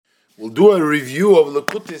We'll do a review of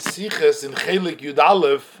Likutei Sichos in Chelik Yud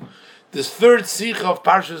Aleph, this third Sicha of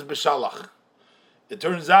Parshas Beshalach. It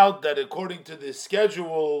turns out that according to the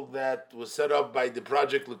schedule that was set up by the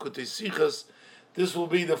project Likutei Sichos, this will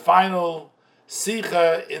be the final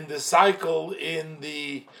Sicha in the cycle in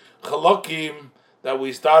the Chalokim that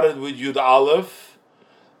we started with Yud Aleph,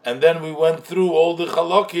 and then we went through all the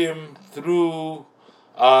Chalokim through,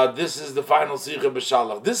 this is the final Sicha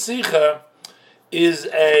Beshalach. This Sicha is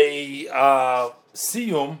a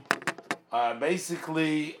siyum,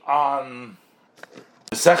 basically on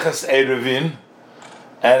Maseches Eruvin,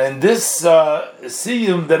 and in this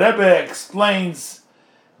siyum, the Rebbe explains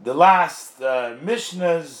the last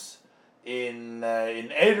Mishnahs in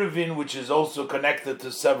Eruvin, which is also connected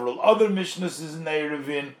to several other Mishnahs in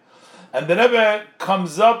Eruvin, and the Rebbe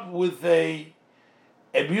comes up with a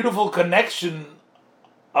beautiful connection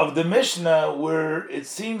of the Mishnah where it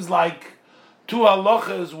seems like two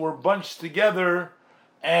halachas were bunched together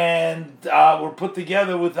and were put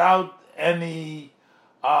together without any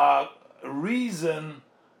reason,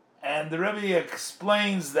 and the Rebbe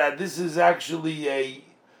explains that this is actually a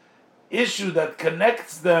issue that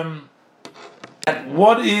connects them. And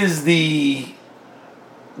what is the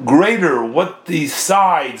greater? What the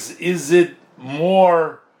sides? Is it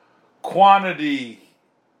more quantity,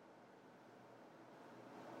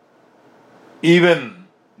 even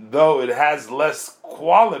though it has less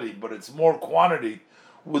quality, but it's more quantity?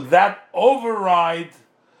 Would that override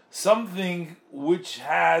something which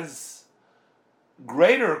has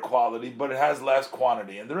greater quality, but it has less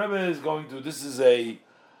quantity? And the Rebbe is going to, this is a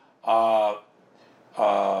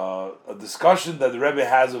discussion that the Rebbe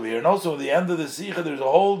has over here. And also at the end of the Sikha, there's a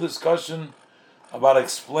whole discussion about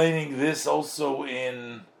explaining this also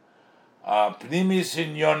in Pnimis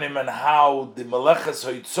Inyonim, and how the Meleches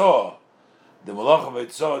Hoitzah, the Malach of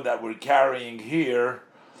Eitzah that we're carrying here,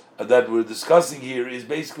 that we're discussing here, is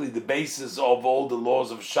basically the basis of all the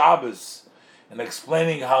laws of Shabbos, and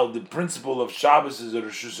explaining how the principle of Shabbos is a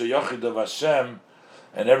Reshus HaYochid of Hashem,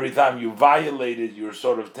 and every time you violate it, you're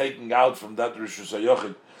sort of taking out from that Reshus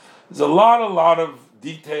HaYochid. There's a lot of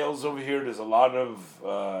details over here. There's a lot of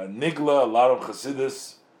nigla, a lot of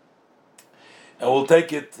Chassidus, and we'll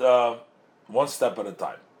take it one step at a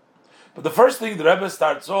time. But the first thing the Rebbe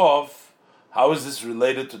starts off, how is this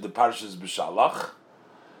related to the Parshas Beshalach?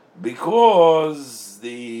 Because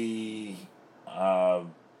the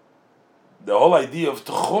whole idea of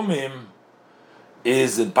Tchumim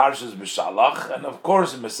is in Parshas Beshalach, and of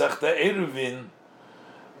course in Masechta Eruvin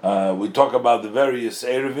we talk about the various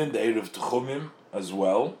Eruvin, the Eruv Tchumim as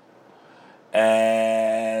well,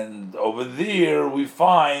 and over there we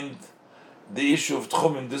find the issue of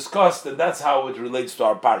Tchumim discussed, and that's how it relates to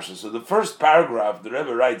our Parsha. So the first paragraph, the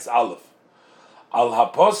Rebbe writes Aleph, Al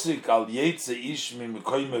haposik al yetze ish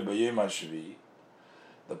mimikoyme b'yom hashvi.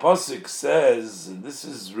 The pasuk says, and this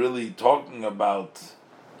is really talking about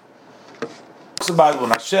when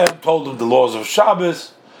Hashem told him the laws of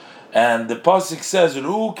Shabbos, and the pasuk says,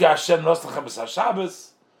 "Ru ki Hashem nos lachem b'sar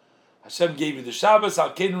Shabbos." Hashem gave you the Shabbos.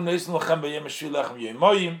 Al keinu neisnu lachem b'yom hashvi lechem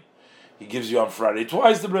yomoyim. He gives you on Friday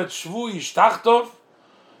twice the bread. Shvu yishtachtov.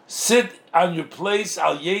 Sit on your place.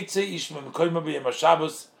 Al yetze ish mimikoyme b'yom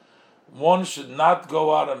Shabbos. One should not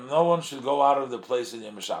go out, and no one should go out of the place in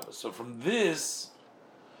Yom Shabbos. So from this,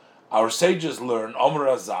 our sages learn, Omer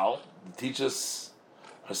Azal, teach us,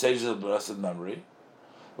 our sages of blessed memory,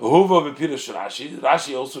 Uhuva b'pirish Rashi,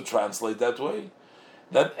 Rashi also translate that way,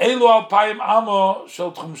 that Elu Alpayim Amo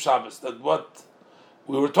Shel Tchum Shabbos, that what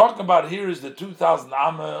we were talking about here is the 2,000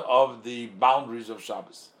 Amma of the boundaries of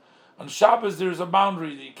Shabbos. On Shabbos there's a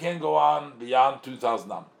boundary that you can't go on beyond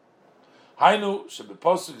 2,000 Amma. Hainu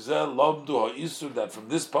shebepasuk zeh lomdu ha'isur, that from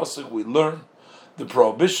this pasuk we learn the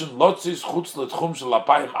prohibition lotzis chutz letchum shel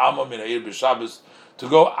apayim amma min ha'ir b'Shabbos, to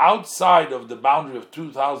go outside of the boundary of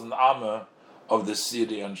 2,000 amma of the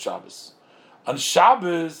city on Shabbos. On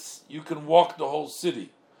Shabbos you can walk the whole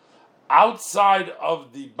city. Outside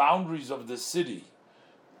of the boundaries of the city,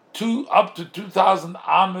 up to 2,000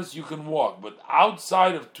 ammas you can walk, but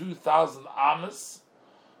outside of 2,000 ammas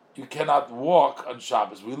you cannot walk on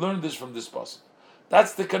Shabbos. We learned this from this pasuk.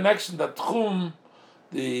 That's the connection, that Tchum,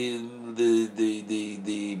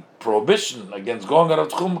 the prohibition against going out of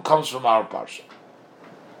Tchum, comes from our parsha.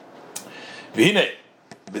 V'hinei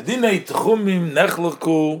b'dinei Tchumim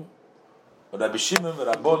nechleku Rabbi Shimon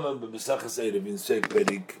Rabbanan b'Maseches Eruvin Seik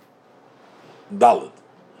Perik Daled.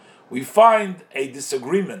 We find a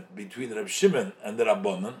disagreement between Rabbi Shimon and the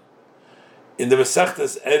Rabbanan in the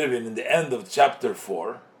Masechtas Eruvin in the end of chapter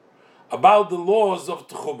 4 about the laws of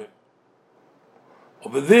Tchumim.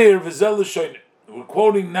 Over there, we're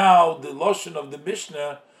quoting now the Lashon of the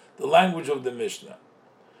Mishnah the language of the Mishnah.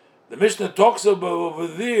 The Mishnah talks about over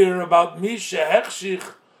there about Misha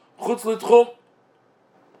Hechshich Chutz L'Tchum,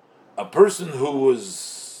 a person who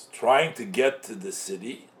was trying to get to the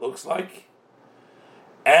city, looks like,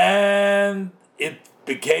 and it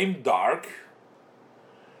became dark,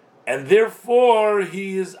 and therefore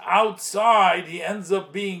he is outside.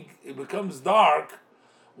 It becomes dark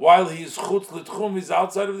while he is Chutz L'Tchum, he's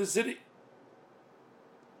outside of the city.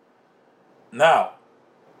 Now,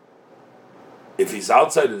 if he's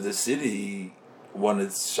outside of the city when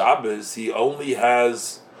it's Shabbos, he only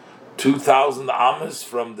has 2,000 amas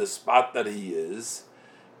from the spot that he is,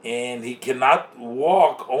 and he cannot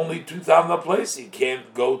walk only 2,000 place. He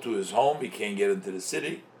can't go to his home, he can't get into the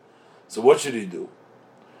city. So what should he do?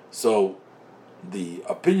 So the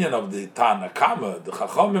opinion of the Tana Kama, the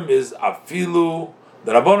Chachamim is afilu,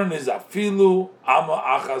 the Rabbanan is afilu ama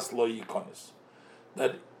achas lo yikonis.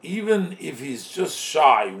 That even if he's just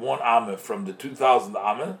shy 1 amma from the 2,000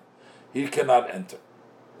 amma, he cannot enter.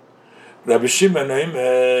 Rabbi Shimon,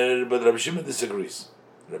 but Rabbi Shimon disagrees.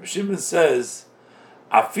 Rabbi Shimon says,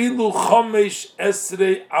 "Afilu chomesh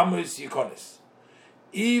esrei amos yikonis."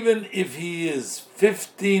 Even if he is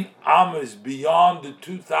 15 amas beyond the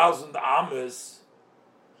 2,000 amas,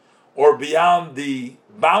 or beyond the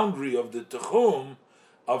boundary of the Techum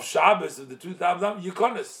of Shabbos of the 2,000 amas,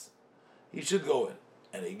 yikonis, he should go in.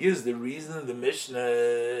 And he gives the reason in the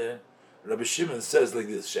Mishnah. Rabbi Shimon says like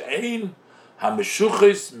this: She'ein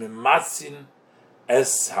hameshuchis mimatzin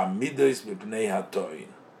es hamidos mipnei hatoin.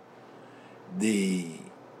 The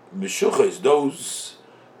meshuchis, those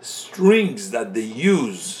strings that they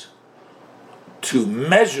use to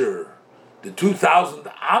measure the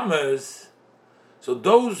 2,000 amas, so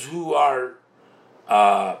those who are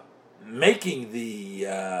making the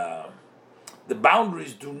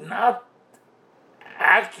boundaries do not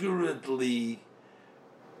accurately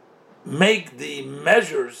make the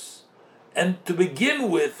measures, and to begin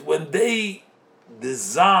with, when they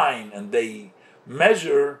design and they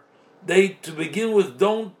measure, they to begin with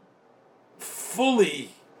don't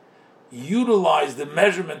fully utilize the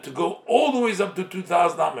measurement to go all the way up to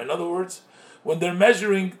 2,000 amma. In other words, when they're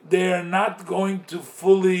measuring, they're not going to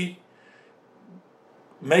fully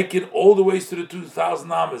make it all the way to the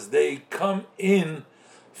 2,000 ammas. They come in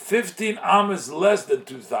 15 ammas less than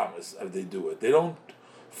 2,000 ammas if they do it. They don't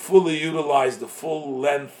fully utilize the full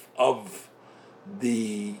length of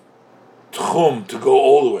the tchum to go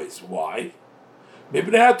all the ways. Why?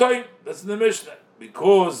 That's in the Mishnah.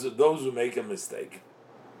 Because of those who make a mistake.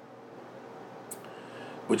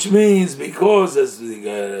 Which means because as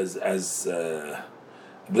the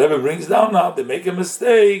Rebbe brings down now, they make a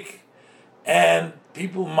mistake, and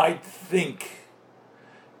people might think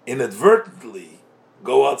inadvertently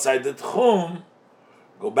go outside the tchum,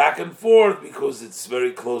 go back and forth because it's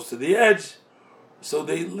very close to the edge, so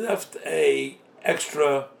they left a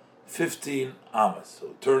extra 15 amas. So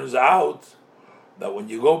it turns out that when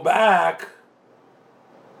you go back,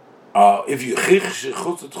 if you chich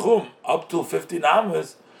chutz tchum up till 15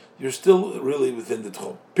 amas, you're still really within the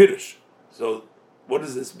tchum. Pirush. So what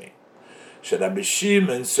does this mean? Rabbi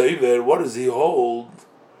Shimon Soiver, what does he hold?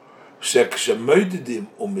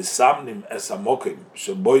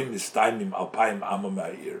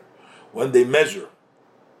 When they measure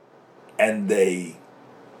and they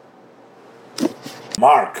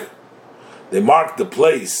mark the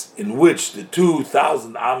place in which the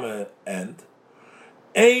 2,000 amma end,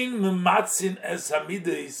 they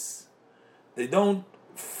don't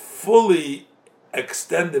fully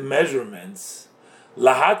extend the measurements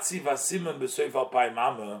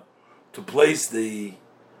to place the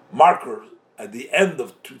marker at the end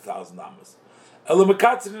of 2,000 amas.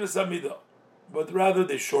 But rather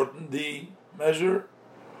they shorten the measure.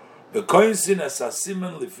 And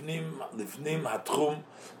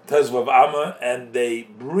they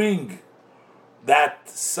bring that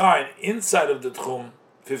sign inside of the tchum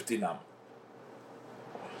 15 amma.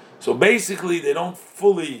 So basically they don't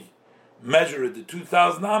fully measure it to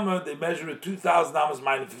 2,000 amma, they measure it 2,000 ammas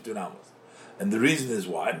minus 15 ammas. And the reason is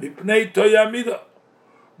why?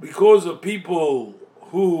 Because of people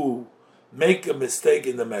who make a mistake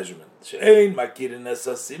in the measurement.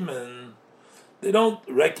 They don't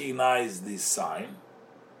recognize the sign.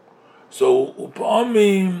 So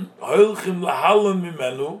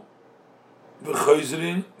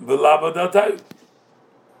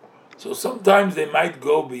so sometimes they might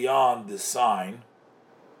go beyond the sign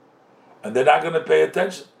and they're not going to pay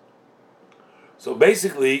attention. So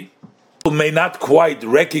basically, people may not quite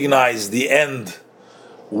recognize the end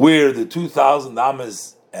where the 2,000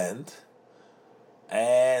 ammas end,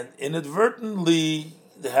 and inadvertently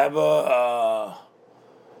they have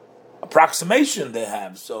approximation they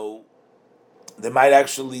have. So they might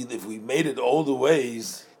actually, if we made it all the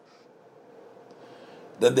ways,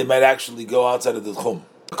 then they might actually go outside of the Tchum.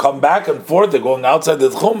 Come back and forth, they're going outside the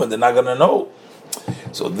Tchum and they're not going to know.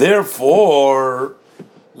 So therefore,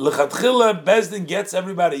 L'chatchila, Bezdin gets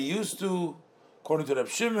everybody used to, according to Reb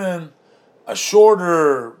Shimon, a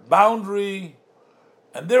shorter boundary,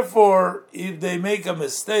 and therefore, if they make a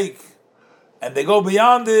mistake and they go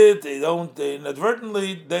beyond it, they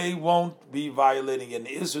inadvertently, they won't be violating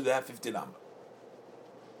any issue. They have 15 amma.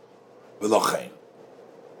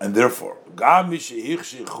 And therefore,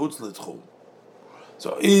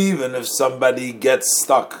 so even if somebody gets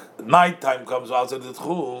stuck, nighttime comes outside the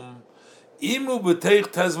tchum,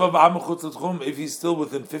 if he's still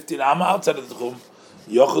within 15 amma outside of the tchum,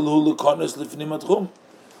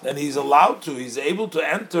 then he's allowed to, he's able to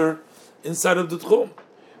enter inside of the tchum.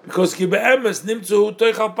 Because for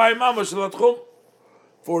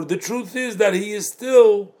the truth is that he is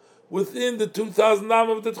still within the 2,000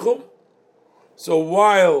 amma of the tchum. So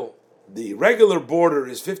while the regular border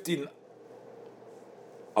is 15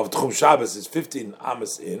 of Tchum Shabbos is 15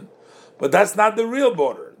 amas in, but that's not the real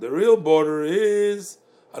border. The real border is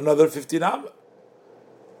another 15 amma.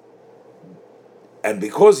 And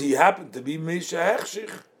because he happened to be Misha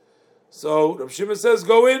Hechshich, so Rav Shimon says,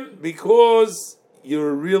 go in because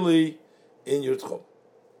you're really in your Tchum.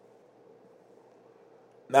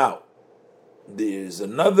 Now, there's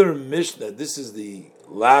another Mishnah. This is the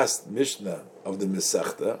last Mishnah of the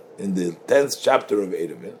Masechta in the 10th chapter of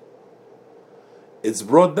Eruvin. It's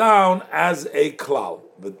brought down as a klal.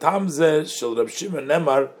 V'tamzeh shel Rav Shimon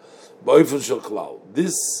nemar ba'ofen shel klal.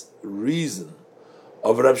 This reason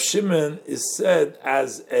of Rav Shimon is said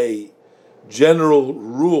as a general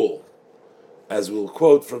rule, as we'll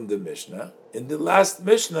quote from the Mishnah. In the last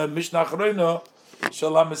Mishnah, Mishnah Achrona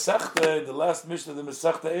shel HaMasechta, in the last Mishnah of the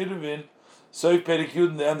Masechta Eruvin, Soif Perek Yud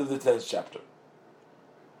in the end of the 10th chapter.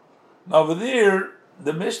 Now over there,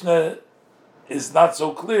 the Mishnah is not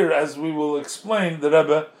so clear, as we will explain. The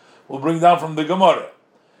Rebbe will bring down from the Gemara.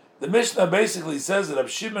 The Mishnah basically says that Rav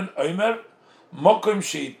Shimon Omer Mokim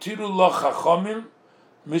sheitiru loch chachamim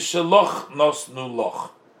misheloch nosnu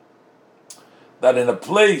loch. That in a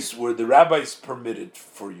place where the rabbis permitted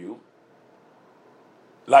for you,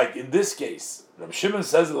 like in this case, Rav Shimon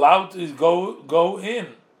says allowed to go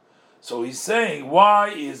in. So he's saying, why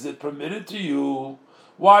is it permitted to you?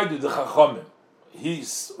 Why do the chachamim?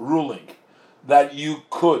 He's ruling that you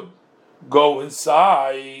could go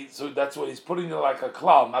inside, so that's why he's putting it like a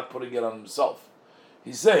klal, not putting it on himself.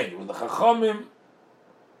 He's saying, when the Chachamim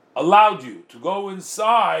allowed you to go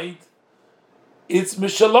inside, it's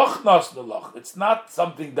mishaloch nasnulach. It's not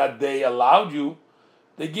something that they allowed you.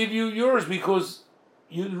 They give you yours because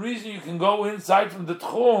the reason you can go inside from the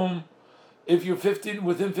tchum, if you're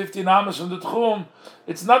within 15 amas from the tchum,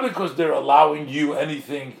 it's not because they're allowing you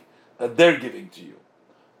anything that they're giving to you.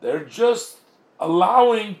 They're just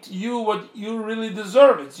allowing you what you really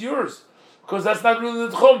deserve. It's yours. Because that's not really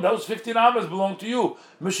the tchum. Those 15 amas belong to you.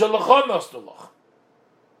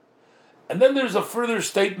 And then there's a further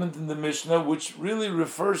statement in the Mishnah which really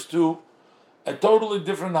refers to a totally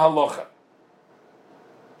different halacha.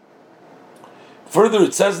 Further,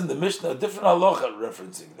 it says in the Mishnah a different halacha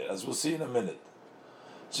referencing that, as we'll see in a minute.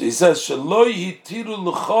 So he says, "Shelo yitiru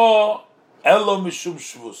l'cha elo mishum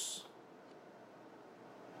shvus."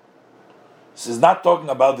 This is not talking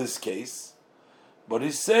about this case, but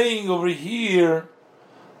he's saying over here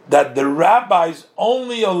that the rabbis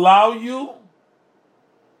only allow you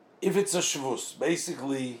if it's a shvus.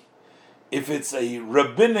 Basically, if it's a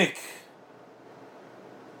rabbinic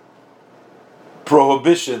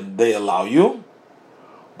prohibition, they allow you,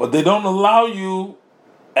 but they don't allow you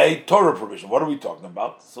a Torah provision. What are we talking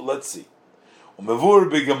about? So let's see. Umevur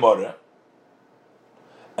b'Gemara.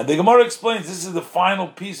 And the Gemara explains, this is the final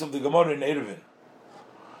piece of the Gemara in Eruvin.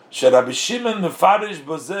 Rabbi Shimon mefarish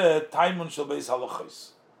b'zeh taimun shel beis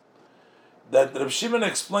halachos. That Rabbi Shimon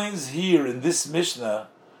explains here in this Mishnah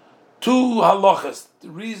two halachas, the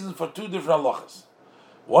reasons for two different halachas.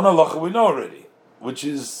 One halacha we know already, which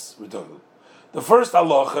is we're talking about. The first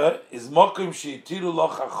halacha is mokim sheitiru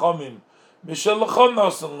loch hachamim mishalachon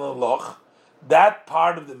nosan loch. That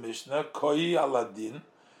part of the Mishnah, koi aladin,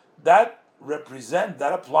 that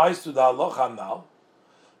applies to the halacha now.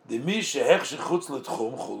 The misha hechshich chutz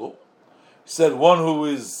letchum chulu. Said one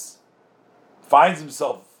who finds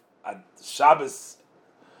himself at Shabbos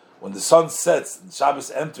when the sun sets and Shabbos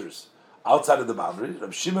enters outside of the boundary.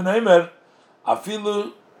 Rav Shimon Omer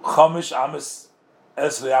afilu chamish amas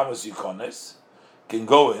esrei amas yikones can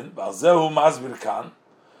go in. Balzehu masbir kan,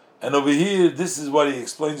 and over here this is what he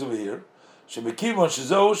explains over here. Shebekivon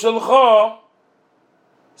shezo shelcha,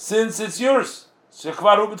 since it's yours.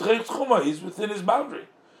 Shekvaru b'tcheich tchuma, he's within his boundary.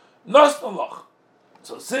 Nosnalach.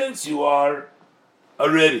 So since you are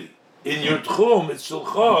already in your tchum, it's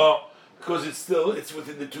shelcha, because it's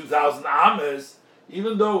within the 2,000 ames,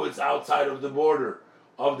 even though it's outside of the border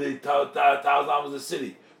of the 1,000 ames of the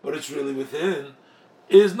city, but it's really within,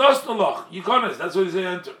 is nosnalach, yikonis, that's what he say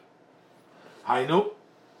enter. Hainu,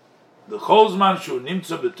 the cholzman shu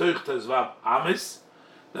nimtza b'toich tezvav ames,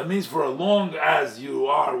 that means for as long as you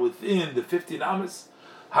are within the 15 ames,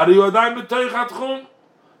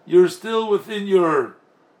 you're still within your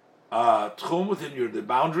tchum, within the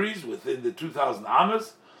boundaries, within the 2,000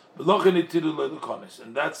 ames,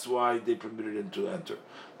 and that's why they permitted him to enter.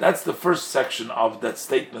 That's the first section of that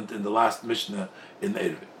statement in the last Mishnah in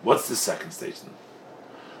Eruvin. What's the second statement?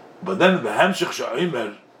 But then the Hemshech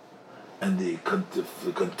Sha'omer, and the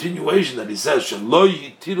continuation that he says, Shelo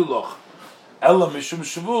yitiru loch ela mishum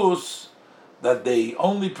shavus, that they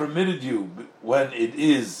only permitted you when it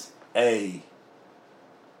is a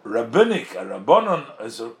rabbinic, a rabbanon,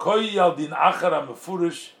 as a koyal din achara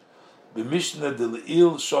mefurish b'mishnah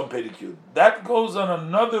del'il shom pedikut. That goes on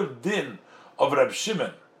another din of Rab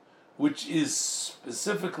Shimon, which is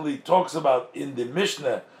specifically talks about in the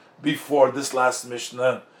Mishnah before this last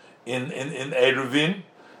Mishnah in Eruvin.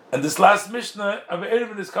 And this last Mishnah of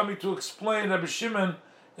Eruvin is coming to explain Rabbi Shimon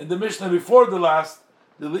in the Mishnah before the last,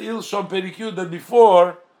 the Le'il Shom Perikut, that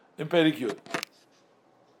before in Perikut.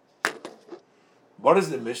 What is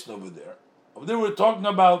the Mishnah over there? Over there we're talking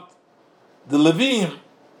about the Levim.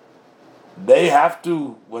 They have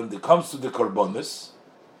to, when it comes to the Korbanos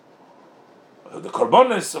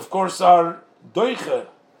of course are Doiche,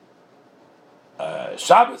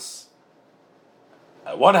 Shabbos.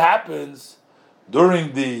 What happens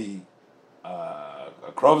during the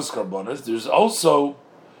Krovos Korbanos? There's also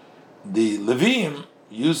the Levim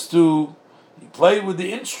used to play with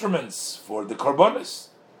the instruments for the Korbanos.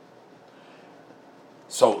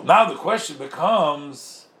 So now the question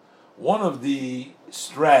becomes, one of the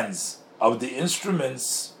strands of the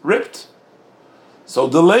instruments ripped. So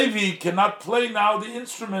the Levi cannot play now the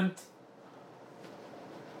instrument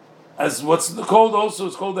as what's called also,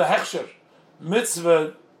 it's called the Hechsher,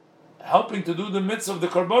 mitzvah, helping to do the mitzvah of the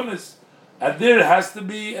Korbanos. And there has to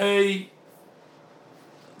be a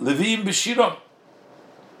Levim B'Shiram.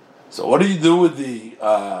 So what do you do with the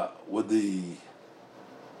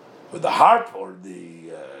harp or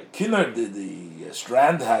the kinnor? The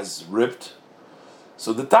strand has ripped.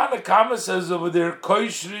 So the Tana Kama says over there,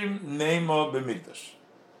 Koishrim Neima B'Mikdash.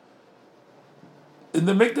 In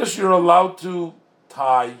the Mikdash, you're allowed to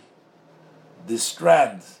tie the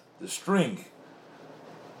strand, the string.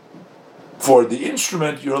 For the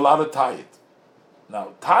instrument, you're allowed to tie it.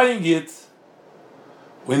 Now, tying it,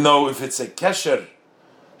 we know if it's a kesher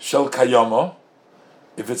shel kayomo,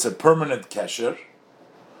 if it's a permanent kesher,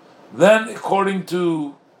 then according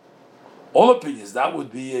to all opinions, that would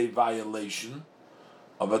be a violation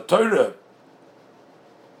of a Torah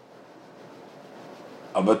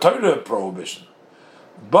prohibition.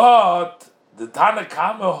 But the Tana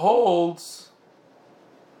Kama holds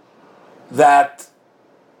that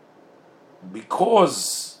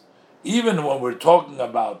because even when we're talking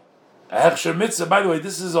about a Hechsher Mitzvah, by the way,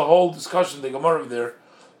 this is a whole discussion, the Gemara there,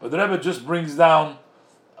 but the Rebbe just brings down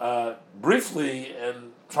briefly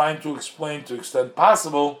and trying to explain to the extent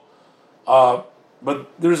possible,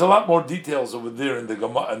 but there's a lot more details over there in the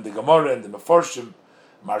Gemara and the Mefarshim,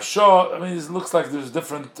 Marsha. I mean, it looks like there's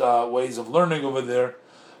different ways of learning over there,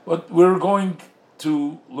 but we're going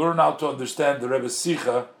to learn how to understand the Rebbe's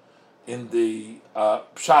Sicha in the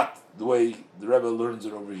Pshat, the way the Rebbe learns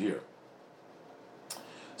it over here.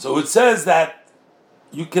 So it says that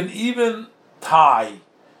you can even tie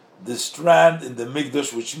the strand in the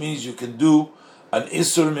Mikdash, which means you can do an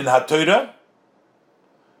Isur min HaTorah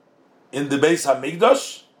in the Beis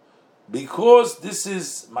HaMikdash, because this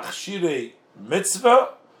is Machshirei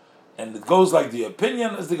Mitzvah, and it goes like the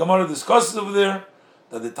opinion, as the Gemara discusses over there,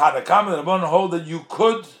 that the Tana Kama and Rabbanan hold that you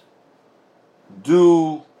could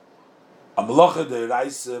do a Melacha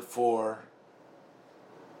D'Oraisa for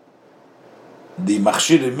the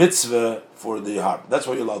Machshirei Mitzvah for the harp. That's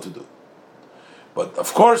what you're allowed to do. But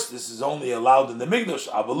of course, this is only allowed in the Mikdash,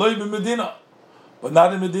 Avaloi Medina, but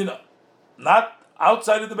not in Medina, not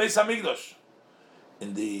outside of the Beis Hamikdash.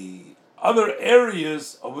 In the other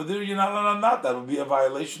areas over there, you're not allowed not. That would be a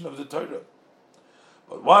violation of the Torah.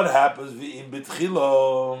 But what happens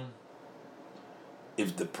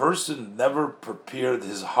if the person never prepared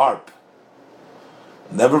his harp,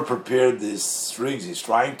 never prepared his strings? He's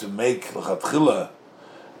trying to make l'chatchila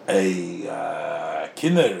a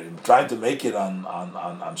kinner trying to make it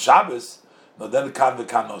on Shabbos, no, then the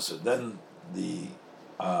kan also. Then the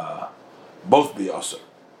both be also.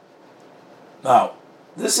 Now,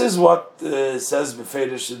 this is what says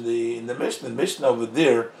Beferish in the Mishnah. The Mishnah over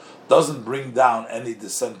there doesn't bring down any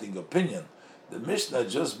dissenting opinion. The Mishnah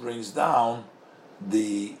just brings down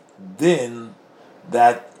the din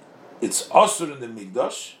that it's osur in the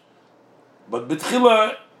Mikdash, but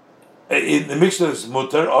B'tchila in the Mishnah is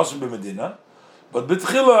muter osur b'Medina, but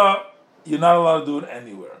B'tchila you're not allowed to do it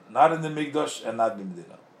anywhere, not in the Mikdash and not in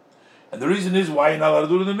Medina. And the reason is why you're not allowed to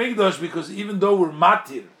do it in the Mikdash, because even though we're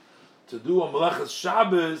matir to do a Melechas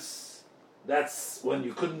Shabbos, that's when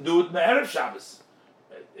you couldn't do it in the Erev Shabbos.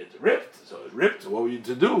 It ripped, so it ripped. What were you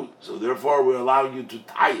to do? So therefore, we're allowing you to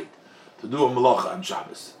tie it to do a Melacha on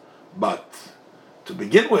Shabbos. But to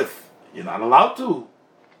begin with, you're not allowed to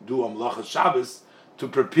do a Melechas Shabbos to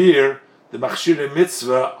prepare the Machshirei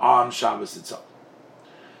Mitzvah on Shabbos itself.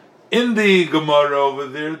 In the Gemara over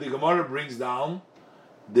there, the Gemara brings down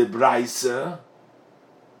the Braisa.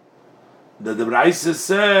 The Braisa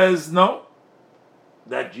says no,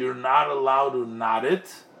 that you're not allowed to knot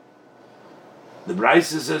it. The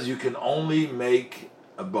Braisa says you can only make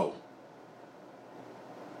a bow.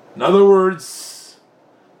 In other words,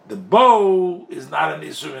 the bow is not an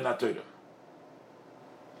Isur in HaTorah.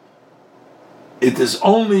 It is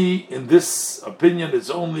only, in this opinion, it's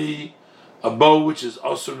only a bow which is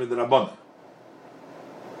Asur Midrabanan.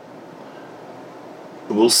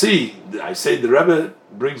 We'll see. I say the Rebbe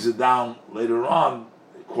brings it down later on,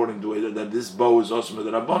 according to it, that this bow is Asur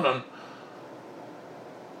Midrabanan,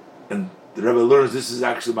 and the Rebbe learns this is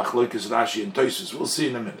actually Machlokes Rashi and Tosfos. We'll see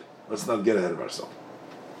in a minute. Let's not get ahead of ourselves.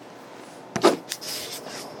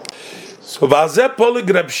 So Vazeh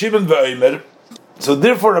Polig Reb Shimon ve'Omer. So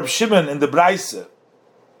therefore, Reb Shimon in the Braisa,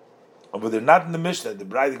 over there, not in the Mishnah, the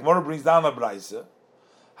Gemara brings down a Braisa,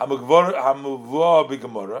 Hamuvah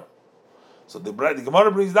b'Gemara. So the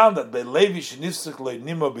Gemara brings down that by Levi shenifsek lo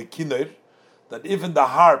nimo b'kinor, that if in the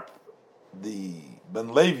harp, the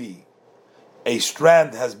Ben Levi, a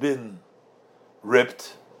strand has been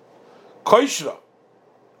ripped, koishra.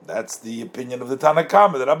 That's the opinion of the Tanna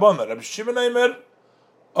Kama, the Rabbana. Reb Shimon Omer,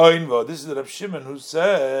 Oinva. This is the Reb Shimon who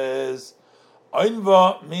says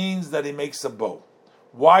Oinva means that he makes a bow.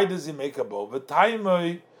 Why does he make a bow?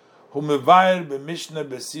 V'taimoi hu mevayer b'mishnah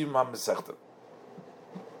b'sim ha-mesechta.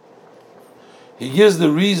 He gives the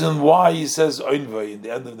reason why he says Oinva in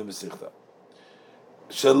the end of the Mesechta.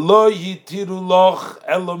 Shelo yitiru loch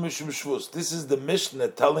elo mishum shvus. This is the Mishnah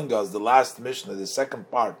telling us, the last Mishnah, the second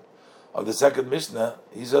part of the second Mishnah.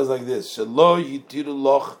 He says like this: Shelo yitiru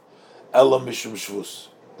loch elo mishum shvus.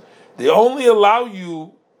 They only allow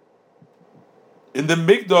you in the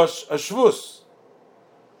Mikdash a shvus.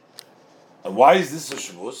 And why is this a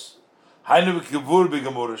shvus? Hainu v'kivur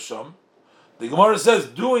b'gemara sham. The Gemara says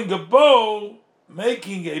doing a bow,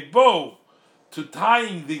 making a bow to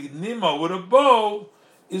tying the nima with a bow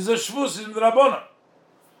is a shvus in the Rabbana.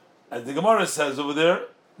 As the Gemara says over there,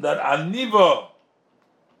 that aniva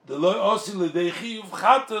the lo osi l'deichi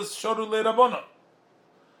uvchatas shoru le Rabbana.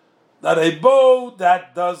 That a bow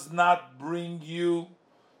that does not bring you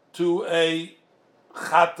to a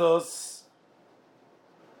chatos,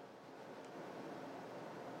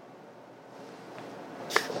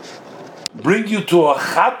 bring you to a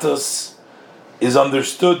chatos, is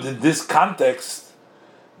understood in this context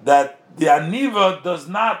that the aniva does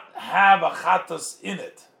not have a chatos in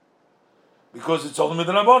it, because it's only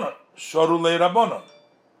midrabanan, shoru le'rabanan.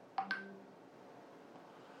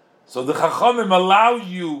 So the chachamim allow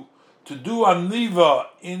you to do aniva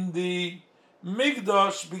in the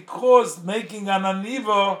Mikdash because making an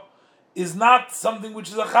aniva is not something which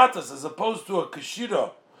is a chatos, as opposed to a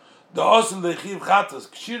kshira. The osel lechiv chatos,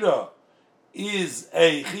 kshira is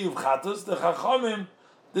a chiyuv chatos. The chachamim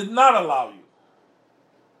did not allow you.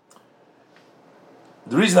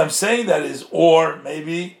 The reason I'm saying that is, or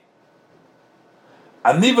maybe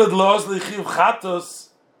anivad los lechiv chatos,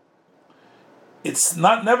 it's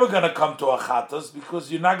not never going to come to a chatos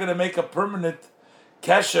because you're not going to make a permanent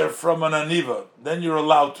kesher from an aniva. Then you're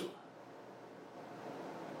allowed to.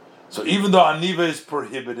 So even though aniva is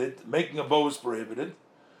prohibited, making a bow is prohibited,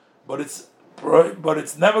 but it's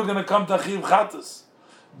never going to come to chiyuv chatos.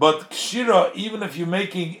 But kshira, even if you're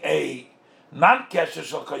making a non-kesher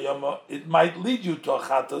shel kayama, it might lead you to a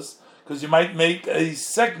chatos because you might make a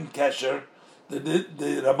second kesher that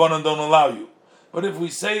the Rabbanan don't allow you. But if we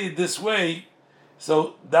say it this way,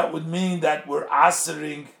 so that would mean that we're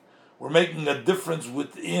asering, we're making a difference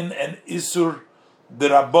within an isur, the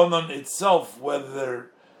Rabbanan itself,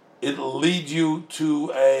 whether it'll lead you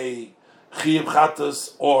to a chiyuv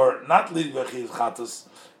chatas or not leading by chiyuv chatas.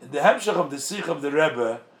 In the hemshech of the sikh of the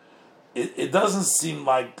Rebbe, it doesn't seem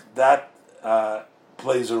like that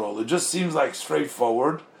plays a role. It just seems like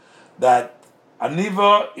straightforward that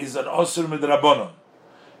aniva is an osur midrabanon,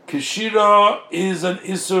 kishira is an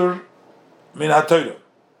isur min haTorah.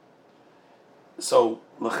 So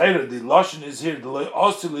l'chayra the lashon is here the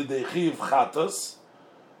osur lidei chiyuv chatas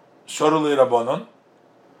shorul rabbanon.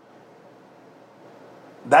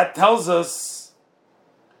 That tells us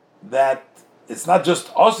that it's not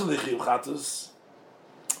just osur lidei chiyuv chatas.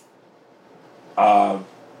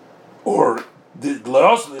 Or the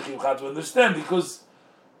Leos to understand, because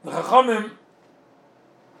the Chachamim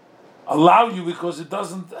allow you because it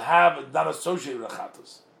doesn't have, it's not associated with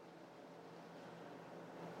Chatos.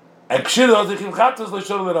 And Kshira Lechiv Chatos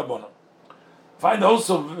Leishor Lerabbonon. I find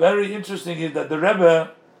also very interesting is that the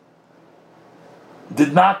Rebbe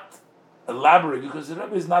did not elaborate, because the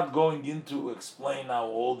Rebbe is not going into explain now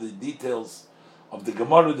all the details of the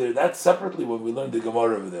Gemara there. That's separately when we learn the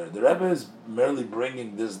Gemara over there. The Rebbe is merely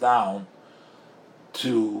bringing this down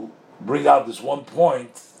to bring out this one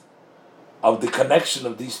point of the connection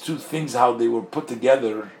of these two things, how they were put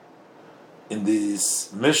together in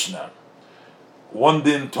this Mishnah. One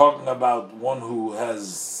din talking about one who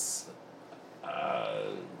has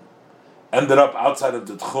ended up outside of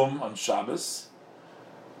the Tchum on Shabbos,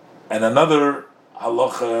 and another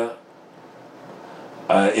halacha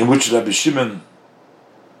in which Rabbi Shimon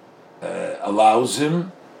allows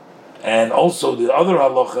him, and also the other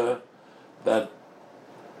halacha that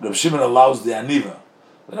Rabbi Shimon allows the aniva.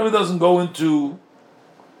 The Rebbe doesn't go into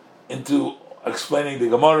explaining the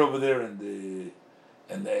Gemara over there and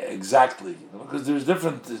exactly, because there's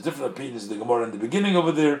different opinions in the Gemara in the beginning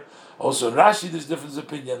over there. Also in Rashi there's different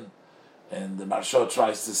opinion, and the Maharsha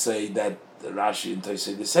tries to say that Rashi and Tosfos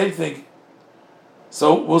say the same thing.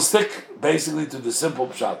 So we'll stick basically to the simple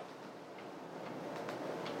pshat.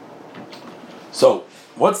 So,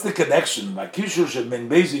 what's the connection?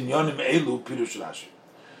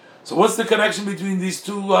 So, what's the connection between these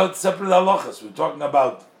two separate halachas? We're talking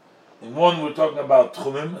about, in one we're talking about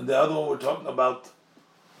Tchumim, and the other one we're talking about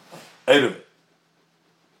Erev.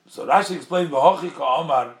 So, Rashi explained, V'hochi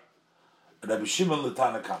ka'amar Rabbi Shimon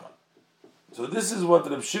l'Tana Kama. So, this is what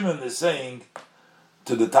Rabbi Shimon is saying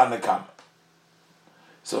to the Tana Kama.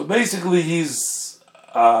 So, basically, he's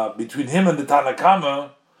between him and the Tana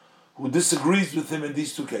Kama, who disagrees with him in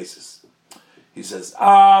these two cases. He says,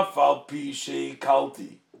 Afal pi shei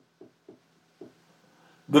kalti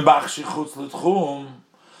b'bach shechutz l'tchum,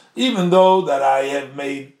 even though that I have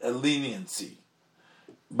made a leniency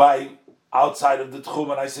by outside of the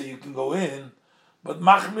tchum, and I say you can go in, but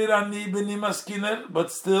machmir ani b'ni maskiner,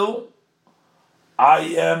 but still I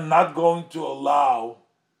am not going to allow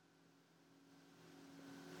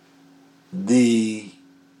the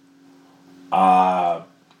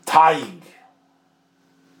tying.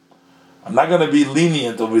 I'm not going to be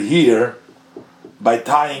lenient over here by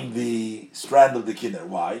tying the strand of the kinner.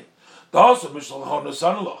 Why?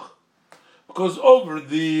 Because over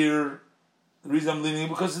there, the reason I'm lenient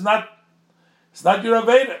because it's not your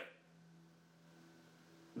Aveda.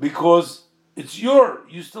 Because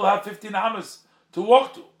you still have 15 amas to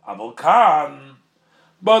walk to. Abel Khan.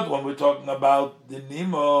 But when we're talking about the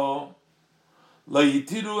Nimo, La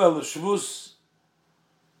Yitiru El Shvus,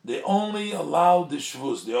 they only allow the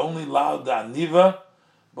shvus, they only allow the aniva,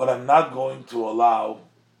 but I'm not going to allow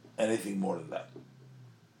anything more than that.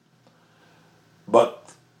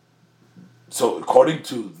 But, so according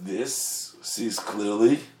to this, sees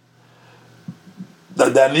clearly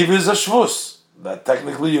that the aniva is a shvus, that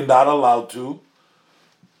technically you're not allowed to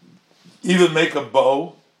even make a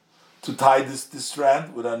bow to tie this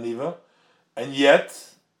strand with aniva, and yet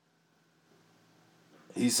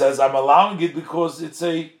he says, I'm allowing it because it's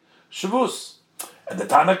a shavus. And the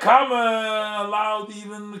Tana Kama allowed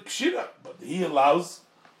even kshira, but he allows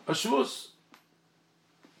a shavus.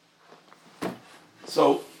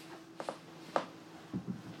 So,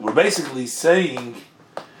 we're basically saying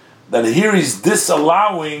that here he's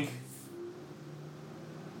disallowing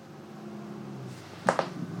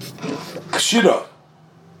kshira.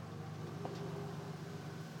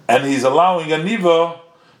 And he's allowing a niva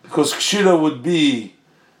because kshira would be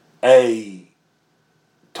a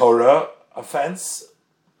Torah offense,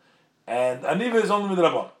 and aniva is only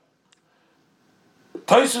midrabban.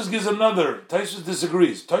 Tosfos gives another. Tosfos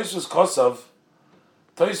disagrees. Tosfos Kosav.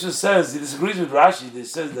 Tosfos says he disagrees with Rashi. He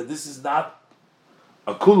says that this is not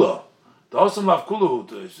a kula. The awesome of kula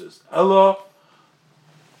Tosfos. Ella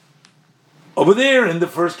over there in the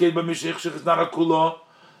first case by Mishich is not a kula.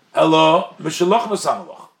 Ella mishalach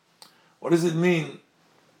masanalach. What does it mean?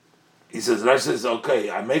 He says, Rashi says,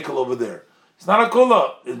 okay, I make it over there. It's not a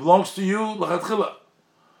kula. It belongs to you, l'chatchila.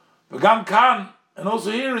 V'gam kan, and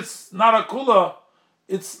also here it's not a kula.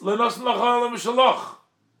 It's lenos l'chal l'mishalach.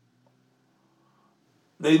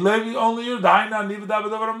 They leave only you. Daina niva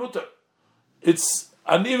davar muter. It's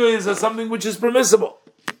aniva is something which is permissible,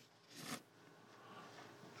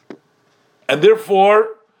 and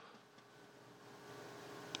therefore,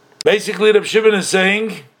 basically, Reb Shimon is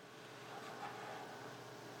saying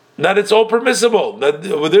that it's all permissible. That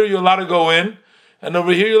over there you're allowed to go in, and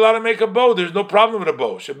over here you're allowed to make a bow. There's no problem with a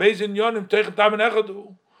bow.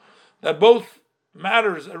 That both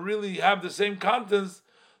matters really have the same contents.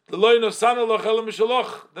 That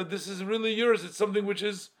this is really yours. It's something which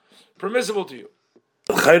is permissible to you.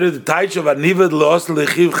 According to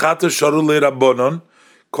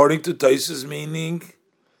Taisus, meaning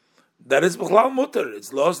that it's b'chlal muter.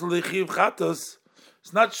 It's los lechiv chatos.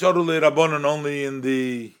 It's not sharu le'rabonon only in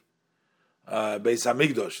the Beis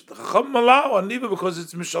Hamikdash. The Chacham allow aniva because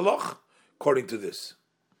it's mishalach, according to this.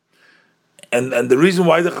 And the reason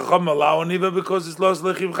why the Chacham allow aniva because it's los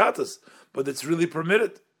lechiv chatos, but it's really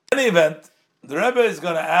permitted. In any event, the Rebbe is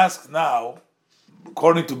going to ask now,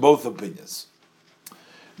 according to both opinions,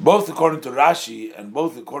 both according to Rashi and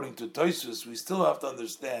both according to Tosfos, we still have to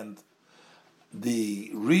understand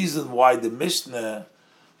the reason why the Mishnah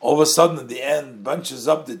all of a sudden at the end bunches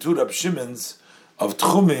up the two Rab Shimons of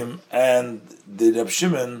Tchumim and the Rab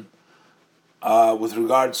Shimon with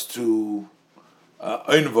regards to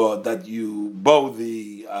Einva, that you bow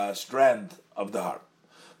the strand of the harp.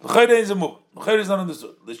 The Chayre is a move. The Chayre is not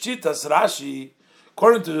understood. The Shitas Rashi,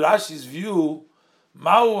 according to Rashi's view,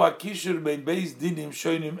 Ma'u HaKishur bein beis dinim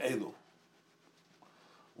shoinim elu.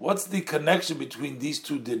 What's the connection between these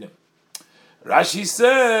two dinim? Rashi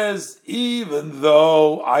says, even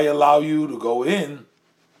though I allow you to go in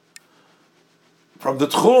from the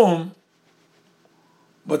Tchum,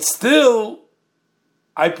 but still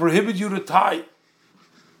I prohibit you to tie.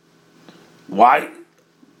 Why?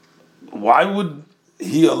 Why would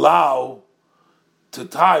he allow to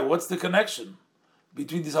tie? What's the connection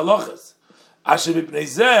between these halachas?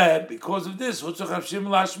 Because of this, Rav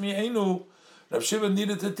Shimon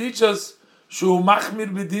needed to teach us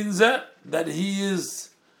that he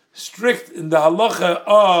is strict in the halacha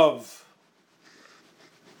of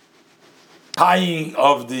tying,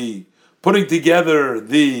 of the putting together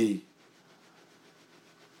the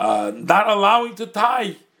not allowing to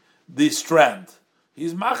tie the strand.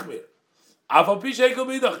 He's machmir.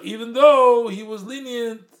 Even though he was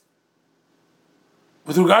lenient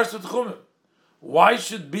with regards to Tchumim. Why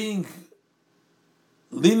should being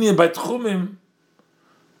lenient by Tchumim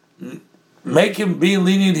make him being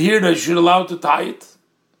lenient here that you should allow to tie it?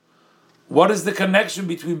 What is the connection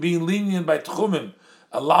between being lenient by Tchumim,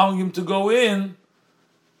 allowing him to go in?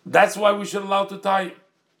 That's why we should allow to tie him.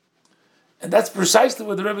 And that's precisely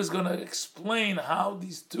what the Rebbe is going to explain, how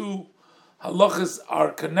these two halachas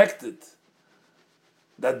are connected.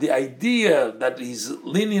 That the idea that he's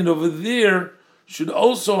lenient over there should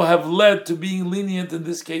also have led to being lenient in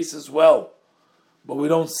this case as well. But we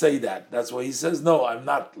don't say that. That's why he says, no, I'm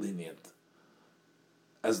not lenient.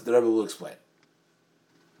 As the Rebbe will explain.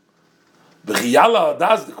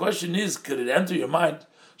 The question is, could it enter your mind?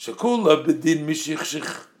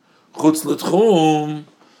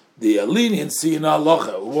 The leniency in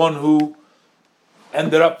halacha, one who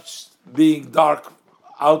ended up being dark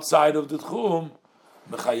outside of the tchum,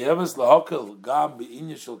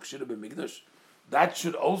 that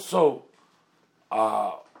should also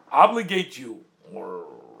obligate you, or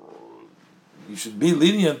you should be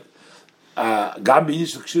lenient,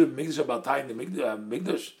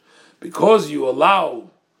 because you allow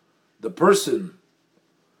the person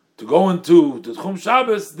to go into the Tchum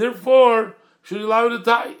Shabbos, therefore should allow you to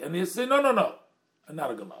tie. And he say, no, I'm not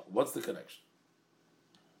going to allow. What's the connection?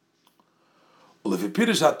 Well, if you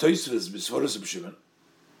Pirish HaTosfos B'Svoros Reb Shimon,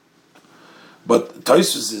 but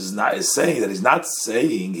Tosfos is saying that he's not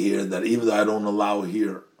saying here that even though I don't allow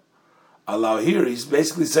here, he's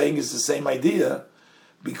basically saying it's the same idea,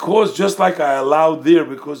 because just like I allow there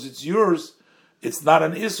because it's yours, it's not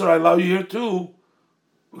an Isser, I allow you here too,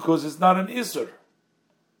 because it's not an Isser.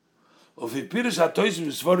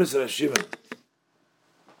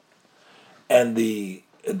 And the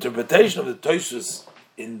interpretation of the Tosfos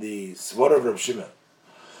in the Svara of Reb Shimon,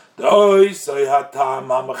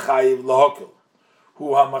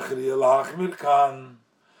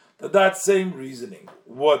 that same reasoning,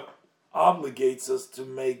 what obligates us to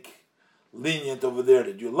make lenient over there,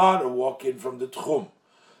 that you're allowed to walk in from the Tchum,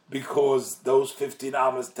 because those 15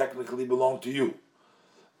 amas technically belong to you.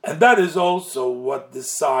 And that is also what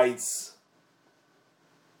decides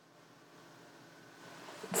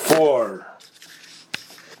for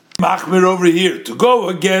Machmir over here to go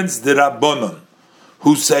against the Rabbonon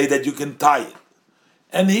who say that you can tie it.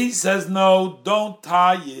 And he says, no, don't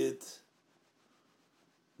tie it.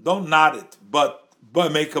 Don't knot it, but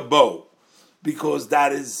make a bow. Because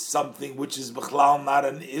that is something which is b'chlal not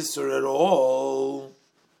an isser at all.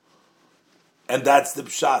 And that's the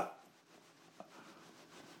pshat.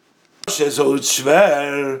 So it's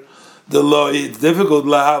shver, the law, it's difficult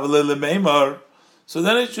to have a little meimar. So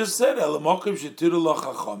then it just said, Elamokim shetiru lo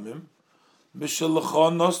chachamim,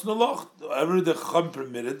 mishalachon nosnu loch. Whatever the chacham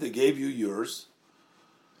permitted, they gave you yours.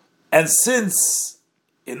 And since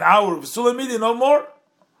in our Sulamidi no more,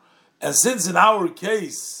 and since in our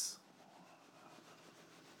case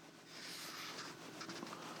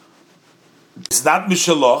it's not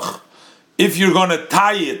mishaloch, if you're going to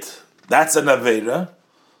tie it, that's an avera.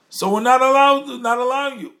 So we're not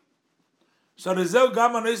allowing you.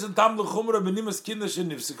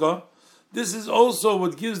 This is also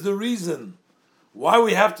what gives the reason why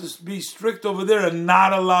we have to be strict over there and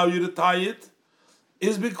not allow you to tie it,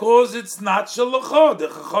 is because it's not shalocha. The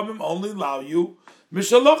chachamim only allow you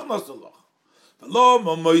mishaloch nasaloch.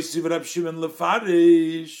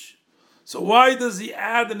 So why does he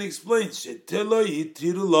add and explain?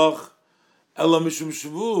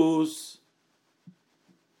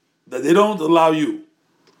 That they don't allow you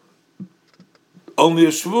only a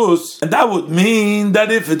shavus, and that would mean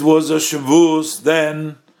that if it was a shavus,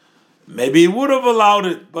 then maybe he would have allowed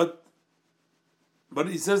it. But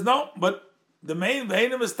he says no. But the main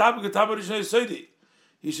ve'enim is tabik tabar rishon yisoidi.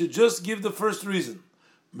 He should just give the first reason.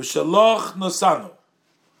 Mishaloch nosanu.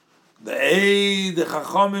 The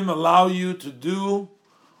chachamim allow you to do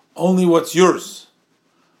only what's yours.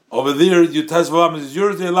 Over there, you tazvavam is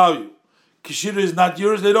yours, they allow you. Kishira is not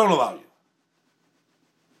yours, they don't allow you.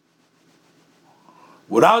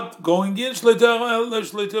 Without going in, especially the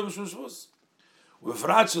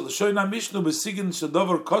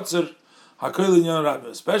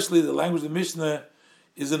language of the Mishnah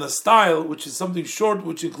is in a style which is something short,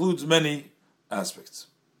 which includes many aspects.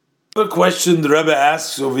 The question the Rebbe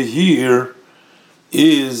asks over here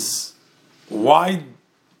is why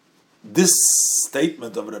this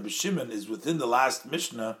statement of Rabbi Shimon is within the last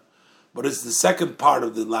Mishnah, but it's the second part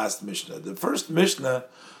of the last Mishnah. The first Mishnah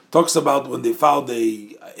talks about when they found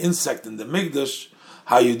a insect in the Mikdash,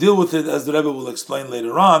 how you deal with it, as the Rebbe will explain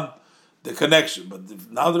later on, the connection.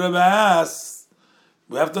 But now the Rebbe asks,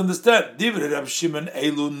 we have to understand, Divrei Rabbi Shimon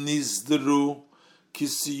elu nizderu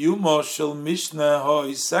kisiyumo shel Mishnah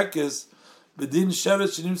ho'isekes b'din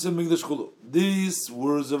sheretz shenimtza Mikdash chulu. These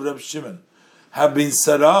words of Rabbi Shimon have been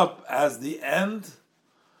set up as the end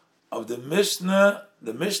of the Mishnah.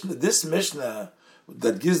 This Mishnah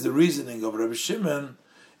that gives the reasoning of Rabbi Shimon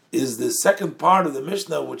is the second part of the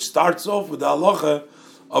Mishnah, which starts off with the halacha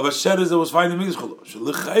of a sheretz that was found in Mikdash chulu.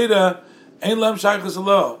 Shelichayra ein lam shaychus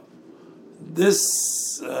alo.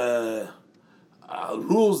 This rules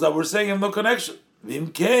that we're saying have no connection. Vim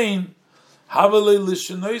kain havelei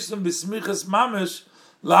l'shenoisem b'smichas mamish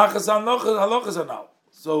lachas halachas anal.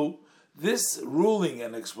 So this ruling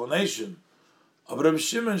and explanation of Rabbi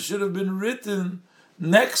Shimon should have been written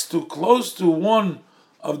next to, close to one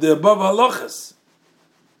of the above halachas.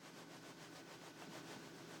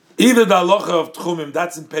 Either the halacha of Tchumim,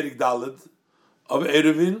 that's in Perik Daled, of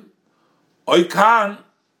Eruvin, Oikan,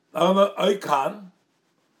 or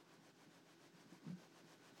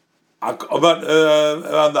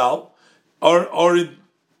in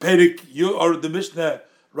Perik, or the Mishnah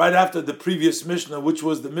right after the previous Mishnah, which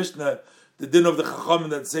was the Mishnah, the din of the Chachamim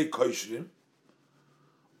that say Koishrim,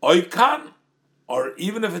 Oikan, or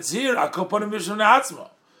even if it's here, Akoponim Mishnah Ne'atzma.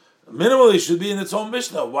 Minimally, it should be in its own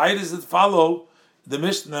Mishnah. Why does it follow the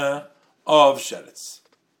Mishnah of Sheretz?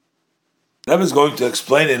 Rebbe is going to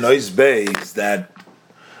explain in Ois Beis that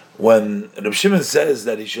when Reb Shimon says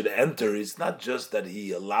that he should enter, it's not just that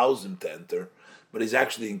he allows him to enter, but he's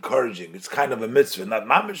actually encouraging. It's kind of a mitzvah, not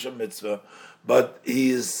mamish a mitzvah, but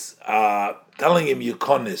he's telling him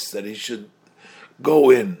yukonis, that he should go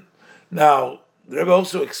in. Now, the Rebbe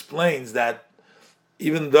also explains that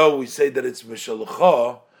even though we say that it's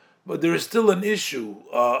mishalcha, but there is still an issue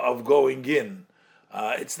of going in.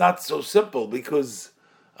 It's not so simple because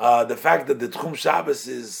the fact that the Tchum Shabbos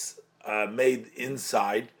is made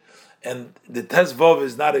inside and the Tezvov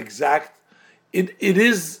is not exact, it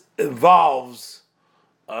involves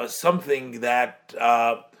something that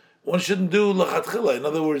one shouldn't do l'chatchila. In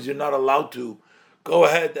other words, you're not allowed to go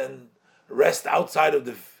ahead and rest outside of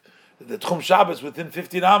the Tchum Shabbos within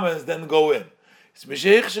 15 amas, then go in. It's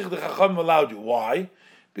Mishayich the Chacham allowed you. Why?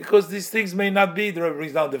 Because these things may not be. The Rebbe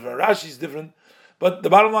brings down different. Rashi is different. But the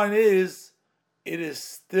bottom line is, it is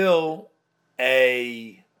still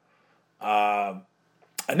a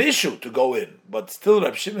an issue to go in. But still,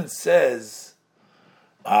 Reb Shimon says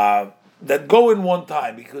that go in one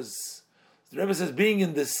time, because the Rebbe says being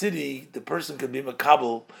in the city, the person can be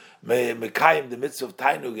makabel, mekayim the mitzvah of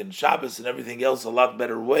Tainug and Shabbos and everything else a lot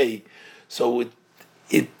better way. So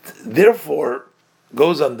it therefore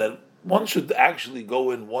goes on that one should actually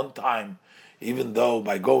go in one time, even though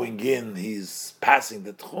by going in he's passing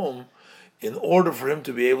the tchum, in order for him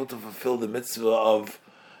to be able to fulfill the mitzvah of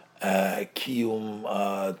kiyum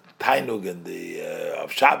tainug and the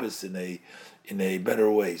of Shabbos in a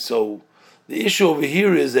better way. So the issue over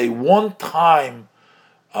here is a one-time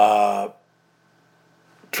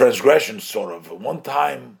transgression, sort of a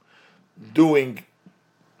one-time doing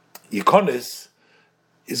ikonis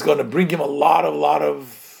is going to bring him a lot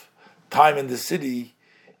of time in the city,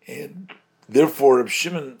 and therefore Reb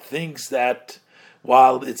Shimon thinks that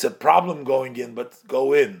while it's a problem going in, but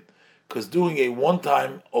go in, because doing a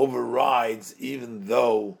one-time overrides, even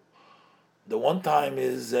though the one-time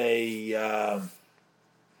is an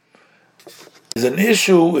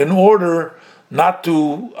issue in order not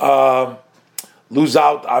to lose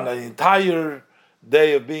out on an entire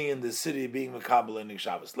day of being in the city, being Mekabel and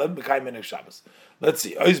Shabbos. Let's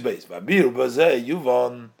see.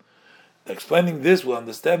 Explaining this, we'll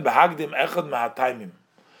understand by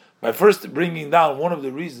first bringing down one of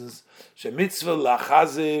the reasons that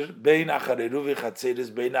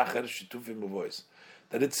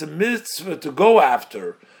it's a mitzvah to go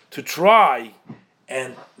after, to try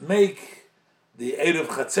and make the Erev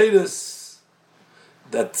Chatzeres,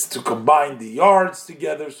 that's to combine the yards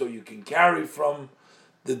together so you can carry from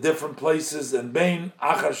the different places, and bein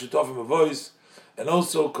achar shutofim avois, and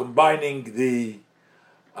also combining the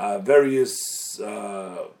various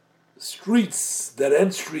streets, dead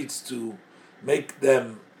end streets, to make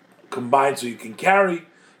them combined so you can carry,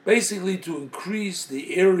 basically to increase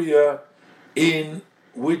the area in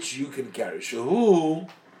which you can carry. Shehu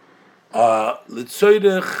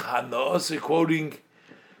litzoydech hanaosei, quoting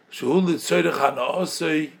Shehu litzoydech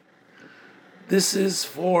hanaosei, this is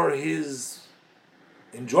for his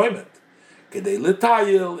enjoyment. Kedei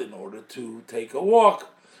litayil, in order to take a walk,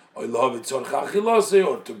 or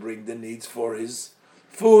to bring the needs for his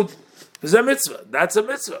food. That's a mitzvah. That's a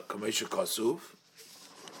mitzvah. That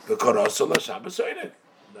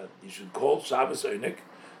you should call Shabbos Einik.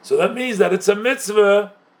 So that means that it's a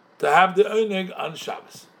mitzvah to have the Einik on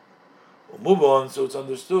Shabbos. We'll move on, so it's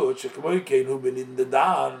understood. The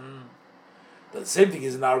same thing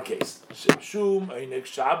is in our case.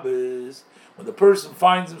 When the person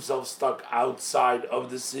finds himself stuck outside of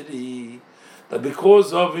the city, that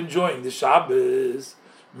because of enjoying the Shabbos,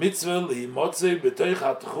 mitzvah it's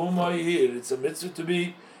a mitzvah to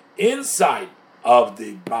be inside of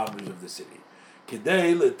the boundaries of the city, in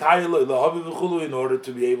order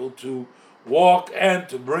to be able to walk and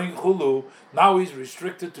to bring chulu. Now he's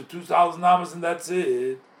restricted to 2,000 amas, and that's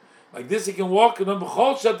it. Like this, he can walk in the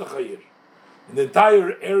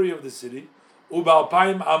entire area of the city, and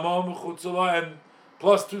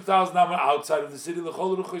plus 2,000 amas outside of the city,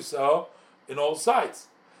 in all sides.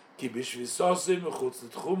 Because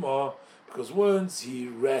once he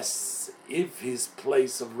rests, if his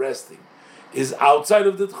place of resting is outside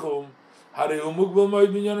of the tchum,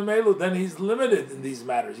 then he's limited in these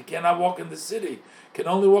matters. He cannot walk in the city. Can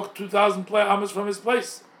only walk 2,000 amas from his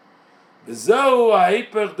place. This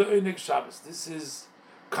is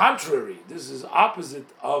contrary. This is opposite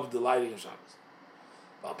of the lighting of Shabbos.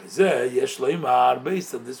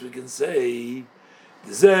 Based on this, we can say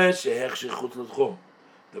the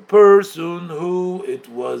person who it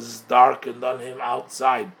was darkened on him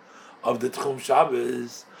outside of the Tchum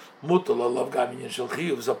Shabbos,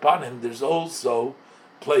 upon him there's also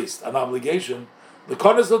placed an obligation to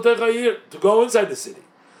go inside the city,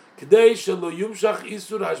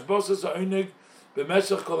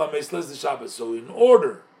 so in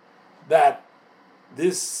order that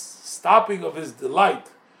this stopping of his delight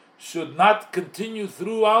should not continue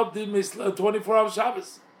throughout the 24-hour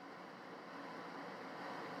Shabbos.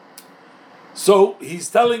 So he's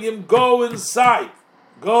telling him, go inside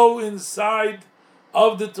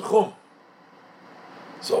of the Tchum.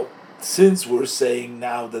 So since we're saying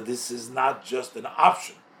now that this is not just an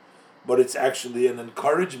option, but it's actually an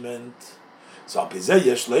encouragement, so this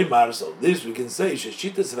we can say,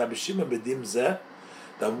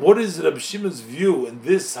 that what is Rabbi Shimon's view in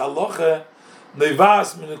this halacha,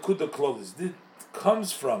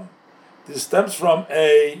 this stems from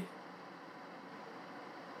a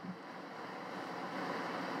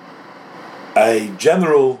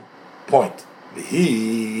general point,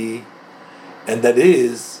 and that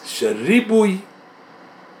is sharibui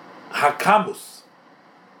hakamus,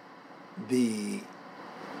 the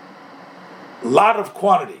lot of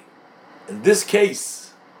quantity. In this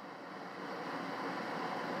case,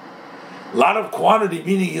 lot of quantity,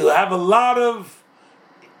 meaning you have a lot of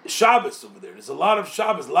Shabbos over there. There's a lot of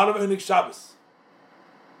Shabbos, a lot of Einik Shabbos.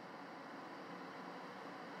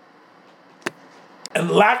 And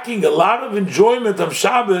lacking a lot of enjoyment of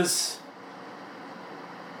Shabbos.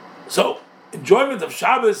 So, enjoyment of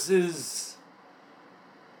Shabbos is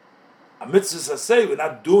a mitzvah saseh. We're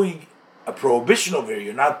not doing a prohibition over here.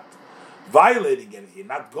 You're not violating anything. You're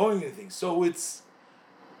not going anything. So it's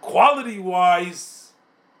quality-wise,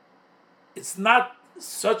 it's not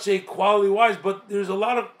such a quality-wise, but there's a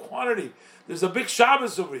lot of quantity. There's a big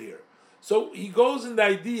Shabbos over here. So he goes in the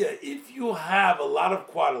idea, if you have a lot of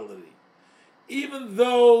quality, even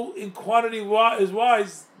though in quantity is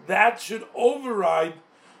wise, that should override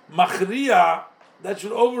machriya, that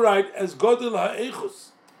should override as godel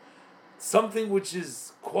ha'echus, something which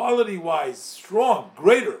is quality-wise strong,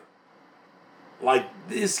 greater. Like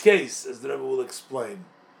this case, as the Rebbe will explain,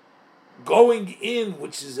 going in,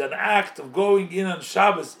 which is an act of going in on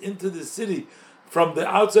Shabbos into the city from the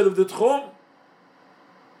outside of the Tchum,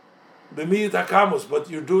 b'miyat hakamos, but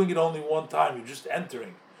you're doing it only one time, you're just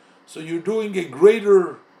entering. So you're doing a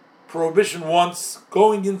greater prohibition once,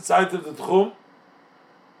 going inside of the Tchum.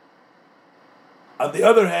 On the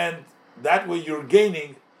other hand, that way you're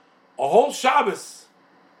gaining a whole Shabbos,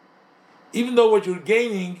 even though what you're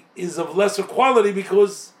gaining is of lesser quality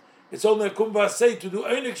because it's only a kumbah say to do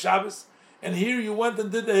Einik Shabbos, and here you went and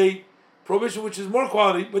did a prohibition which is more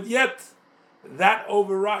quality, but yet that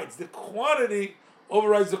overrides. The quantity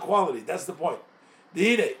overrides the quality. That's the point.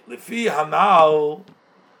 The Lefi Hanal,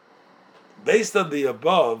 based on the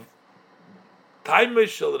above, Taimei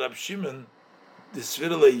Shel Rab Shimon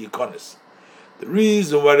Disvirle Yikonis. The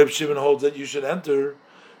reason why Rab Shimon holds that you should enter,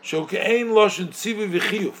 Shokein Loshen Tzivi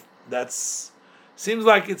V'chiyuv. That's seems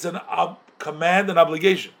like it's an command and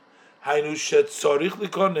obligation. Hainu Shet Tzorich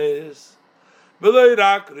Likonis. V'lo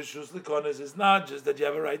Irak Rishus Likonis is not just that you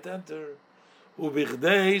have a right to enter.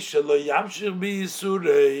 Ubichdei Shelo Yamshich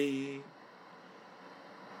B'Yisurei.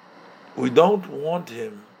 We don't want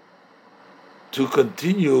him to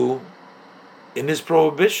continue in his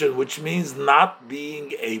prohibition, which means not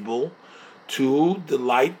being able to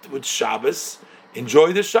delight with Shabbos,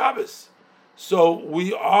 enjoy the Shabbos. So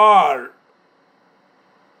we are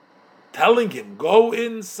telling him, go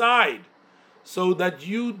inside, so that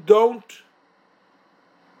you don't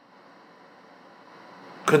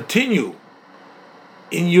continue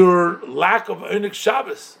in your lack of Einik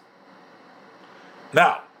Shabbos.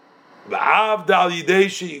 Now,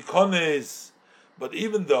 but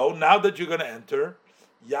even though, now that you're going to enter,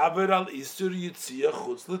 Yaver al Isur Yitzia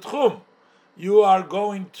Chutz L'Tchum, you are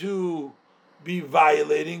going to be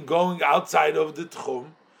violating, going outside of the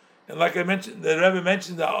Tchum. And like I mentioned, the Rebbe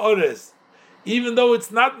mentioned the Ores, even though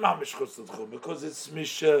it's not Mamish Chutz L'Tchum, because it's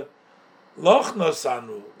Misha Loch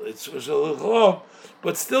Nosanu, it's Misha L'Tchum,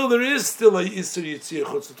 but still there is still a Isur Yitzia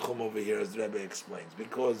Chutz L'Tchum over here, as the Rebbe explains,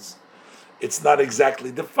 because it's not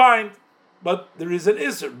exactly defined, but there is an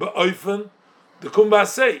Isur. But often, the Kumbah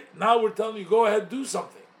say, now we're telling you, go ahead, do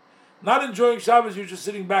something. Not enjoying Shabbos, you're just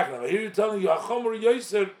sitting back now. Here you're telling you, Achomer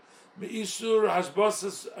Yoser Me'isur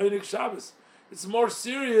Hashbosas Einik Shabbos. It's more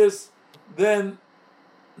serious than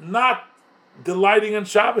not delighting on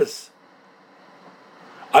Shabbos.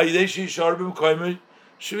 Over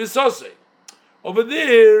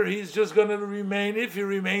there, he's just going to remain, if he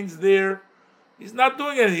remains there, he's not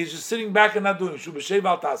doing anything, he's just sitting back and not doing.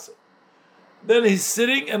 Then he's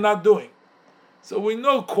sitting and not doing. So we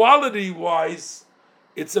know quality-wise,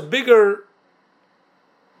 it's a bigger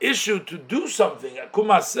issue to do something, a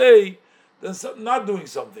kumasei, than not doing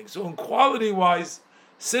something. So in quality-wise,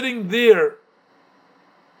 sitting there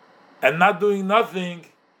and not doing nothing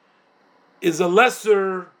is a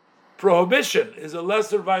lesser prohibition, is a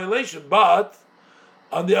lesser violation. But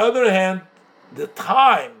on the other hand, the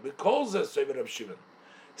time, because of Rab Shimon,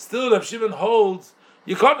 still Rab Shimon holds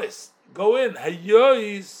Yikonis, go in,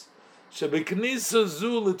 Hayois,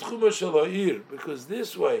 because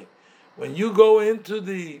this way, when you go into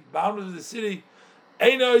the boundaries of the city, the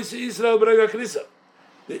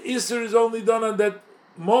Isser is only done on that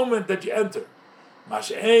moment that you enter.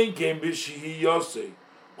 But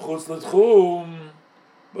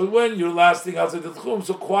when you're lasting outside the Tchum,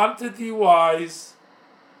 so quantity-wise,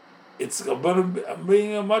 it's going to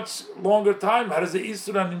be a much longer time. How does the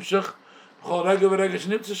Isser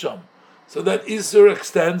so that Isser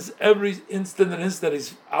extends every instant and instant that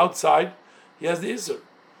he's outside, he has the Isser.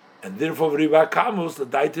 And therefore, Riba Kamus, the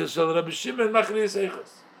Daita Shal Rabbi Shimon, Machriyas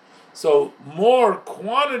Eichos. So more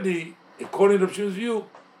quantity, according to Rav Shimon's view,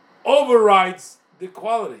 overrides the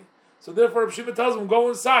quality. So therefore, Rav Shimon tells him, go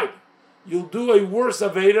inside. You'll do a worse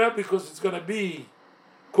Aveda because it's going to be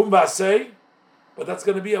kumbasei, but that's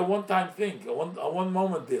going to be a one-time thing, a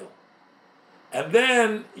one-moment deal. And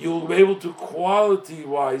then you'll be able to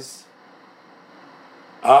quantity-wise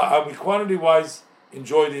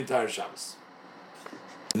enjoy the entire Shabbos.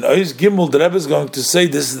 In Ois Gimel, the Rebbe is going to say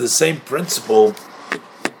this is the same principle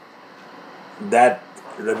that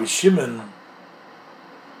Rabbi Shimon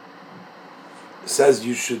says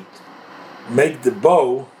you should make the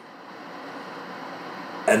bow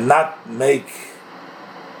and not make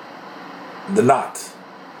the knot.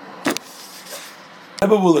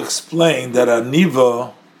 Rebbe will explain that a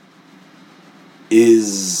niva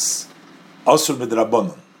is asur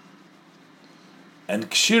midrabanan, and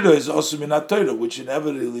kshira is asur minat Torah, which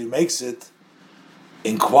inevitably makes it,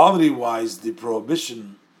 in quality-wise, the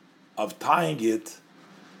prohibition of tying it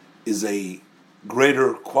is a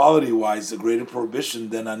greater quality-wise, a greater prohibition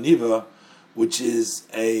than a niva, which is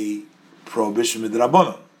a prohibition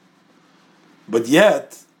midrabanan. But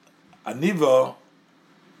yet, a niva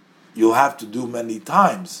you'll have to do many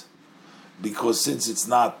times, because since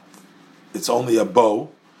it's only a bow,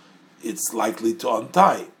 it's likely to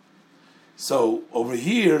untie. So over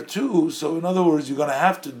here too, so in other words, you're going to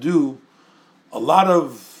have to do a lot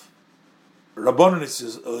of rabbanon,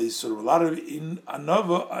 a lot of in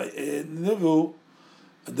nivu,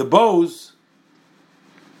 the bows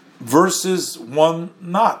versus one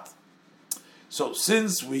knot. So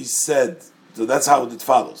since we said, so that's how it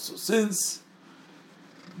follows. So since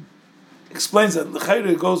explains that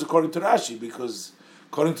l'chayre goes according to Rashi, because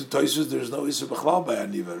according to Tosfos there's no isur b'chlal by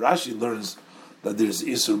aniva. Rashi learns that there's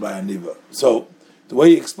isur by aniva. So the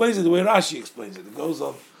way he explains it, the way Rashi explains it, it goes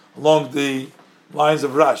along the lines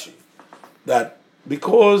of Rashi. That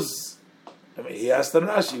because, he asked on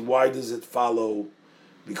Rashi, why does it follow?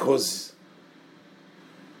 Because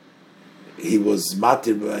he was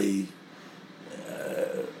matir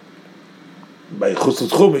by Chutz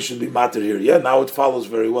L'Tchum, it should be matter here. Yeah, now it follows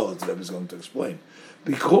very well, as the Rebbe is going to explain.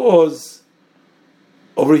 Because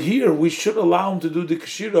over here, we should allow him to do the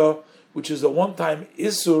Kshira, which is a one-time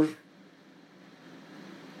Isur,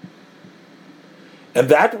 and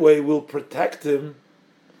that way we'll protect him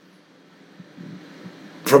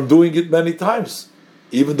from doing it many times.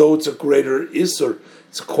 Even though it's a greater Isur,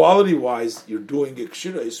 it's quality-wise, you're doing a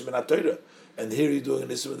Kshira, Isur Minat Torah, and here you're doing an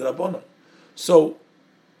Isur Midrabanan. So,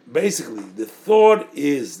 basically, the thought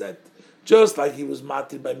is that just like he was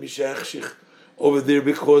matir by Mishach over there,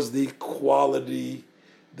 because the quality,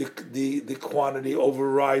 the quantity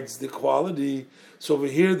overrides the quality. So over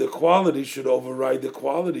here, the quality should override the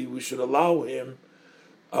quality. We should allow him.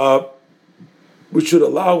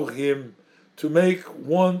 To make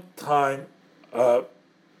one time.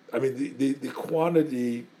 The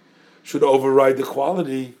quantity should override the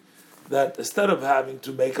quality. That instead of having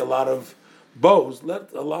to make a lot of bows,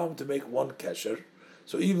 allow him to make one kesher.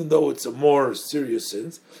 So even though it's a more serious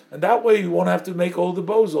sin, and that way you won't have to make all the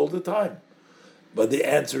bows all the time. But the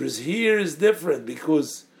answer is here is different,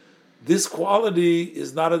 because this quality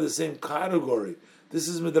is not of the same category. This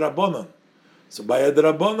is midrabanan. So by a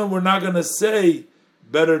drabanan, we're not going to say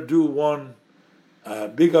better do one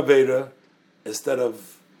big aveda instead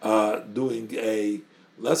of doing a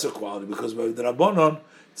lesser quality, because by drabanan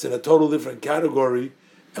it's in a total different category.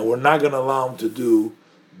 And we're not going to allow him to do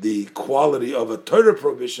the quality of a Torah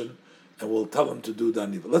prohibition, and we'll tell him to do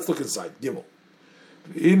Daniva. Let's look inside. Gimel.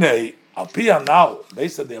 Now,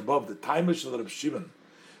 based on the above, the Taimish of Reb Shimon,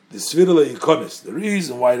 the Svirle Ikonis, the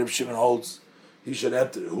reason why Reb Shimon holds he should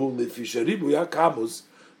enter, that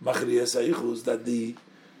the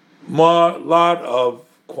lot of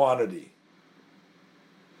quantity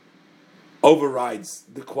overrides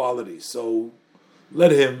the quality. So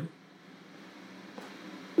let him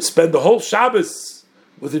spend the whole Shabbos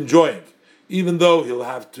with enjoying, even though he'll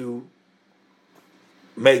have to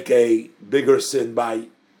make a bigger sin by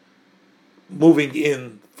moving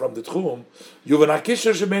in from the Tchum.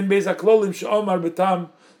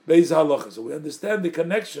 So we understand the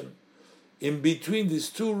connection in between these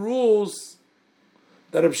two rules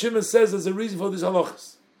that Reb Shimon says as a reason for these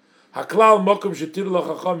halachas.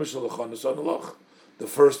 The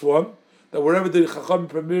first one, that wherever the Chacham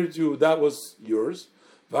permitted you, that was yours.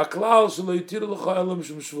 They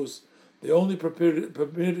only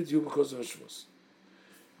permitted you because of a shvus.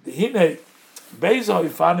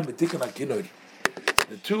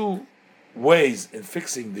 The two ways in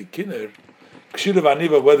fixing the kinner,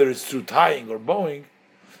 whether it's through tying or bowing,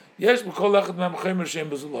 each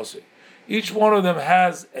one of them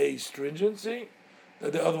has a stringency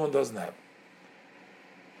that the other one doesn't have.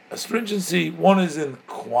 Astringency, one is in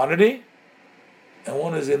quantity, and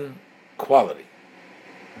one is in quality.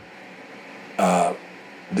 The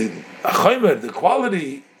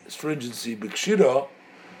quality stringency, b'kshira,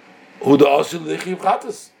 hu the asil lechiv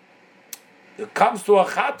chatas. It comes to a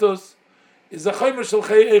chatas, is a chaymer shel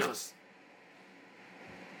chay eichas.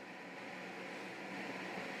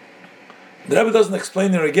 The Rebbe doesn't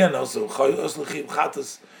explain there again also, whether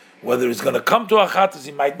it's going to come to a chatas,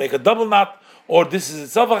 he might make a double knot, or this is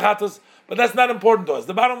itself a chatas, but that's not important to us.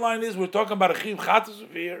 The bottom line is, we're talking about a chiv chatas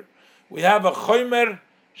over here. We have a chaymer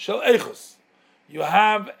shel eichas. You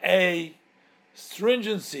have a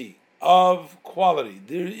stringency of quality.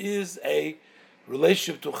 There is a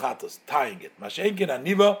relationship to chatas, tying it. Masha'enkin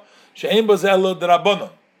aniva, she'en bazelo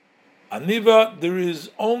d'rabonon. Aniva, there is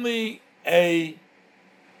only a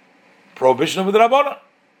prohibition of the Rabbanon.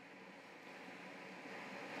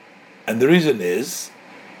 And the reason is,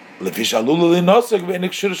 that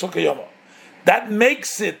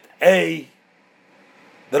makes it the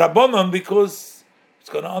Rabbanon because it's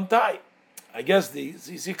going to untie. I guess you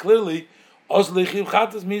see clearly,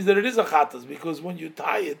 chatas means that it is a chatas, because when you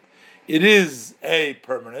tie it, it is a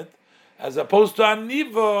permanent, as opposed to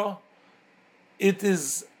aniva, it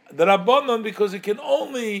is the Rabbanon because it can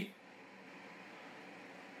only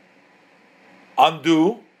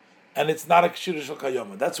undo, and it's not a kshira shel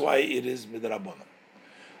kayoma. That's why it is midrabanan.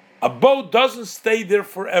 A bow doesn't stay there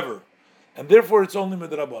forever, and therefore it's only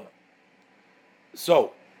midrabanan.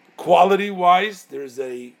 So, quality-wise, there's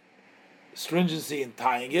a stringency in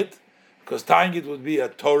tying it, because tying it would be a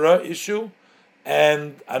Torah issue,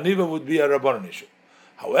 and aniva would be a rabbanan issue.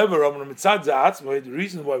 However, the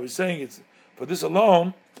reason why we're saying it's for this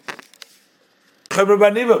alone, but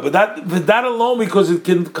that alone, because it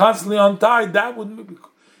can constantly untie, that would be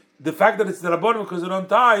the fact that it's the rabbanon because it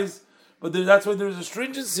unties. But that's why there's a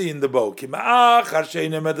stringency in the bow.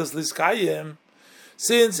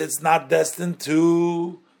 Since it's not destined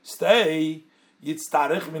to stay,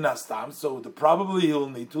 so probably he'll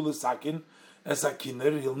need to l'sakin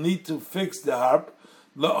esakiner. He'll need to fix the harp.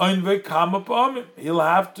 He'll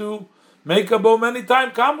have to make a bow many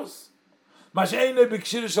times. Kamus. But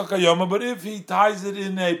if he ties it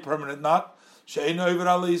in a permanent knot,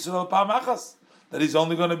 that he's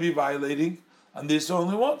only going to be violating, and this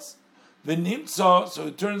only once. So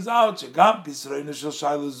it turns out,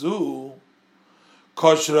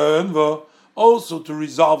 also to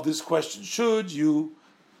resolve this question, should you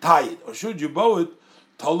tie it or should you bow it?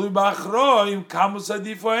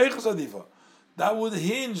 That would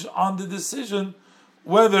hinge on the decision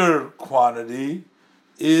whether quantity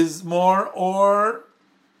is more or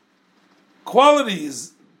quality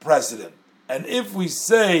is precedent. And if we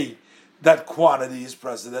say that quantity is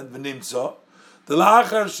precedent, v'nimtza, the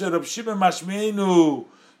la'achar she'Rab Shimon mashmeinu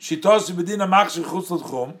shitosi b'dina machshir chutz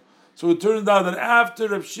l'tchum. So it turned out that after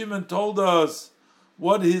Rab Shimon told us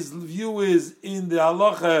what his view is in the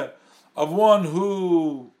halacha of one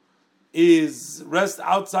who is rest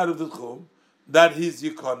outside of the tchum, that he's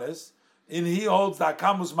yikonis, and he holds the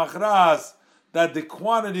akamus machras, that the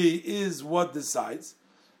quantity is what decides.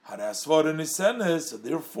 So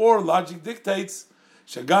therefore, logic dictates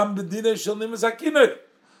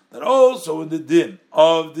that also in the din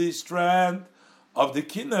of the strand of the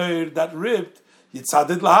kinner that ripped, he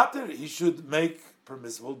should make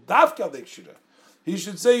permissible dafka dekshira. He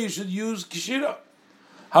should say you should use kishira.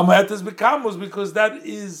 Hamaetas bekamos, because that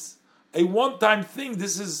is a one-time thing.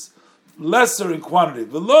 This is lesser in quantity.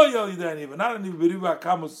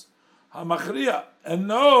 And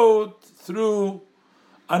no through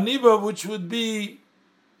aniba, which would be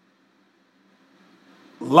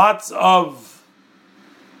lots of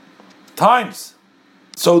times.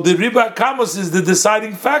 So the riba kamos is the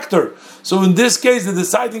deciding factor. So in this case, the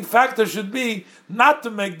deciding factor should be not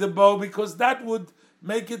to make the bow, because that would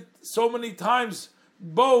make it so many times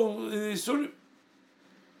bow.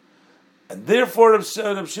 And therefore,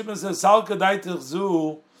 Rab Shimon says, "Salka daitich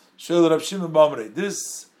zu shel Rab Shimon b'amrei."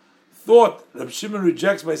 This thought Rab Shimon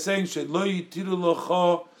rejects by saying, "Shelo yitiru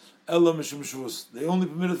locha ela mishum shvus." They only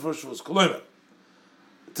permitted for shvus. Kolomer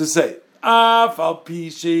to say, "Af al pi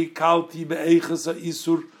shekalti be'eiches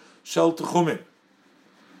ha'isur shel techumim."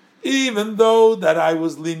 Even though that I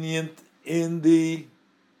was lenient in the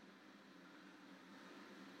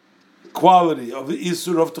quality of the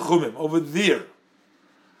isur of techumim over there,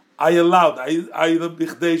 I allowed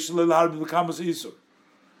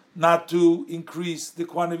not to increase the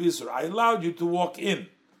quantity of isur. I allowed you to walk in,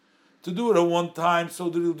 to do it at one time, so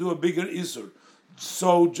that you'll do a bigger isur.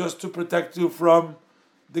 So just to protect you from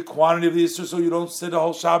the quantity of the isur, so you don't sit a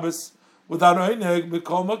whole Shabbos without oineg.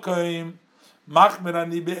 B'kol makayim machmer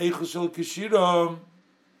ani be'eichus shel kishira.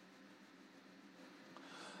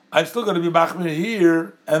 I'm still going to be machmer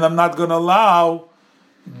here, and I'm not going to allow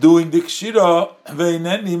doing the kshira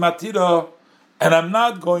ve'ineni matira, and I'm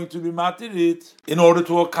not going to be matirit in order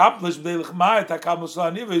to accomplish in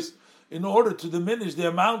order to diminish the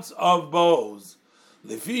amounts of bows.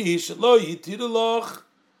 Now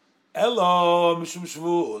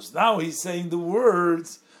he's saying the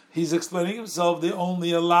words. He's explaining himself. They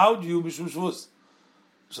only allowed you mishum shvus.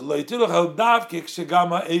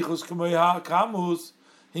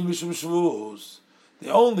 They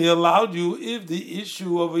only allowed you if the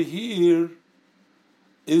issue over here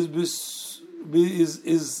is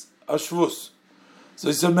a shvus. So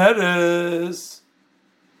it's a meres.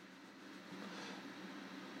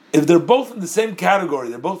 If they're both in the same category,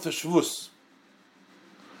 they're both a shvus.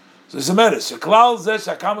 So it's a meres.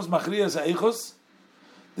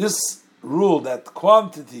 This rule that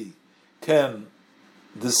quantity can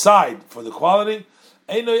decide for the quality.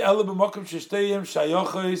 It's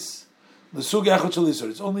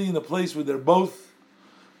only in a place where they're both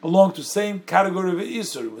belong to the same category of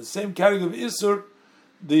Isur. With the same category of Isur,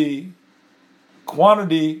 the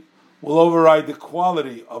quantity will override the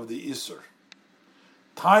quality of the Isur.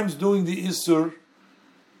 Times doing the Isur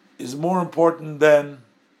is more important than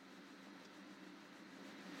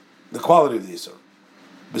the quality of the Isur.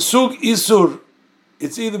 Besug Isur,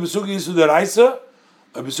 it's either Besug Isur Deraisa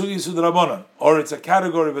or Besug Isur Derabanan, or it's a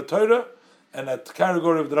category of a Torah and a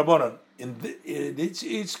category of Derabanan. In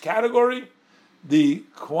each category, the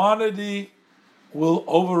quantity will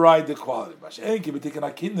override the quality.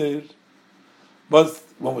 But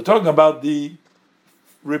when we're talking about the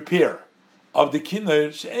repair of the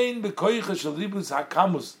kinner,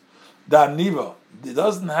 it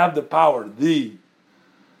doesn't have the power. The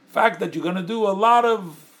fact that you're going to do a lot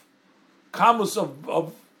of kamus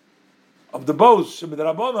of the bows,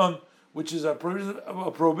 which is a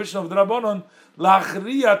prohibition of the Rabbanon,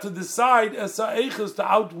 lachriya, to decide as ha'eichus, to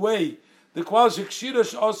outweigh the quality shekshira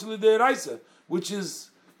she'osli de'eraisa, which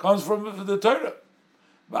comes from the Torah.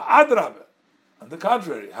 But adrabe, on the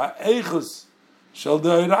contrary, ha'eichus shel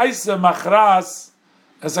de'eraisa machras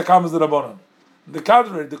as ha'kamas the Rabbanon. On the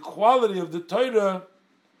contrary, the quality of the Torah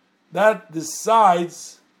that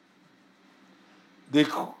decides the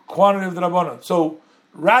quantity of the Rabbanon. So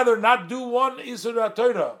rather not do one Isur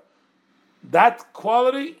Torah, that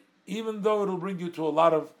quality, even though it will bring you to a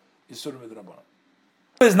lot of Isurim Midrabanan.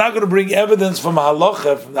 It's not going to bring evidence from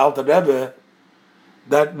Halacha, from the Alter Rebbe,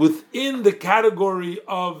 that within the category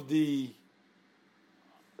of the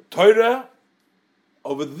Torah,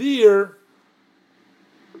 over there,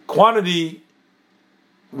 quantity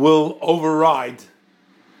will override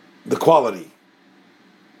the quality.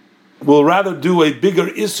 We'll rather do a bigger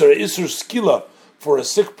Isur skila for a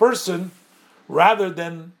sick person, rather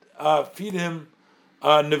than feed him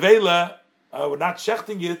nevela, we're not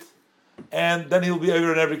shechting it, and then he'll be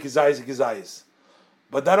over in every kizayis.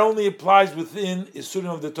 But that only applies within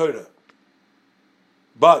Isurim of the Torah.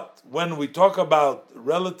 But when we talk about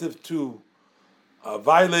relative to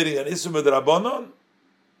violating an Isur of the Rabbanon,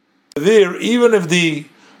 there, even if the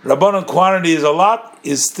Rabbanon quantity is a lot,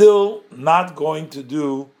 is still not going to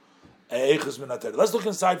do a Eichus min HaTorah. Let's look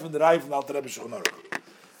inside from the Raya from the Alter Rebbe Shulchan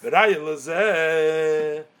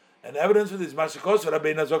Aruch. And evidence for this, Mashikos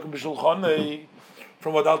Rabbeinu Zokim b'Shulchan,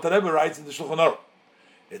 from what Alter Rebbe writes in the Shulchan Aruch.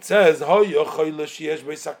 It says,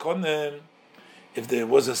 if there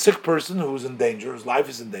was a sick person who was in danger, whose life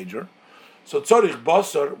is in danger, so tzorich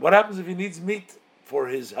basar, what happens if he needs meat for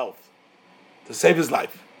his health, to save his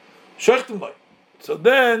life? Shechtim loy. So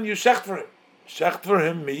then you shecht for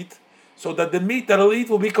him meat, so that the meat that he'll eat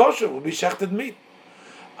will be kosher, will be shechted meat.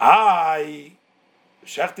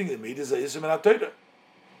 Shechting the meat is a Isur min HaTorah.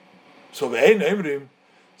 So ve'ein emrim,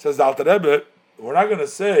 says the Alter Rebbe, we're not going to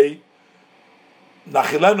say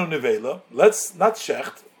nachilenu nevela. Let's not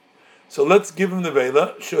shecht. So let's give him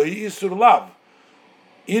nevela. Shohi isur lav.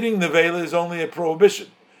 Eating nevela is only a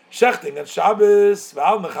prohibition. Shechting on Shabbos,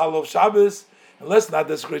 v'al nechalov Shabbos, and let's not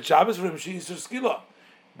desecrate Shabbos for him. She isur skila.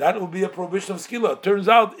 That will be a prohibition of skila. Turns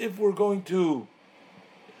out, if we're going to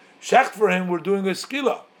shecht for him, we're doing a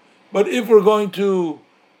skila. But if we're going to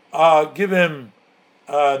give him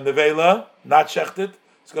nevela, not shechted,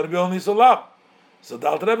 it's going to be only solab. So the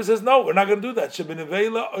Alter Rebbe says, no, we're not going to do that. Shebe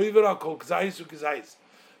nevela oiver kol k'zayis u'k'zayis.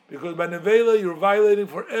 Because by nevela, you're violating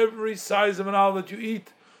for every size of an owl that you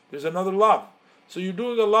eat. There's another lav. So you're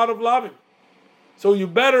doing a lot of lavim. So you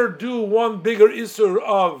better do one bigger isur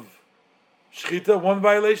of shchita, one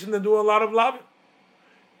violation, than do a lot of lavim.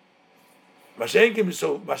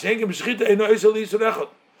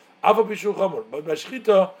 But by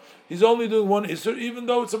shchita, he's only doing one isur, even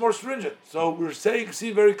though it's a more stringent. So we're saying,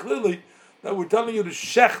 see very clearly that we're telling you to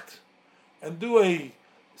shecht and do a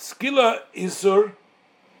skila isur,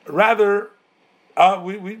 rather.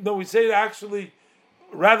 We say actually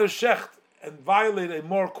rather shecht and violate a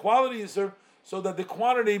more quality isur, so that the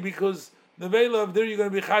quantity, because nevela of there you're going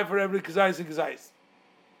to be chai for every kazais and kazais.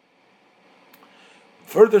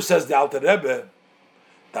 Further says the Alter Rebbe,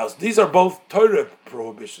 these are both Torah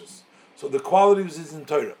prohibitions. So the quality is in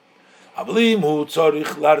Torah.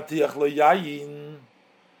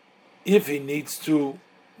 If he needs to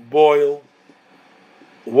boil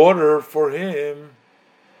water for him.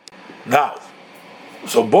 Now,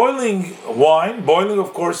 so boiling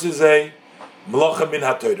of course is a melacha min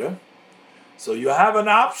haTorah. So you have an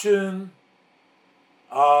option,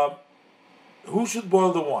 who should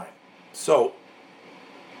boil the wine? So,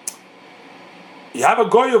 you have a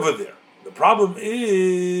goy over there. The problem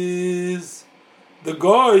is the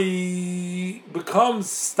goy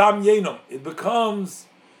becomes stam yenom. It becomes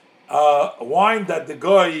a wine that the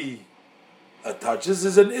goy touches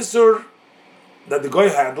is an isur that the goy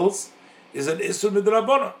handles is an isur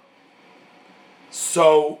midrabana.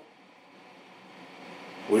 So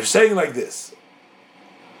we're saying like this.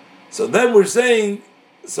 So then we're saying,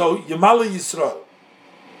 so Yamala Yisrael.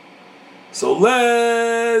 So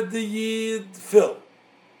let the Yid fill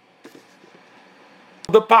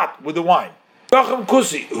the pot with the wine.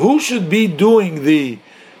 Who should be doing the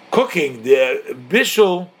cooking? The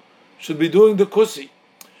bishul should be doing the kusi.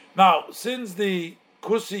 Now, since the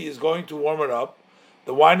kusi is going to warm it up,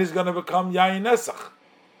 the wine is going to become yayin nesach.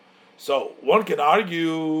 So one can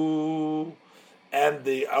argue, and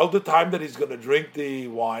all the time that he's going to drink the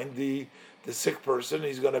wine, the sick person,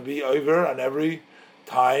 he's going to be over on every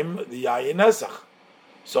time the yayin nesach.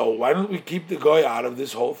 So why don't we keep the guy out of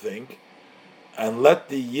this whole thing and let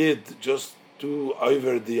the yid just do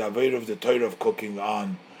over the aveir of the Torah of cooking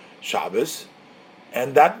on Shabbos,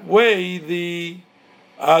 and that way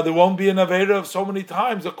there won't be an aveir of so many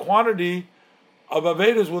times. The quantity of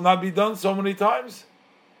aveiros will not be done so many times.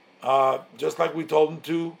 Just like we told him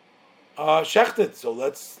to shecht it. So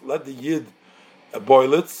let's let the yid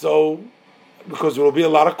boil it. So because there will be a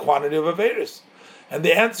lot of quantity of aveiros. And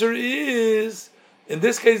the answer is, in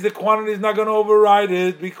this case, the quantity is not going to override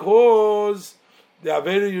it, because the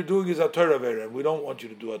Avera you're doing is a Torah Avera, and we don't want you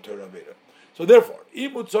to do a Torah Avera. So therefore,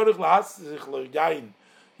 let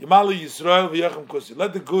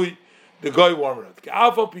the guy warm it up.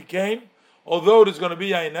 Although there's going to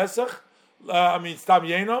be Yain Nesach, Stam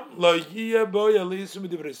Yenam,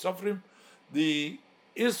 the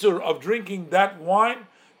Isur of drinking that wine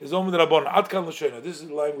is Omed Rabban. Atkan L'Shoina. This is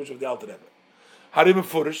the language of the Alter Rebbe. Harim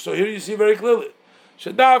Furish. So here you see very clearly.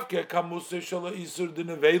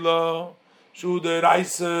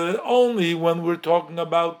 Only when we're talking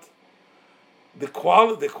about the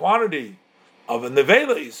quantity of a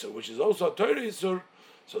nevela isur, which is also a Torah isur.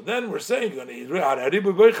 So then we're saying,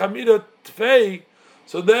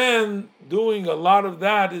 so then doing a lot of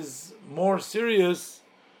that is more serious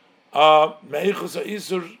than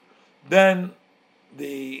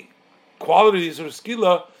the quality isur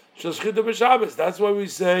skila shashchita b'Shabbos. That's why we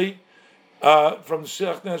say from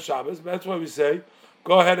Shechna Shabbos. That's why we say,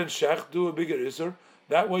 go ahead and shech, do a bigger isur.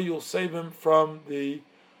 That way you'll save him from the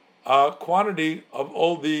quantity of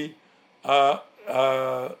all the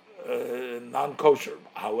non-kosher,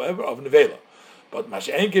 however, of nevela. But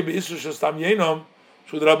mash'enke b'isur shestam yenom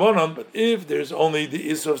shud rabbanon. But if there's only the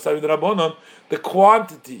isur of stam rabbanon, the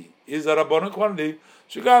quantity is a rabbanon quantity.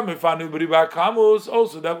 Shugam mefanu b'riba kamus.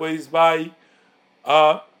 Also, that way is by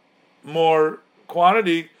more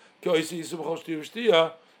quantity. Over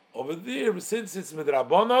there, since it's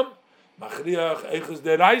midrabanon, machriach eichus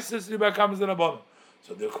deraises riba kamus derabbanon.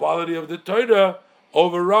 So the quality of the Torah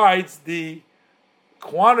overrides the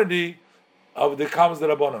quantity of the kamus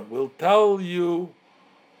derabbanon. We'll tell you,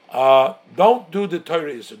 don't do the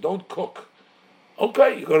Torah isur, don't cook.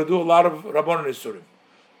 Okay, you're going to do a lot of rabbanon isurim,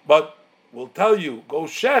 but we'll tell you, go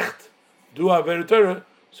shecht, do aver Torah,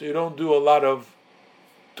 so you don't do a lot of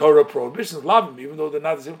Torah prohibitions, lavim, even though they're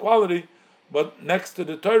not the same quality. But next to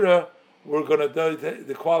the Torah, we're going to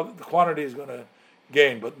the quantity is going to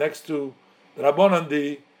gain. But next to the Rabbanan,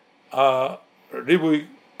 the Ribui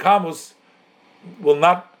Kamus will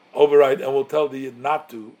not override, and will tell the Yid not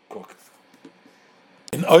to cook.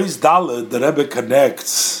 In Ois Daled, the Rebbe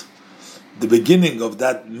connects the beginning of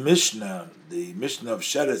that Mishnah, the Mishnah of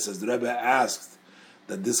Sheretz, as the Rebbe asked,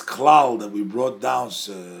 that this klal that we brought down, this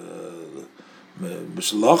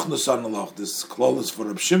klal is for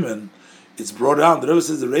Reb Shimon, it's brought down. The Rebbe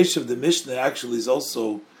says the ratio of the Mishnah actually is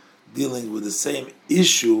also dealing with the same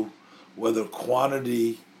issue, whether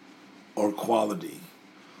quantity or quality.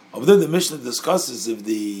 Over there, the Mishnah discusses if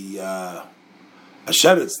the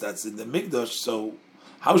asheretz that's in the mikdash. So,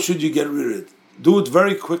 how should you get rid of it? Do it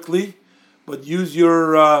very quickly, but use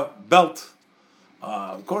your belt.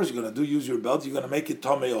 Of course, you're going to use your belt. You're going to make it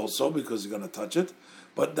tamei also because you're going to touch it,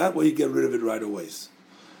 but that way you get rid of it right away.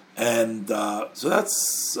 And so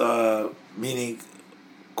that's meaning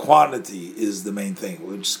quantity is the main thing.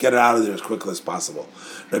 We'll just get it out of there as quickly as possible.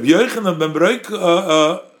 Rabbi Yochanan ben Beroik,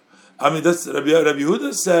 that's Rabbi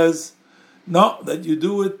Yehuda says no, that you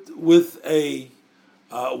do it with a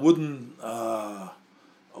wooden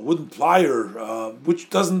plier, which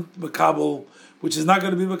doesn't makabel, which is not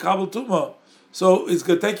going to be makabel tuma. So it's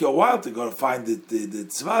going to take you a while to go to find the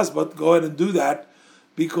tzvas, but go ahead and do that,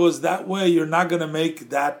 because that way you're not going to make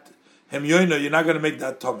that hemyoino, you're not going to make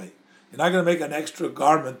that tomei. You're not going to make an extra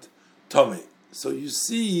garment tomei. So you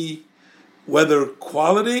see whether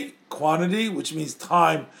quantity, which means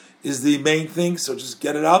time, is the main thing, so just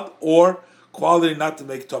get it out, or quality not to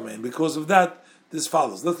make tomei. And because of that, this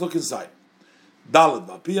follows. Let's look inside. Daled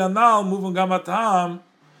v'apia now, moving gamatam.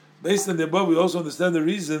 Based on the above, we also understand the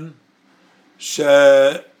reason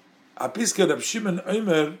Apiske Reb Shimon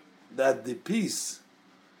Omer, that the piece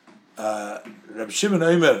Reb Shimon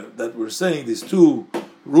Omer that we're saying, these two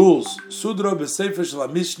rules, Sudra b'Sefer Shel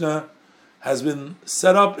Mishnah, has been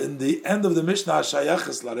set up in the end of the Mishnah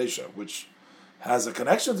Shayaches Laresha, which has a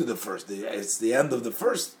connection to the first. It's the end of the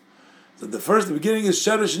first. So the beginning is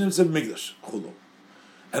Sheresh Nimtzev Migdash Chulu,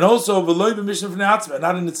 and also V'loi b'Mishnah Fnei Atzma,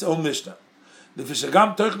 not in its own Mishnah. The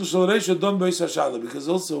Fishagam Toichnu Shel Laresha Don Beis Hashala, because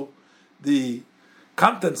also the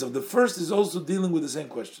contents of the first is also dealing with the same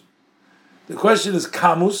question. The question is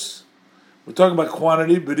kamus. We're talking about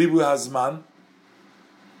quantity, beribu hazman.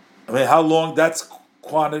 I mean, how long? That's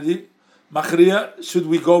quantity. Machriya, should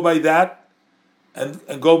we go by that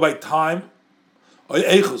and go by time? Or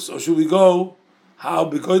eichus, or should we go how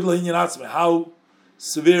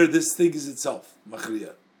severe this thing is itself?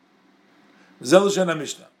 Machriya. Zelushan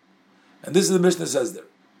Mishnah, and this is the Mishnah says there.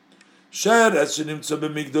 Find the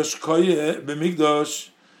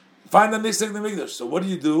next in the mikdash. So what do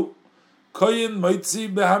you do?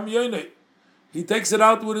 He takes it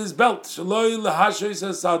out with his belt.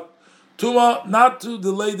 Tuma, not to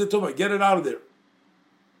delay the tuma. Get it out of there.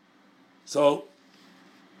 So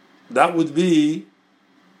that would be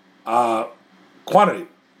quantity,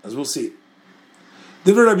 as we'll see.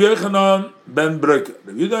 Rabbi Yochanan ben Beroik.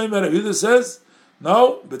 Rabbi Yehuda says,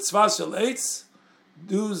 no, b'tzvas shel eitz,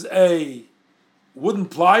 use a wooden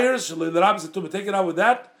pliers, take it out with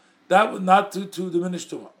that would not to diminish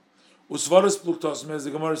tuma. Usvaris pluktos, as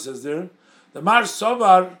the Gemara says there, the Mar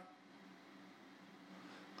Sovar,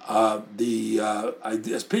 the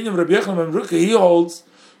opinion of Rabbi Yochanan ben Beroik, he holds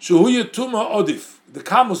shuhuya tuma odif, the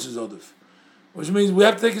kamus is odif, which means we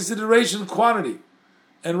have to take consideration quantity,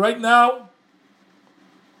 and right now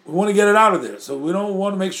we want to get it out of there, so we don't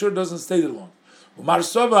want to make sure it doesn't stay there long. Mar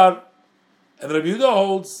Sovar, and Rabbi Yehuda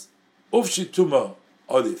holds ufshi tuma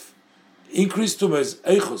odif. Increased tuma is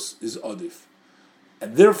eichus is odif,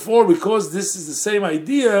 and therefore, because this is the same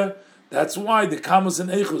idea, that's why the kamus and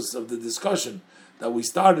eichus of the discussion that we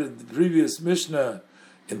started in the previous Mishnah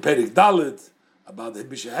in Perik Dalet about the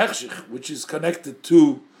Bisha Hechshich, which is connected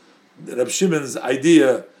to Reb Shimon's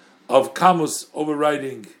idea of kamus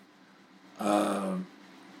overriding the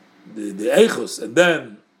eichus, and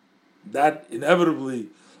then that inevitably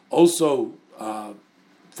also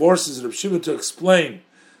forces Reb Shimon to explain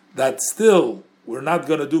that still we're not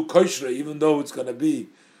going to do kosher, even though it's going to be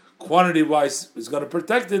quantity-wise, it's going to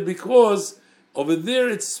protect it, because over there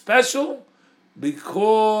it's special,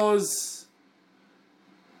 because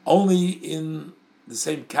only in the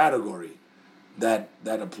same category that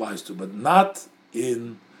applies to, but not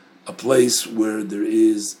in a place where there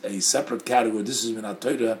is a separate category. This is Minat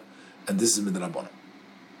Torah and this is Minat Rabbanan.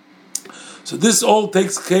 So this all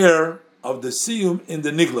takes care of the siyum in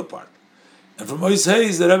the nigla part. And from Ois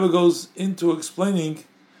Hayes, the Rebbe goes into explaining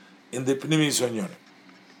in the Pnimi Yisonyonim.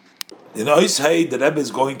 In Ois Hayes, the Rebbe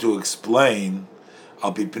is going to explain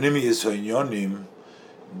Al Pi Pnimi Yisonyonim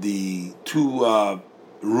the two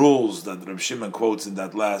rules that Reb Shimon quotes in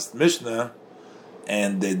that last Mishnah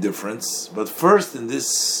and their difference. But first, in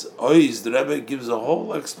this Ois, the Rebbe gives a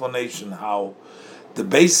whole explanation how the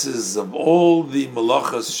basis of all the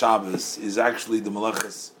Malachas Shabbos is actually the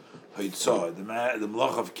Malachas Haitzah, the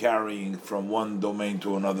Malach of carrying from one domain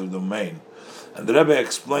to another domain. And the Rebbe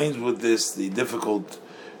explains with this the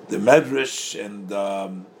Medrash, and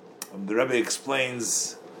the Rebbe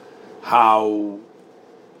explains how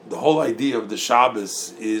the whole idea of the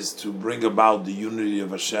Shabbos is to bring about the unity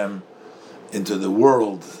of Hashem into the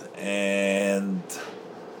world, and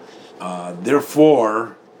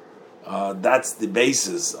therefore that's the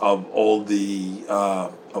basis of all the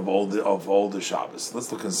Shabbos.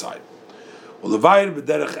 Let's look inside. Well, Levayir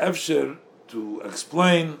b'derech efsher, to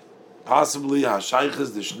explain possibly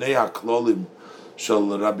hashayches the shnei haklolim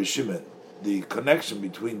shel Rabbi Shimon, the connection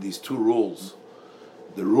between these two rules.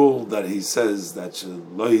 The rule that he says that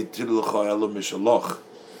lo yitir l'cha elo mishaloch,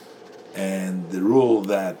 and the rule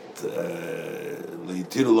that lo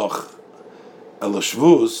yitir l'cha elo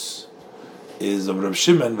shvus is of Rav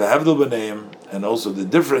Shimon v'hevdel b'neim, and also the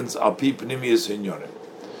difference al pi pnimiyus hinyonim,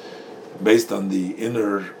 based on the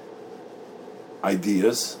inner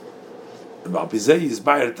ideas. That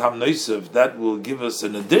will give us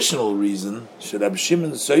an additional reason. Should Rav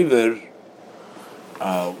Shimon Soiver,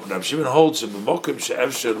 Rav Shimon holds b'mokim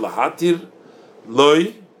she'efsher lahatir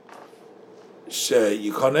loy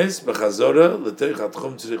she'yikones b'chazora l'teich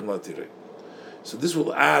hatchum tzirich latirei. So this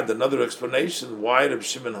will add another explanation why Rav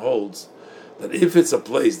Shimon holds that if it's a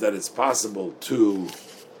place that it's possible to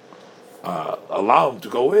allow him to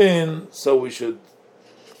go in, so we should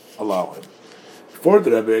allow him. Before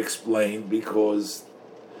the Rebbe explained, because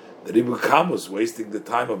the Rebbe Kamus wasting the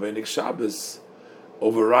time of Einik Shabbos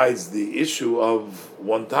overrides the issue of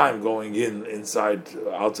one time going outside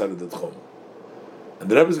of the Tchum. And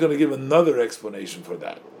the Rebbe is going to give another explanation for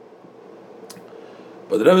that.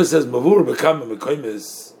 But the Rebbe says, Mavur Bekam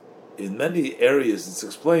Mekoimis, in many areas it's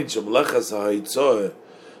explained, Shamlechas HaHaitzoh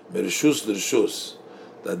Mereshus L'Reshus,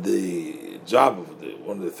 that the job of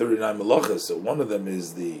one of the 39 malachas, so one of them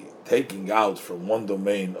is the taking out from one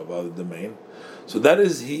domain of other domain. So that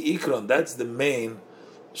is ikron. That's the main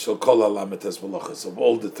shall kol alametes malachas of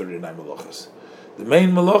all the 39 malachas. The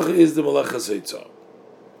main malacha is the malachas heitzah.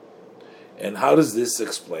 And how does this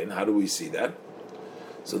explain? How do we see that?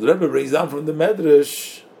 So the Rebbe brings down from the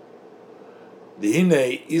Medrash, the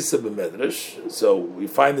Hine Isa b'Medrash. So we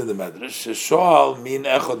find in the Medrash, Shoal min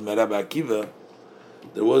echad me Rabbi Akiva.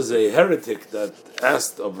 There was a heretic that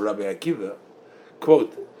asked of Rabbi Akiva,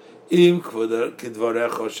 quote, Im kvoder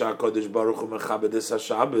kidvarecha sha'Kodesh Baruch Hu mechabedes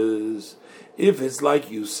haShabbos. If it's like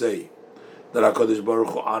you say that HaKadosh Baruch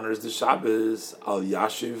Hu honors the Shabbos, al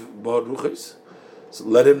yashiv baruches, so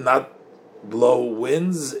let him not blow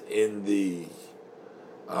winds in the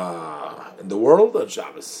world on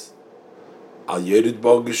Shabbos. Al yerid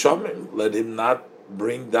bo geshamim, let him not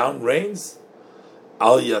bring down rains.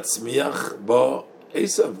 Al yatzmiach bo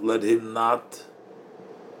Esav, let him not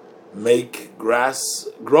make grass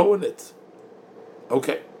grow in it.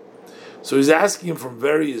 Okay. So he's asking him from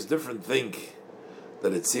various different things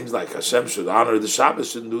that it seems like Hashem should honor the Shabbos,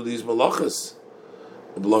 shouldn't do these malachas.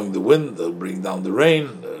 They're blowing the wind, they'll bring down the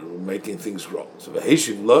rain, they're making things grow. So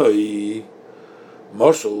V'heshiv loi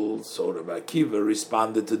Moshel, so Rabbi Akiva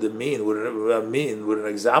responded to the mean with an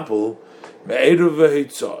example, Me'eruv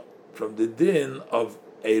v'hitzah, from the din of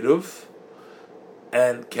Eruv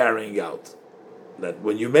and carrying out. That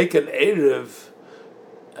when you make an Erev,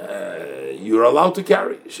 you're allowed to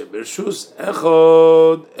carry. Shebershus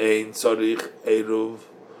echod ein tzarich Eruv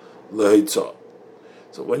lehitzah.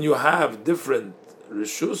 So when you have different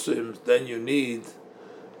Rishusim, then you need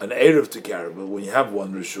an Erev to carry. But when you have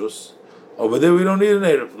one Rishus, over there we don't need an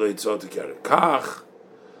Erev lehitzah to carry. Kach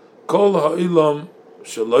kol ha'ilam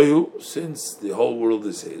shalohu, since the whole world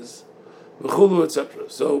is his, v'chulu, etc.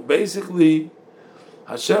 So basically,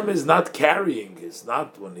 Hashem is not carrying. It's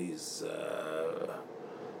not when He's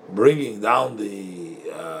bringing down the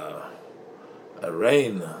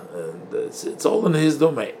rain, and it's all in His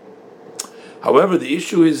domain. However, the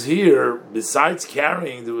issue is here. Besides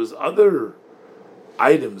carrying, there was other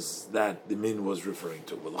items that the min was referring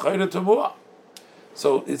to.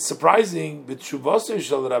 So it's surprising. B'tshuvosei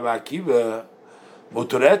shel Rabbi Akiva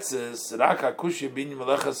mutoretzes rak hakushi bin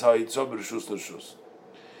melechas ha'itzah b'reshus l'reshus.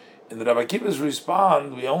 In the Rabbi Akiva's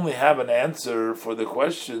response, we only have an answer for the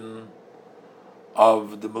question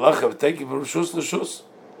of the Melech of taking from Rishus L'Shus.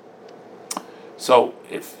 So,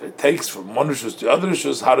 if it takes from one Rishus to the other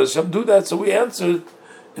Rishus, how does Hashem do that? So we answered,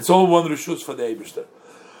 it's all one Rishus for the Eibishter.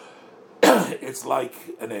 It's like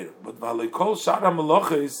an Erev. But V'alekol Shara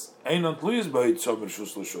Melachis Einan Tluyis B'Hitzom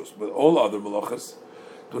Rishus L'Shus. But all other Melachis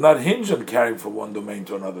do not hinge on carrying from one domain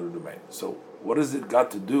to another domain. So, what has it got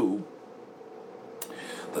to do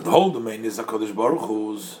that the whole domain is HaKadosh Baruch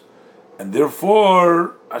Hu's, and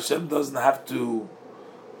therefore Hashem doesn't have to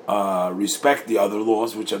respect the other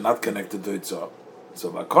laws which are not connected to Hitzah. So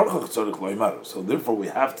therefore we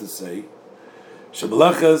have to say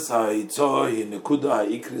Shemelechas ha'itzah hi nekuda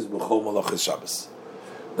ha'ikris b'chol malachas Shabbos.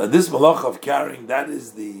 That this malacha of carrying, that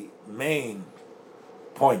is the main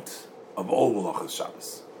point of all malachas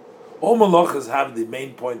Shabbos. All malachas have the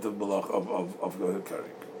main point of malach of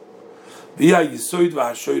carrying. Via yisoid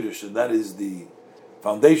v'hashoyrish, and that is the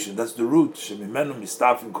foundation. That's the root. Shemimenu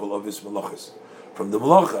mistafim kol avis malachas. From the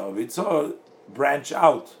malacha of Yitzhak, branch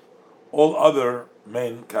out all other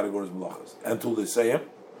main categories of malachas, until they say him,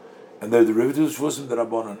 and their derivatives shvusim the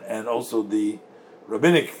rabbanon, and also the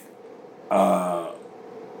rabbinic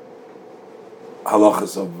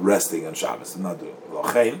halachas of resting on Shabbos and not doing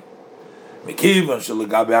lochein.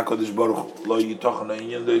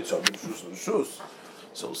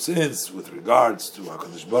 So since with regards to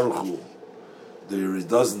HaKadosh Baruch Hu, there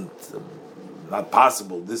doesn't, not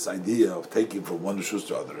possible, this idea of taking from one Rishus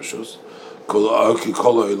to other Rishus,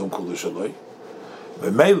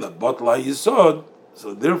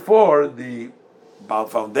 so therefore the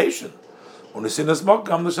foundation,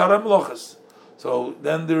 so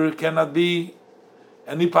then there cannot be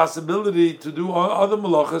any possibility to do other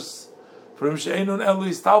malachas.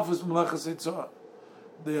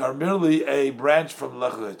 They are merely a branch from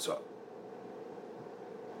Melacha Hitzah.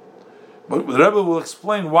 But the Rebbe will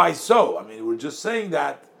explain why so. I mean, we're just saying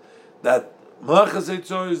that Melacha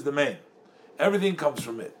Hitzah is the main. Everything comes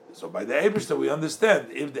from it. So by the Eibishter we understand,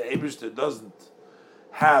 if the Eibishter doesn't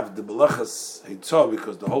have the Melacha Hitzah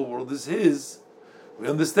because the whole world is his, we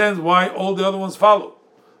understand why all the other ones follow.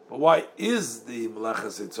 But why is the Melacha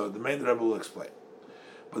Hitzah? The main Rebbe will explain.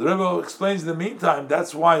 But the Rebbe explains in the meantime,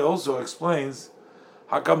 that's why also explains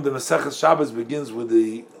how come the Masechet Shabbos begins with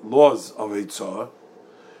the laws of Eitzah,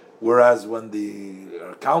 whereas when they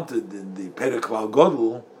are counted in the Perek Klal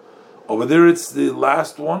Godel, over there it's the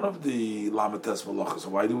last one of the Lamates Malacha. So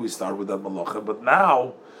why do we start with that Malacha? But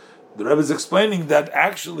now the Rebbe is explaining that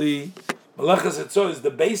actually Malachas Eitzah is the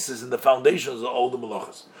basis and the foundations of all the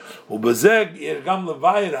Malachas. Ubezeg Irgam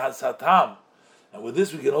Levayir Hasatam. And with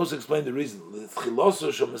this we can also explain the reason. Why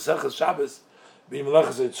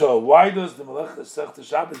does the Malachas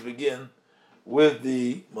Shabbos begin with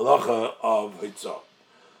the Malacha of Eitzah?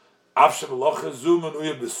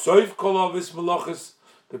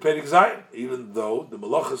 Even though the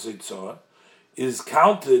Malachas Eitzah is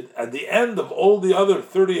counted at the end of all the other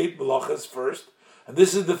 38 Malachas first, and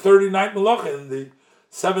this is the 39th Malacha in the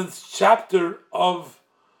 7th chapter of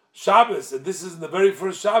Shabbos, and this is in the very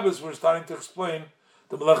first Shabbos we're starting to explain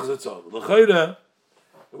the Malachas Eitzah. L'chayre,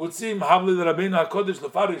 it would seem Havli the Rabbeinu HaKodesh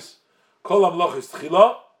Lefaris Kol HaMalachis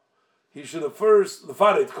Tchila. He should have first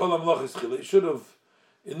Lefarit Kol HaMalachis Tchila. He should have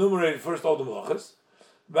enumerated first all the Malachas,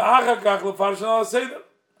 Ve'achar Kach Lefaris Al HaSeder,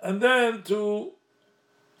 and then to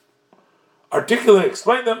articulate,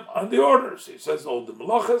 explain them on the orders. He says all the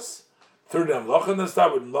Malachas, 39 Malacha, and then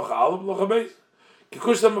start with Malacha Aleph, Malacha Beis.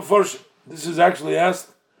 Kikush Meforshim. This is actually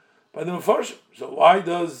asked by the Meforshim. So why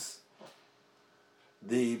does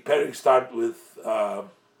the Perek start with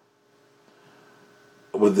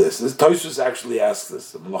this? This Tosfos actually asks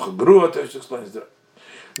this. The Malacha Grua Tosfos explains that.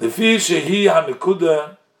 Lefi shehi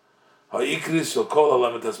hamikuda ha'ikris shel kol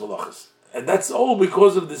halametes malachas, and that's all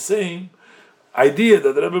because of the same idea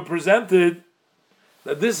that the Rebbe presented,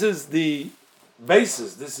 that this is the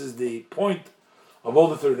basis, this is the point of all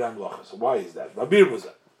the 39 malachas. So why is that? Babir was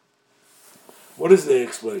that. What is the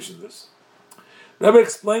explanation of this? Rebbe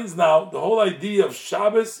explains now the whole idea of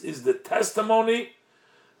Shabbos is the testimony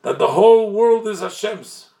that the whole world is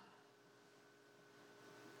Hashem's.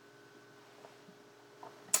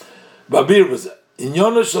 Babir was that.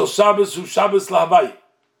 Inyona shel Shabbos hu Shabbos lahavai.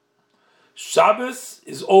 Shabbos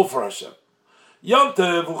is all for Hashem. Yom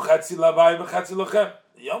Tov hu chatzi lahavai v'chatzi lochem.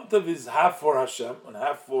 Yom Tov is half for Hashem and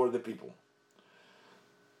half for the people.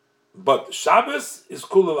 But Shabbos is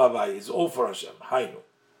kula lahavai, is all for Hashem. Hainu.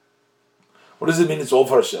 What does it mean it's all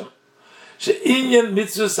for Hashem? She'inyan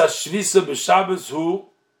mitzvahs hashvisa b'Shabbos hu.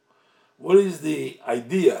 What is the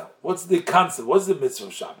idea? What's the concept? What's the mitzvah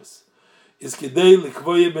of Shabbos? Is kidei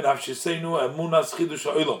likvoye ben avshiseinu emunas chidush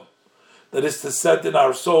ha'olam. That is to set in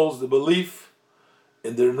our souls the belief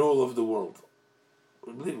in the renewal of the world.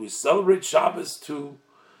 We celebrate Shabbos to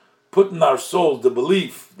put in our souls the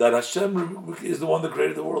belief that Hashem is the one that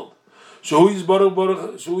created the world.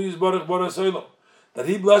 That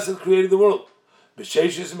He blessed created the world. On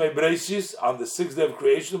the 6th day of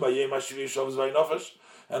creation,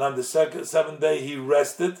 and on the seventh day He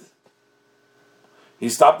rested. He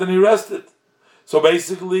stopped and He rested. So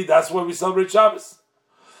basically, that's why we celebrate Shabbos.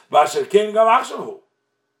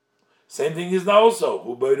 Same thing is now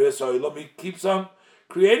also. He keeps on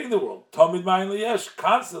creating the world.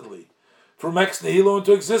 Constantly. From ex nihilo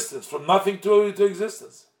into existence. From nothing to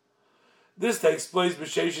existence. This takes place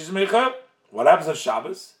b'sheishis meichav. What happens on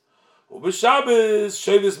Shabbos? Ubeshabbos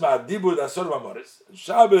shevis ma'adibur asor v'amoris.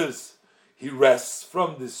 Shabbos he rests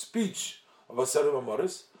from the speech of asor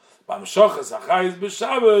v'amoris. B'amshochas achayis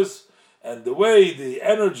b'Shabbos, and the way the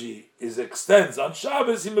energy extends on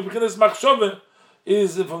Shabbos, he mebechinas machshove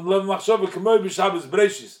is from level machshove k'moi b'Shabbos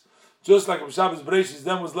breishis. Just like Shabbos breishis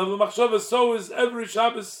then was level machshove, so is every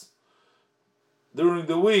Shabbos during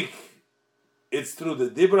the week. It's through the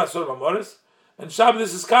dibur asor v'amoris, and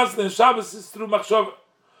Shabbos is constant. And Shabbos is through machshove.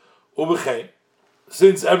 Ubechein,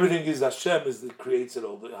 since everything is Hashem, is that creates it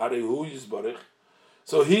all. Harehu Yisbarich.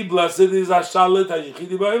 So he blessed is Hashalit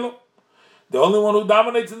HaYichidi Ba'ilom, the only one who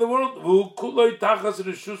dominates in the world. V'hu kuloi tachas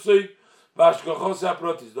reshusei v'ashgachosei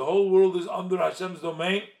haprotis. The whole world is under Hashem's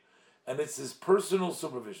domain, and it's his personal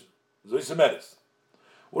supervision. Zoisemeres.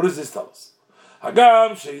 What does this tell us?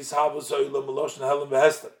 Hagam sheishavos ha'olam meloshen helam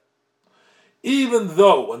v'hester. Even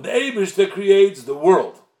though when the Eibishter creates the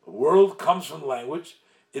world comes from language.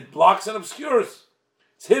 It blocks and obscures.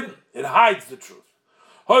 It's hidden. It hides the truth.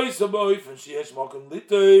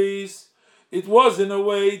 It was in a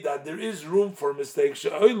way that there is room for mistakes.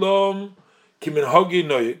 Can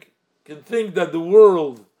think that the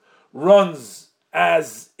world runs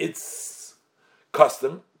as its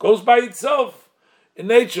custom, goes by itself in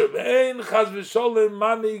nature.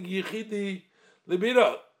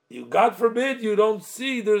 God forbid you don't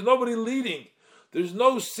see, there's nobody leading. There's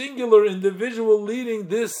no singular individual leading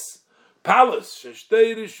this palace. There's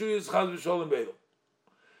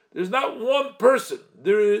not one person.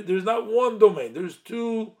 There's not one domain. There's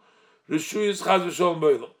two reshuyas chaz v'sholem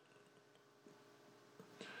b'olam.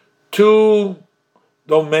 Two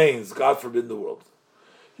domains, God forbid, in the world.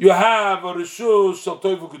 You have a reshus shel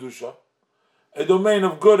tov v'kedusha, a domain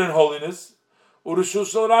of good and holiness, or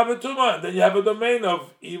reshus shel ra v'tuma, and then you have a domain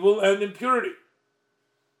of evil and impurity.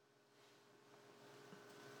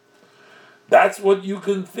 That's what you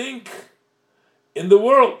can think in the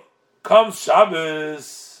world. Comes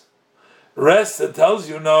Shabbos, rest and tells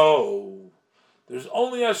you no. There's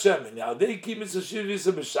only Hashem. And now they keep mitzvah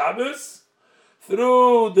shivisa b'Shabbos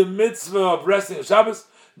through the mitzvah of resting on Shabbos.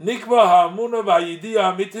 Nikva ha'amuna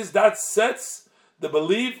v'ha'yidiyah ha'mitis. That sets the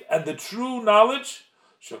belief and the true knowledge.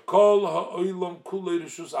 Shekol ha'olam kulei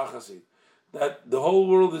reshus achasi. That the whole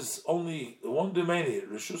world is only one domain here.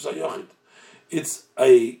 Reshus ha'yochid. It's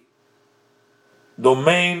a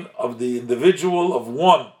domain of the individual of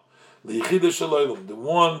one, the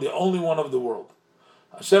one, the only one of the world.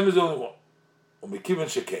 Hashem is the only one.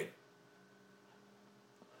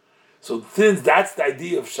 So since that's the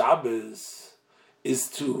idea of Shabbos, is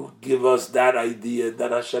to give us that idea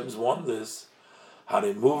that Hashem's oneness, how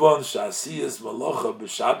they move on Shasiyas Malacha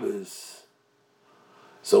b'Shabbos.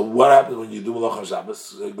 So what happens when you do Malacha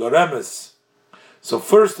Shabbos? Goremes. So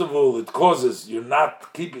first of all, it causes you're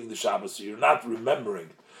not keeping the Shabbos, so you're not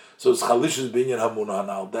remembering. So it's Chalishus Binyan Hamunah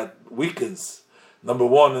now that weakens, number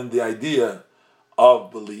one, in the idea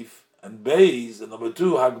of belief, and Beis, and number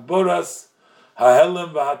two, Hagboras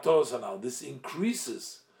Hahelem V'Hatos Hanal. This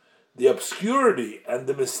increases the obscurity and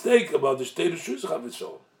the mistake about the state of Shus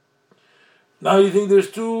Chavitzol. Now you think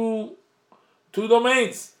there's two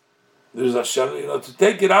domains. There's Hashem, to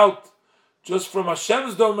take it out just from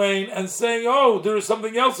Hashem's domain and saying, oh, there is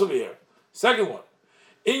something else over here. Second one,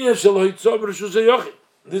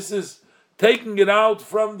 this is taking it out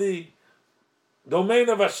from the domain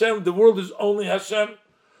of Hashem. The world is only Hashem.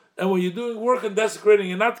 And when you're doing work and desecrating,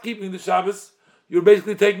 you're not keeping the Shabbos, you're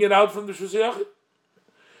basically taking it out from the Shus HaYochid.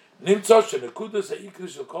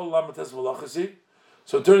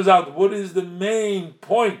 So it turns out, what is the main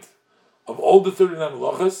point of all the 39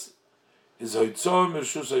 Malachas? Is Hoitzom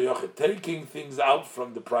Reshus HaYochid, taking things out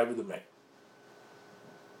from the private domain.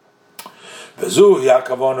 And this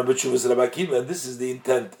is the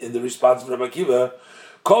intent in the response of Rabbi Akiva.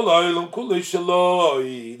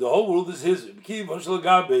 The whole world is his.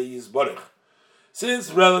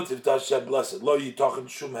 Since relative to Hashem, blessed,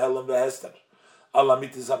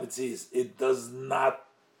 it does not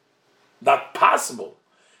possible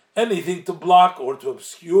anything to block or to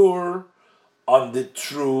obscure on the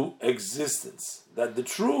true existence. That the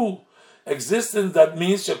true existence, that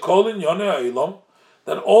means that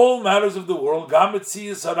all matters of the world,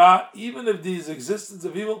 even if there is existence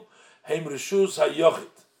of evil,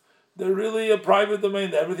 they're really a private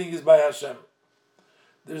domain. Everything is by Hashem.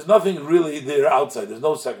 There's nothing really there outside. There's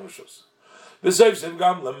no second reshus. And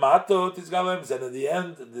in the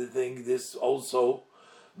end, the thing, this also,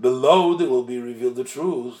 below there will be revealed the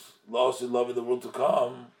truth, lost in love in the world to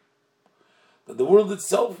come, that the world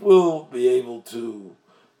itself will be able to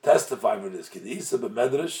testify for this. Kedisa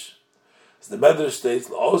b'medrash, as the medrash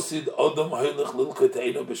states, "L'osid odom hoylech lilkei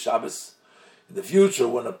te'eno b'Shabbos." in the future,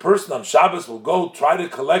 when a person on Shabbos will go try to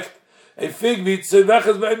collect a fig, and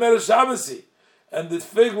the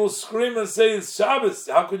fig will scream and say, it's Shabbos,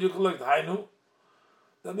 how could you collect Hainu?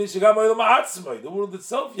 That means the world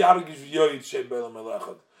itself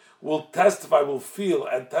will testify, will feel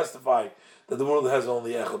and testify that the world has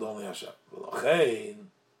only Echad, only Hashem.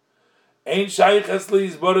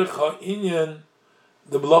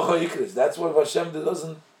 The Melacha Ikris. That's why Hashem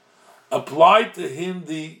doesn't apply to him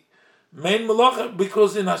the main Melacha,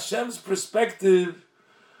 because in Hashem's perspective,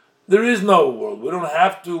 there is no world. We don't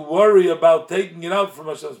have to worry about taking it out from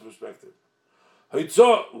Hashem's perspective.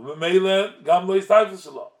 So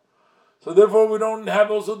therefore we don't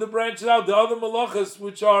have also to branch it out. The other Melachas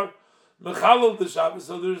which are Mechalel the Shabbos,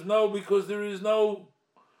 so there is no, because there is no,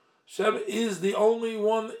 Hashem is the only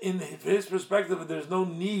one in his perspective, and there's no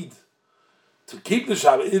need to keep the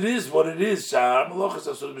Shabbos. It is what it is.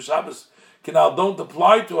 Shabbos don't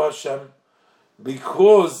apply to Hashem,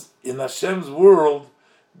 because in Hashem's world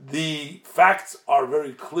the facts are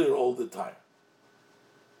very clear all the time.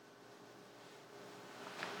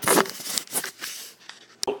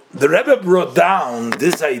 The Rebbe brought down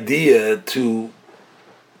this idea to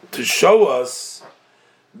show us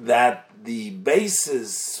that the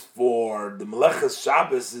basis for the Melechas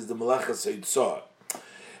Shabbos is the Melechas Eitzah.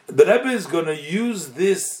 The Rebbe is going to use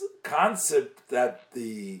this concept that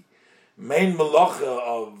the main Melacha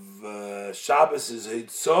of Shabbos is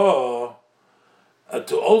Eitzah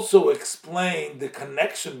to also explain the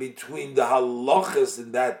connection between the halachas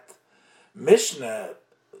in that Mishnah,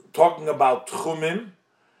 talking about Tchumim,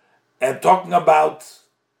 and it talks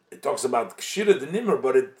about Kshira the Nimmer,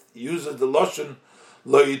 but it uses the Lashon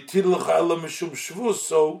Lo Yitil Lecha Ela Mishum Shvus,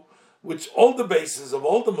 so which all the basis of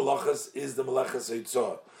all the Melachas is the Melechas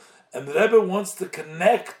Eitzah. And the Rebbe wants to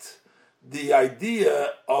connect the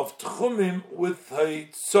idea of Tchumim with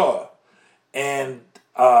Eitzah, and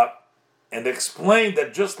explain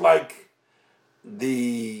that just like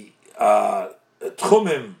the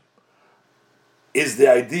Tchumim is the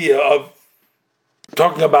idea of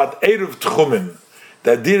talking about Erev Tchumim.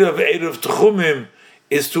 The idea of Erev Tchumim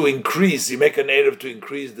is to increase. You make an Erev to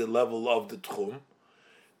increase the level of the Tchum.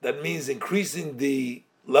 That means increasing the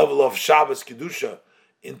level of Shabbos Kedusha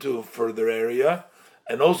into a further area.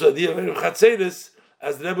 And also the idea of Erev Chatzeris,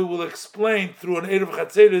 as the Rebbe will explain, through an Erev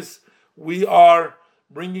Chatzeris, we are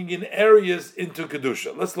bringing in areas into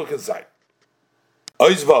Kedusha. Let's look inside.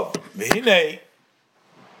 Oizvav. Mehinei.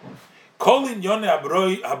 Kol inyone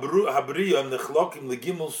habriya nechlokim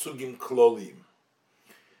legimel sugim klolim.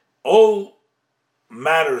 All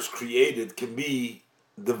matters created can be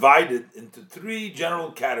divided into three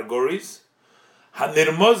general categories.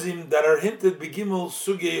 Hanirmozim, that are hinted begimel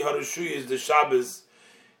sugei harashuyas the Shabbos,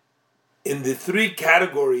 in the three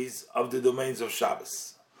categories of the domains of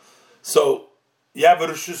Shabbos. So you have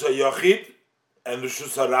Rishus HaYochid and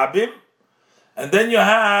Rishus HaRabim, and then you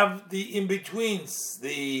have the in-betweens,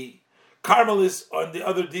 the Carmelists, on the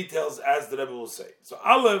other details, as the Rebbe will say. So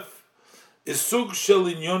Aleph is Sug Shel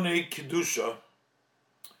Inyonei Kedusha.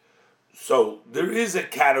 So there is a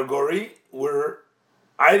category where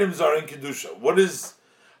items are in Kedusha.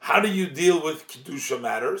 How do you deal with Kedusha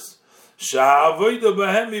matters?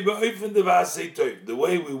 The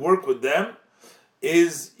way we work with them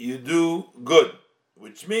is you do good,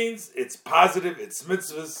 which means it's positive, it's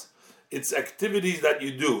mitzvahs, it's activities that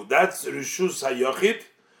you do. That's Rishus HaYochid.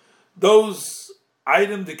 Those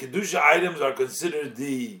items, the Kedusha items, are considered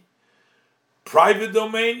the private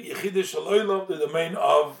domain, Yechidah Shel Olam, the domain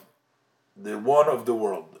of the one of the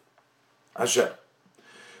world, Hashem.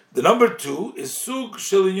 The number two is Sug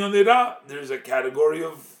Shel Inyon Ra. There is a category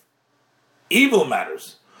of evil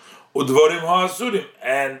matters, Udvorim HaAsurim,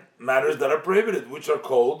 and matters that are prohibited, which are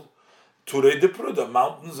called Turei de Pruda,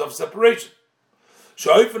 mountains of separation.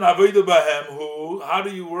 Shoifen Avodah Bahem, how do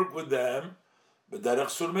you work with them? B'derech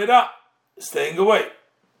Sur Meira, staying away.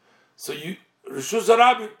 So Rishus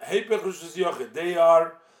HaRabim, Heipech Rishus HaYochid, they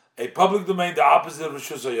are a public domain, the opposite of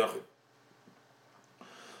Rishus HaYochid.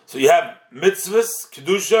 So you have mitzvahs,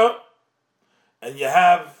 kedusha, and you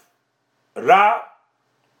have ra,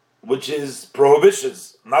 which is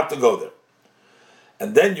prohibitions, not to go there.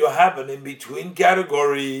 And then you have an in-between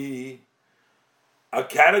category, a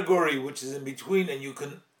category which is in between, and you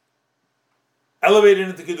can elevate it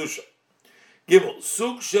into kedusha. Gimel,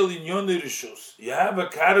 sug shel inyon rishus. You have a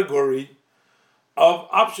category of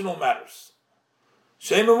optional matters.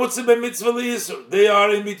 Shema mutzah b'mitzvah li'isur. They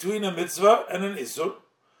are in between a mitzvah and an isur.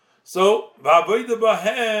 So, v'avodah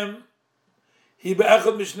bahem hi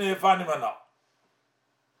be'echad mishnei efanim hana.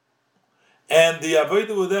 And the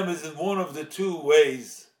avodah with them is in one of the two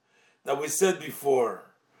ways that we said before.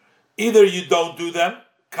 Either you don't do them,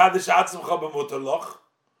 Kaddish Atzmcha b'mutar loch,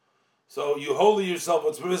 so you holy yourself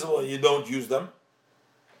what's permissible and you don't use them.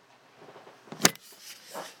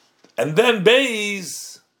 And then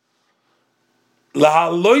Beis,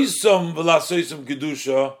 Lahaloisom v'lasoisom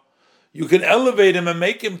Kedusha, you can elevate him and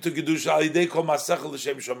make him to Kedusha alidei kol masechel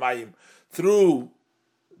l'shem shamayim, through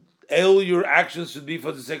all your actions should be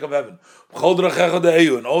for the sake of heaven.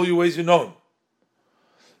 In all your ways you know him.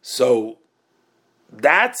 So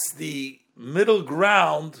that's the middle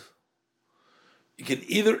ground. You can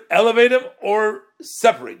either elevate him or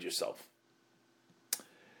separate yourself.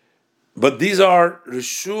 But these are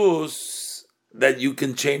reshus that you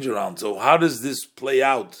can change around. So how does this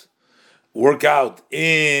work out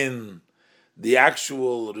in the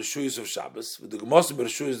actual reshus of Shabbos? With the Gemosim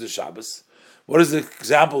reshus the Shabbos. What is the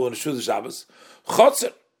example of reshus of Shabbos?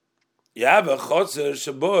 Chotzer. You have a chotzer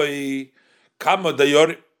shaboy kama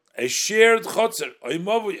dayorim, a shared chotzer,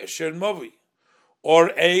 a shared movi,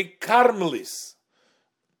 or a karmelis.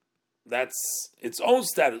 That's its own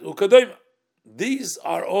status. Ukadoima. These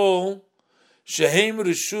are all shehem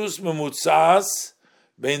reshus memutzas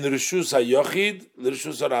bein reshus hayochid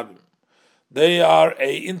l'reshus harabim. They are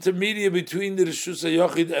a intermediate between the reshus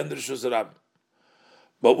hayochid and the reshus harabim.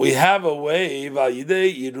 But we have a way.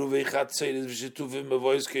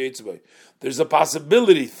 There's a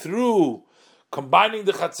possibility through combining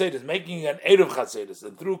the chatzeres, making an eruv chatzeres,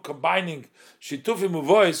 and through combining shitufim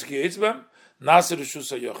uvois kiyitzbem naser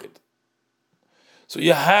reshus hayochid. So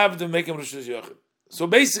you have to make him reshus yochid. So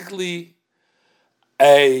basically,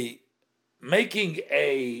 making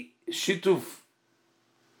a shituf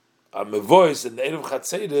a mevois and the eruv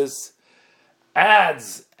chatzeres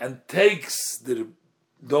adds and takes the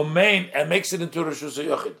domain and makes it into reshus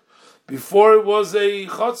yochid. Before it was a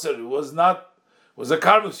chotzer, it was a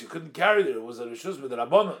karmus. You couldn't carry it. It was a reshus with a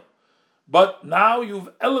rabbanon. But now you've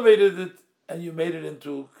elevated it and you made it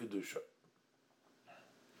into kedusha.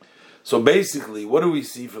 So basically, what do we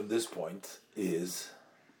see from this point is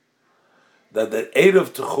that the Eid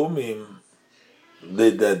of Techumim, the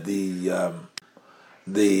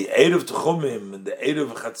Eid of Techumim and the Eid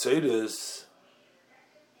of Chatzeres,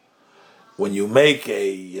 when you make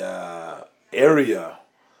a area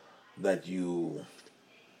that you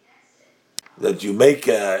make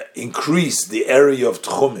increase the area of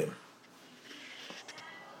Techumim,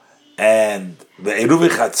 and the Eruv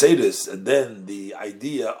Chatzeres, and then the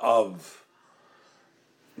idea of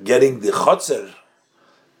getting the Chotzer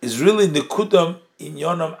is really Nikudam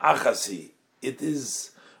Inyonam Achasi. It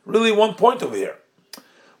is really one point over here.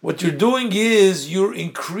 What you're doing is you're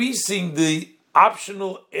increasing the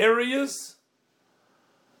optional areas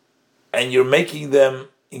and you're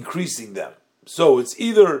increasing them. So it's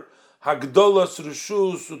either Hagdolas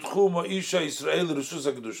Reshus Utchuma Isha Israel Reshus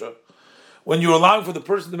HaKedusha. When you're allowing for the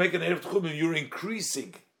person to make an Erev Tchumim, you're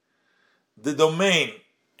increasing the domain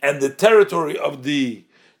and the territory of the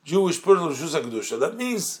Jewish person of Reshus HaKedusha. That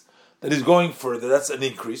means that he's going further. That's an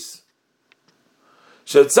increase.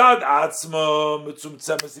 Before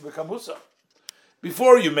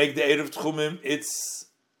you make the Erev Tchumim, it's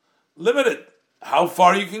limited. How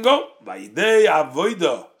far you can go? And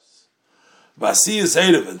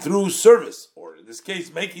through service, or in this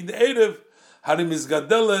case, making the Erev,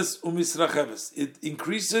 it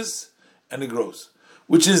increases and it grows,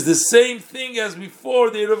 which is the same thing as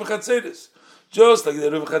before the Eruv Chatzeres. Just like the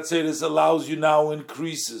Eruv Chatzeres allows you now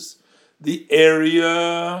increases the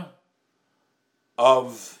area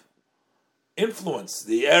of influence,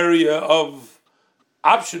 the area of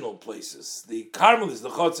optional places. The Carmelis, the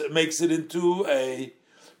Chotzer, makes it into a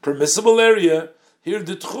permissible area. Here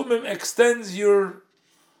the Tchumim extends your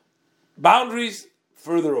boundaries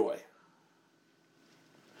further away.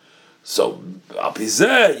 So maybe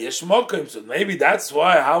that's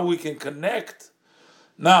how we can connect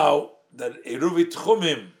now that Eruv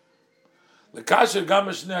Tchumim lekasher gam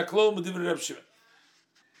shnei haklol medivrei Reb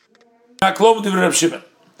Shimon.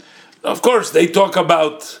 Of course, they talk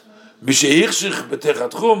about b'sheichshich b'techat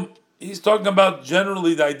tchum. He's talking about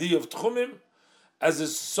generally the idea of tchumim as it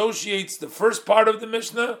associates the first part of the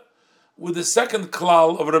Mishnah with the second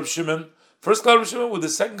klal of Reb Shimon. First klal of Reb Shimon with the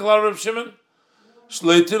second klal of Reb Shimon.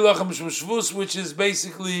 Which is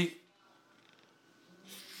basically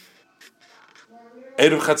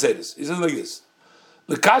Eruv Chatzeres. He says like this: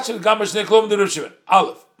 Lekasher gam shnei klom de Reb Shimon.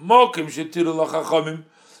 Aleph mokim shetiru lachachomim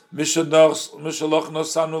mishalach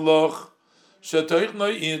nosanu loch shetoich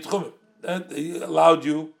noi in tchumim. That they allowed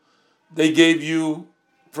you, they gave you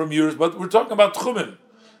from yours, but we're talking about tchumim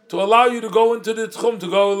to allow you to go into the tchum, to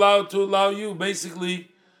allow you basically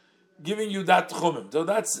giving you that tchumim. So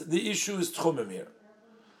that's the issue is tchumim here.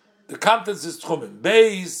 The contents is tchumim.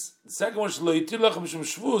 Beis The second one, shelo yitir lechem mishum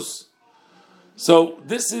shvus. So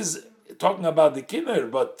this is talking about the kinner,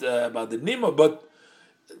 but about the nima. But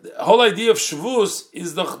the whole idea of shvus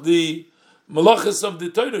is the malachas of the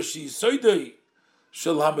Torah. She soidei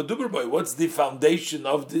shel hamaduber boy. What's the foundation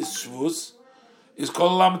of this shvus? Is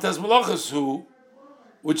called lamites malachas,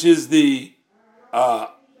 which is the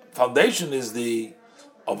foundation is the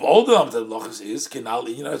of all the lamites malachas is kinal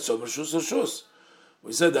inyan tzom shus shus.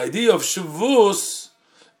 We said the idea of shvus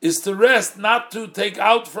is to rest, not to take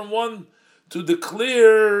out from one, to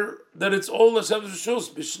declare that it's all Hashem's reshus.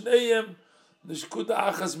 B'shneim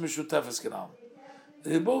nishkuda achas mishutefes kinal.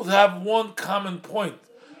 They both have one common point.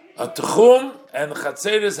 A Tchum and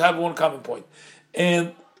Chatzeres have one common point.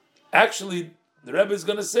 And actually, the Rebbe is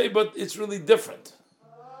going to say, but it's really different.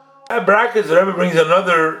 At brackets, the Rebbe brings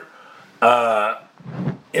another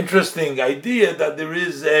interesting idea that there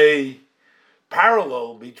is a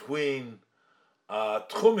parallel between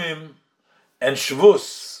Tchumim and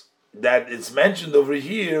Shvus that it's mentioned over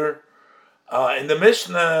here in the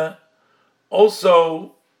Mishnah,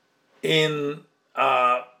 also in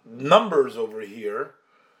Numbers over here,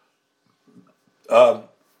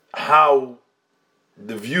 how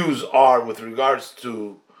the views are with regards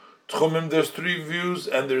to Tchumim. There's 3 views,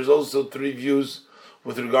 and there's also 3 views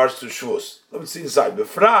with regards to Shvus. Let's see inside.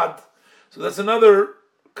 Befrat, so that's another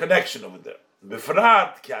connection over there.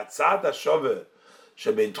 Befrat, ki atzad hashove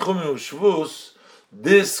shebein Tchumim u'Shvus,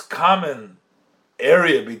 this common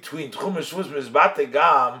area between Tchum and Shvus mizbate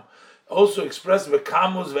gam, also expressed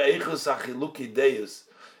v'kamus ve'eichus achiluki deus,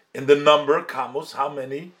 in the number kamus, how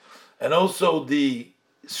many, and also the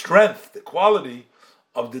strength, the quality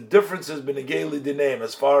of the differences b'negei l'dineim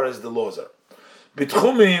as far as the laws are.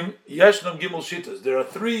 B'tchumim yeshnam gimel shitas. There are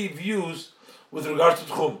 3 views with regards to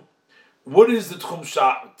Tchum. What is the Tchum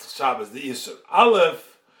Shabbos, the Isser?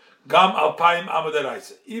 Aleph, gam alpayim amad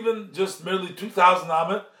deraisa. Even just merely 2,000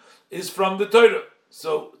 amad is from the Torah.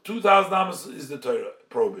 So 2,000 amad is the Torah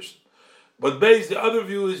prohibition. But Beis, the other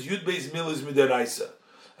view is Yud Beis Mil is midaraisa.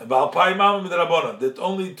 And Ba'alpayim amad midarabona, that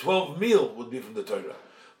only 12 mil would be from the Torah.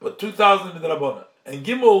 But 2,000 midarabona. And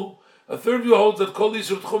Gimel, a third view holds that Kol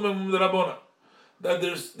Yisur Tchumim midarabona, that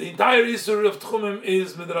there's the entire Yisur of Tchumim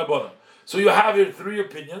is midarabona. So you have here 3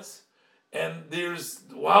 opinions. And there's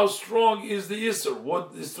how strong is the Yisur?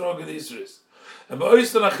 What is strong the Yisur is? And by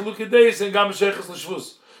Oyster Achiluki Deis and Gam Sheiches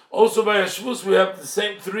L'Shvus. Also by Shvus we have the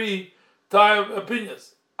same 3 type of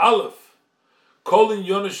opinions. Aleph, calling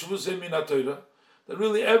Yon Shvus Min HaTorah, that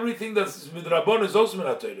really everything that's midrabon is also min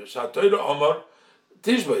HaTorah. ShaTorah Omar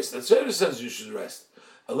Tishbais. That Torah says you should rest.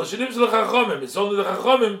 It's only the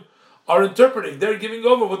Chachamim are interpreting. They're giving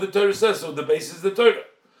over what the Torah says. So the base is the Torah.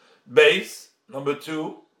 Base number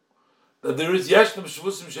 2. That there is Yeshnam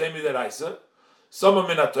Shvusim Sheim Midaraisa, some are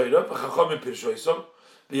Min HaTorah, Chachamim Pirshoisom,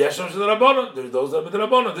 the Yeshnam Shel there's those that are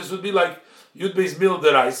Midrabanan. This would be like Yud Beis Mil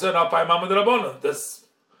Deraisa and Alpayim Midrabanan. This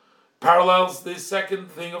parallels the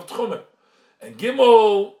second thing of Tchumim. And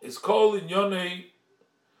Gimel is called in Yonei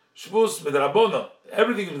Shvus Midrabanan.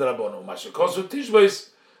 Everything is Midrabanan. Mashakosu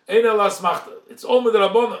Tishbais Ein El Asmachta. It's all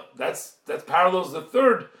Midrabanan. That parallels the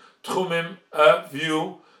third Tchumim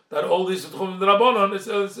view. That all these Tchumim Midrabanan is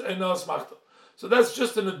Ein El Asmachta. So that's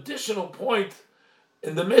just an additional point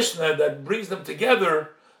in the Mishnah that brings them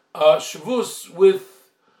together, Shvus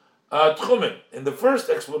with Tchumim. In the first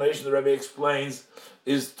explanation, the Rebbe explains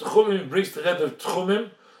is Tchumim brings together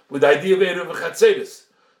Tchumim with the idea of Eruv Chatzedes,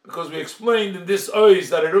 because we explained in this ois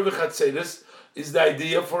that Eruv Chatzedes is the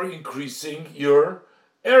idea for increasing your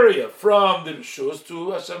area from the Rishus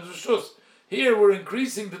to Hashem's Rishus. Here we're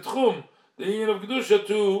increasing the Tchum, the union of Kedusha,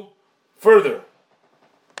 to further.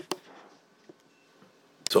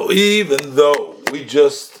 So even though we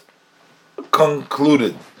just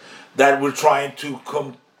concluded that we're trying to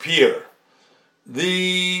compare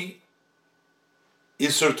the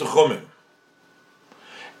Isur Tchumim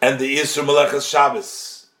and the Isur Melechas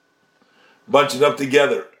Shabbos, bunching up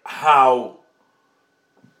together, how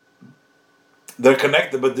they're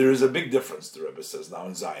connected, but there is a big difference, the Rebbe says now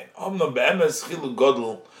in Zion.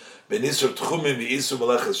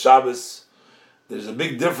 There's a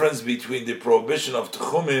big difference between the prohibition of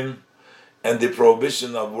Tchumim and the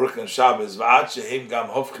prohibition of working Shabbos, to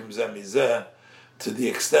the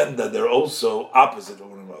extent that they're also opposite of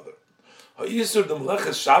one another. When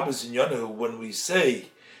we say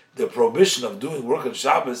the prohibition of doing work on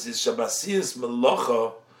Shabbos is Shabbasiyas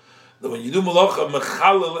Melacha, that when you do Melacha,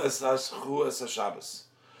 Mechalel es Shabbos,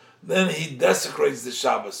 then he desecrates the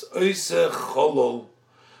Shabbos. Oise Cholol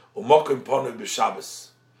Umokim Ponu b'Shabbos.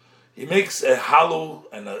 He makes a hollow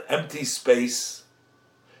and an empty space,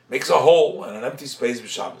 makes a hole and an empty space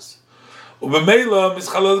b'Shabbos. Ubemela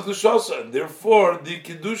mischalel kedushasa, and therefore the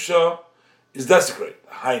kedusha is desecrated.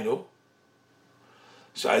 Hainu.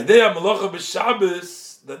 Sha'idei ha'melacha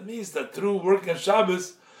b'Shabbos, that means that through working on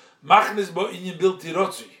Shabbos, machnis bo inyan bilti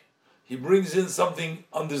rotzi. He brings in something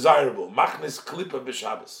undesirable. Machnis klipa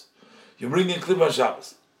b'Shabbos. You bring in klipa on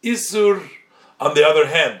Shabbos. Isur, on the other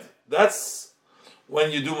hand, that's when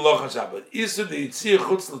you do melacha on Shabbos. Isur the yitzir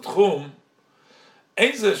chutz l'tchum,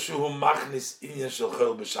 ein zeh shuhu machnis inyan shel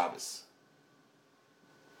chol b'Shabbos.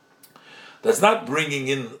 That's not bringing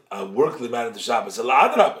in a workly man into Shabbos.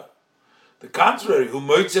 The contrary, who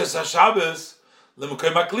moitzes ha-Shabbos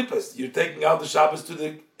lemukay ma-klipas. You're taking out the Shabbos to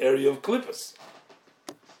the area of klipas.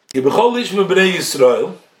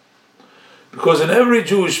 Because in every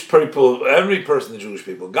Jewish people, every person in the Jewish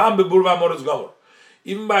people, gam beburva moros gomer,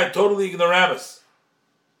 even by a totally ignoramus,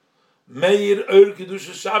 meir ur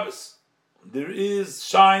kedusha Shabbos, there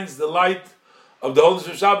shines the light of the holiness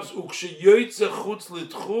of Shabbos. Ukshe yoytze chutz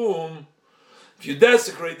litchum. If you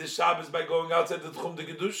desecrate the Shabbos by going outside the Tchum de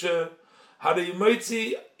Kedusha,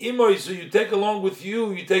 so you take along with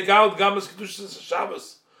you, you take out Gamas Kedusha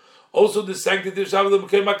Shabbos. Also the sanctity of Shabbos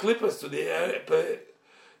became a klippas, to the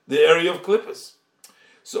area of klippas.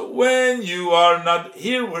 So when you are not,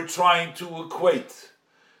 here we're trying to equate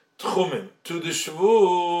Tchumim to the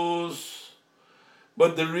Shavuos,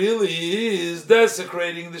 but there really is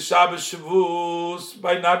desecrating the Shabbos Shavuos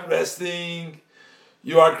by not resting.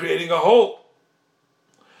 You are creating a hole.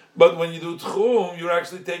 But when you do Tchum, you're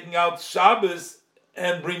actually taking out Shabbos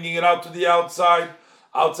and bringing it out to the outside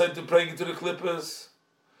to bring it to the Klippas.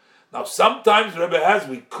 Now, sometimes Rebbe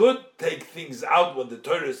we could take things out when the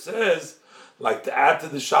Torah says, like to add to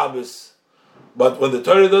the Shabbos. But when the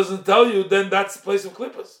Torah doesn't tell you, then that's the place of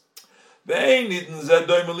Klippas.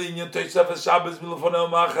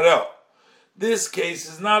 This case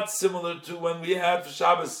is not similar to when we had for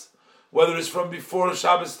Shabbos, whether it's from before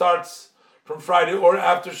Shabbos starts, from Friday or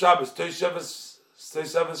after Shabbos, Toshavas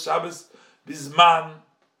Shabbos, Bizman.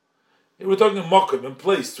 Here we're talking mokim, in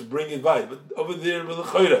place to bring it by. But over there,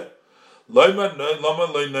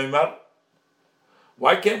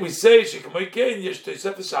 why can't we say Shekamoykein Yesh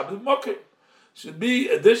Toshavas Shabbos mokim? Should be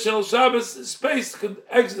additional Shabbos space could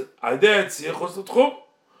exit. Going to Chutz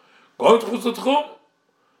L'Tchum,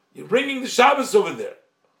 you're bringing the Shabbos over there.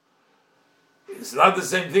 It's not the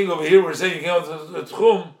same thing over here. We're saying you can go to the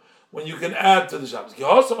Tchum when you can add to the Shabbos.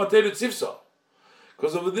 Because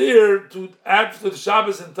over there, to add to the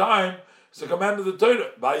Shabbos in time is a command of the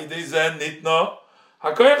Torah.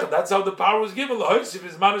 That's how the power was given.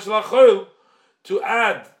 To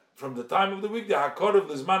add from the time of the week, the Hakor of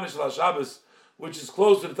the Zman Shel Shabbos, which is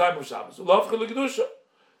close to the time of Shabbos. To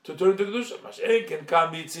turn to Kedusha.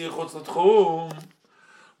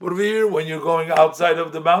 But over here, when you're going outside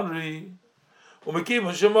of the boundary,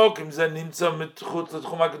 since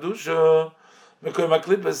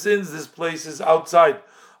this place is outside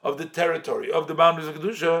of the territory of the boundaries of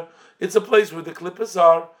Kedusha, it's a place where the klippas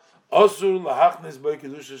are. Asur lahachnis by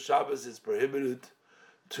Kedusha Shabbos, it's prohibited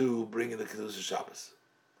to bring in the Kedusha Shabbos.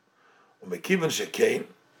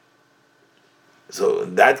 So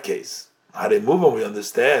in that case, how they move on, we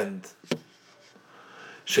understand.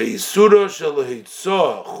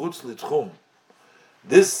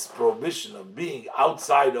 This prohibition of being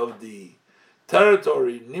outside of the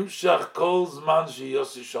territory, nimshach kol zman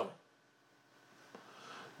sheyosi sham.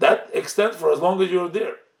 That extends for as long as you're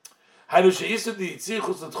there.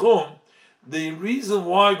 The reason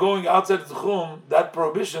why going outside the tchum, that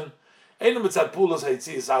prohibition,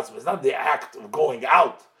 it's not the act of going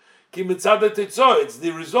out. It's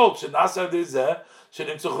the result.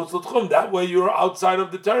 That way you're outside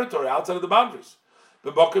of the territory, outside of the boundaries.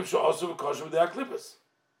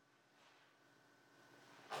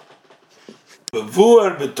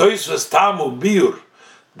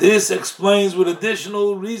 This explains with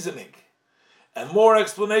additional reasoning and more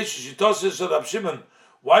explanation.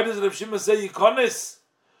 Why does Rav Shimon say Yikonis?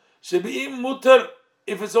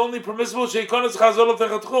 If it's only permissible, you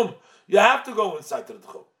have to go inside the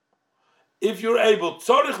tchum. If you're able,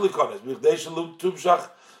 so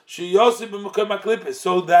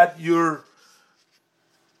that your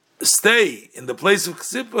stay in the place of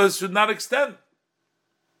Ksippah should not extend.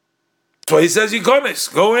 That's why he says Yikonis,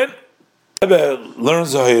 go in. Rebbe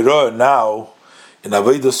learns now in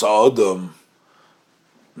Avodas Adam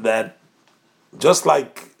that just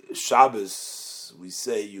like Shabbos, we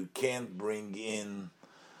say you can't bring in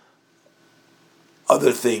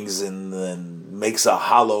other things and makes a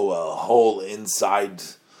hole inside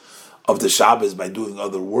of the Shabbos by doing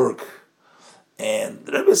other work. And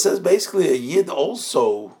the Rebbe says basically a Yid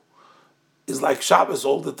also is like Shabbos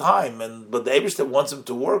all the time, but the Eibishter wants him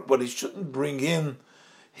to work, but he shouldn't bring in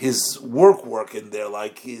his work in there.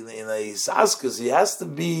 Like in a Saskas, he has to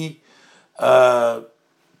be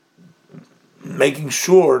making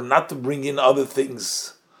sure not to bring in other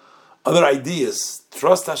things, other ideas.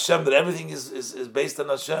 Trust Hashem that everything is based on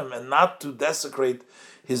Hashem, and not to desecrate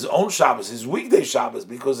his own Shabbos, his weekday Shabbos,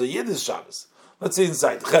 because of Yiddish Shabbos. Let's see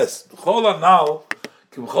inside. Ches.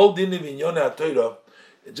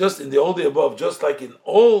 Just in the all the above, just like in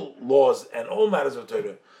all laws and all matters of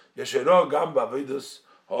Torah, there's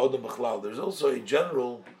also a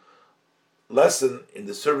general lesson in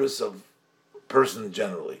the service of person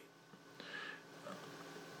generally.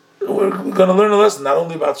 We're going to learn a lesson not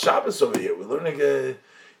only about Shabbos over here. We're learning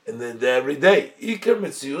in the everyday.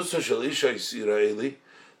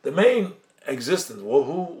 The main existence.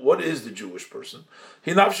 What is the Jewish person?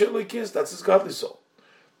 That's his godly soul.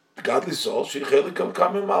 The godly soul,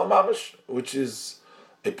 which is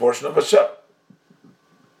a portion of Hashem.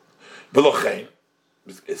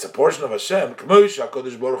 It's a portion of Hashem.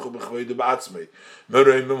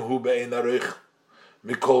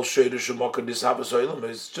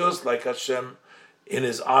 It's just like Hashem in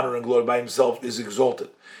his honor and glory by himself is exalted.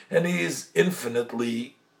 And he is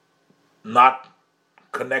infinitely not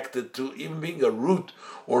connected to even being a root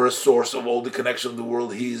or a source of all the connection of the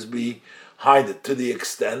world. He is behind it to the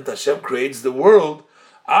extent Hashem creates the world.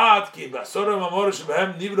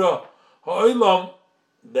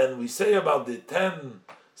 Then we say about the 10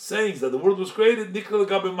 sayings that the world was created,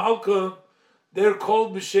 they're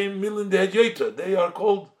called b'shem milin dehedyota. They are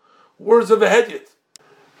called words of a hedyot.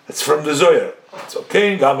 It's from the Zohar. It's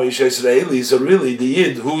okay. Israeli. So really, the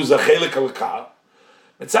Yid who's a chelik alka,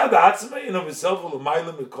 mitzad ha'atzmei in of himself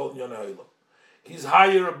u'l'maylim mikol yon ha'olam. He's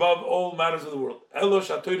higher above all matters of the world. Elosh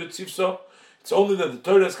ha'toyra tzivso. It's only that the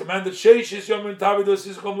Torah has commanded sheish is yomim tavidos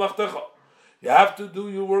yiskom lachtecha. You have to do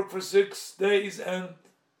your work for 6 days and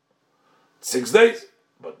 6 days.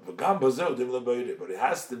 But it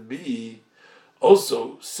has to be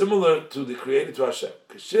also similar to the created to Hashem.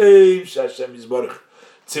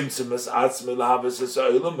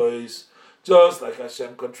 Just like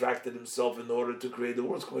Hashem contracted himself in order to create the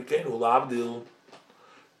worlds.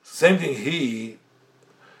 Same thing, he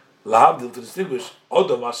to distinguish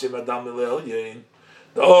the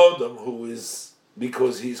Adam who is,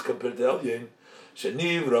 because he's compared to Elyon,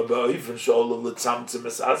 he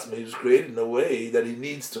was created in a way that he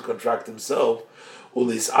needs to contract himself and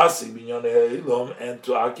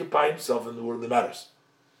to occupy himself in the worldly matters.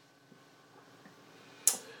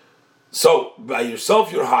 So by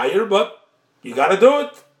yourself you're higher, but you got to do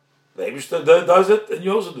it. The Eibishter does it, and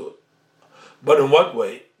you also do it. But in what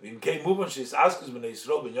way?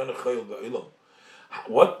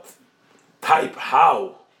 What type?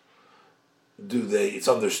 How do they? It's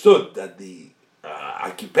understood that the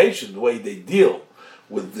occupation, the way they deal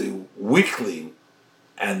with the weekly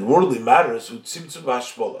and worldly matters,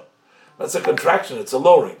 that's a contraction, it's a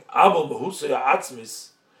lowering.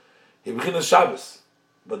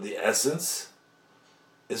 But the essence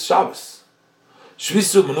is Shabbos.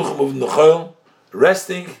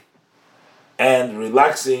 Resting and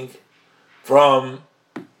relaxing from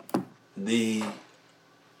the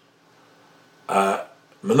menucha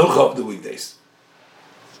of the weekdays.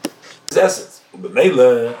 Its essence.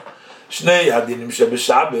 The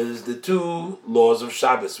 2 laws of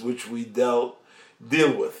Shabbos which we deal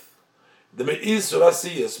with. The me'isur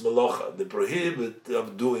asiyas melacha, the prohibit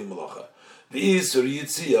of doing melacha. The isur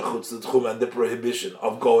yitziyah chutz l'tchum, and the prohibition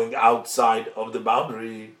of going outside of the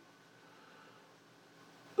boundary.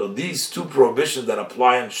 So these 2 prohibitions that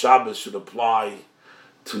apply on Shabbos should apply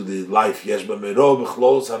to the life. There's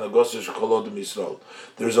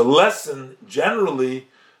a lesson generally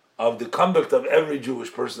of the conduct of every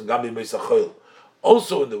Jewish person,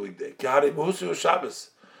 also in the weekday.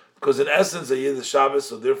 Because in essence, a Yid is Shabbos,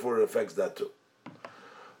 so therefore it affects that too.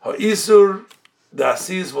 What is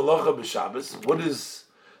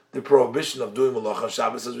the prohibition of doing malacha on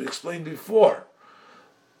Shabbos, as we explained before?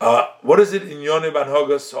 What is it in Yoneh Ban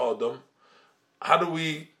Hogas Sa'odom? How do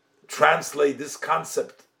we translate this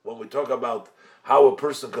concept when we talk about how a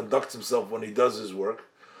person conducts himself when he does his work?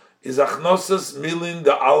 Is achnosas milin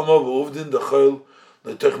the alma v'uvdin the chol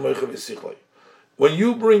the techmeicha v'sichloi. When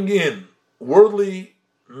you bring in worldly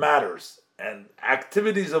matters and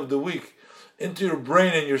activities of the week into your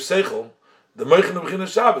brain and your seichel, the meichin of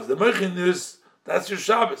B'chinas Shabbos. The meichin is, that's your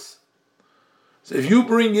Shabbos. So if you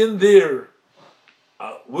bring in there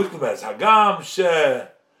weekly matters, hagam she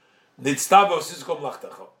nitztava osiskom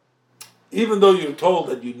lachtecha, even though you're told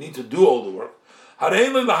that you need to do all the work,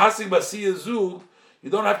 you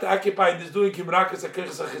don't have to occupy in this doing kimrakas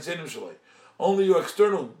akeches achesenim shaloi. only your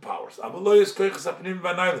external powers.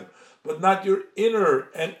 But not your inner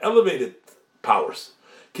and elevated powers.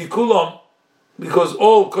 Kikulam, because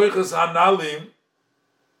all koiches hanalim,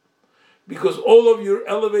 because all of your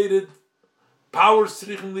elevated powers,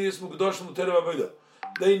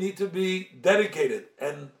 they need to be dedicated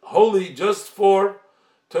and holy just for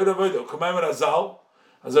Torah Avodah. K'maimer Azal,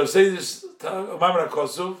 as I say this, K'maimer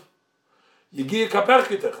HaKosuv, Yigia Kapech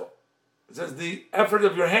Kitecho. It says the effort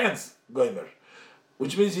of your hands, Goimer,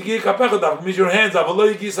 which means Yigia Kapech Kitecho, means your hands,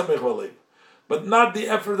 but not the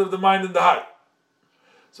effort of the mind and the heart.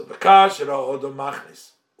 So Bekash Odom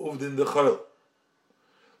Machnis, Uvdin the Chol.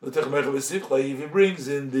 If he brings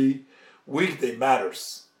in the weekday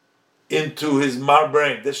matters into his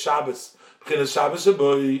brain, the Shabbos, in his Shabbos,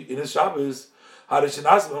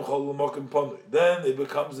 then it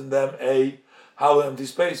becomes in them a hollow empty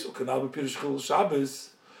space.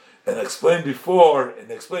 And explained before, in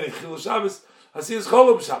explaining Chilul Shabbos, I see his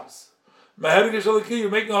Cholom Shabbos. You're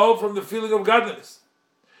making a hole from the feeling of godliness.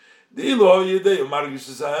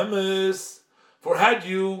 For had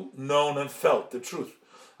you known and felt the truth,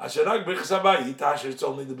 it's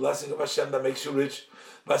only the blessing of Hashem that makes you rich.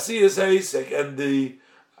 And the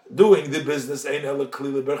doing the business,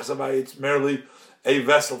 it's merely a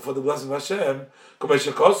vessel for the blessing of Hashem. As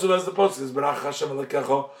the post says,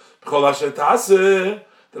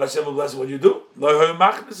 that Hashem will bless what you do.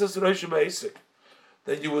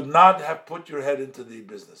 Then you would not have put your head into the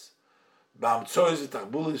business.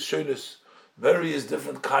 Various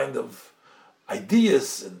different kind of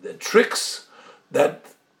ideas and tricks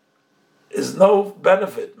that is no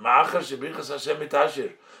benefit. Hashem's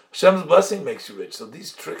blessing makes you rich. So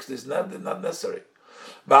these tricks, they're not necessary.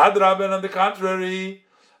 And on the contrary,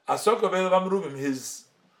 his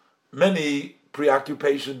many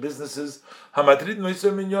preoccupation businesses,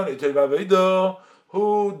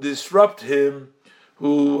 who disrupt him,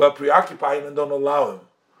 who preoccupy him and don't allow him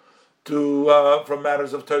to from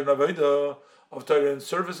matters of Torah Avodah, of Torah and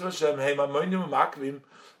service of Hashem,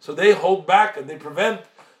 so they hold back and they prevent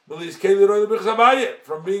from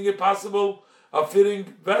being a possible, a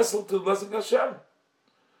fitting vessel to the blessing of Hashem.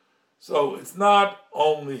 So it's not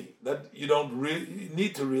only that you don't really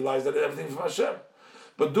need to realize that everything's from Hashem,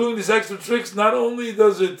 but doing these extra tricks, not only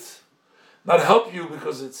does it not help you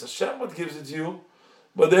because it's Hashem what gives it to you,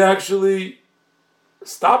 but they actually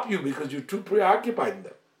stop you because you're too preoccupied in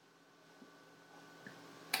them.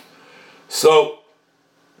 So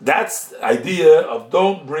that's the idea of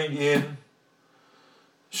don't bring in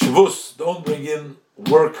shvus, don't bring in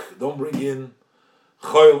work, don't bring in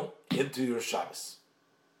choil into your Shabbos.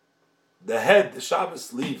 The head, the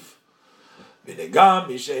Shabbos, leave.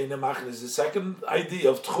 The second idea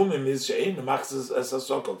of tchumim is even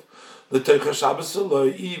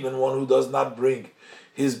one who does not bring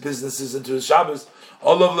his businesses into his Shabbos.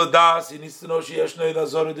 All of Ladas, he needs to know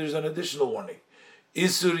there's an additional warning.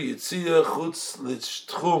 Isur yitzia chutz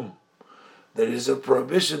lichtchum. There is a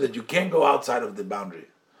prohibition that you can't go outside of the boundary.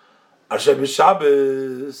 Asher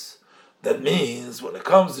b'Shabbos, that means when it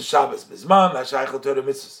comes to Shabbos, bizman hashaychel Torah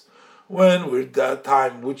mitzvahs, when we're that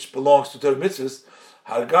time which belongs to Torah mitzvahs,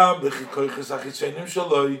 hargam b'chikoyches achitzenim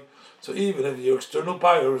shaloi. So even if your external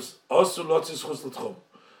powers also lotzis chutz lichtchum,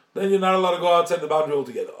 then you're not allowed to go outside the boundary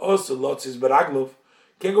altogether. Also lotzis beraglov,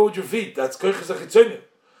 can't go with your feet. That's koyches achitzenim.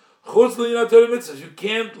 Chutz l'yinat Torah mitzvahs, you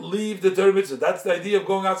can't leave the Torah mitzvahs. That's the idea of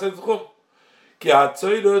going outside the chum. Ki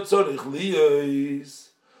ha'tzorah tzorich liyos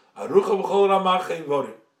arucha b'chol ramach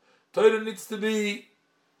eivorim. Torah needs to be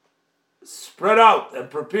spread out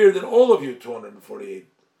and prepared in all of your 248.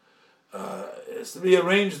 It's to be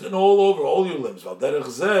arranged in all your limbs. When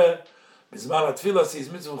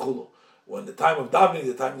the time of davening,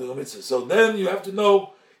 the time of the mitzvah. So then you have to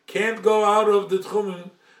know, can't go out of the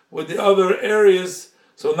tchumim with the other areas.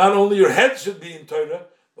 So not only your head should be in Torah,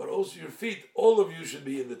 but also your feet. All of you should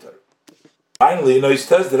be in the Torah. Finally, he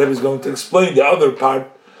says that Rebbe is going to explain the other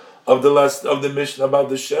part of the Mishnah about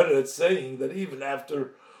the Sheret, saying that even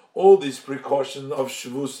after all these precautions of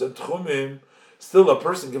Shavus and Tchumim, still a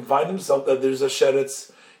person can find himself that there's a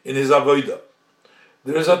Sheretz in his Avodah.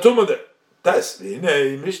 There is a Tumah there. The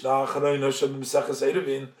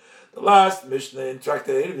last Mishnah in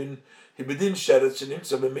Tractate Eruvin, he bedin Sheretz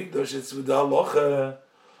shenimtza b'mikdash. It's with the halacha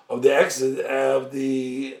of the exit of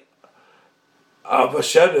a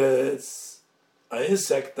sheretz, an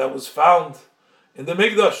insect that was found in the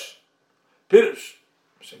Mikdash. Pirush.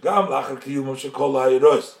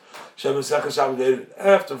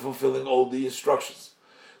 After fulfilling all the instructions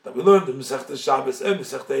that we learned in Masechta Shabbos and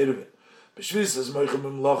Masechta Eruvin,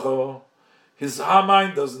 his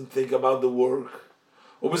mind doesn't think about the work.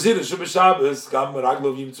 And he's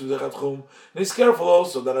careful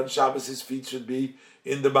also that on Shabbos his feet should be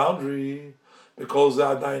in the boundary, because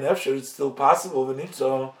it's still possible.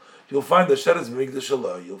 You'll find the sheretz migdash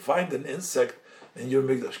Allah. You'll find an insect in your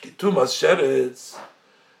migdash. Kitumas sheretz.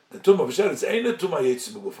 The tumah of sheretz ain't a tumah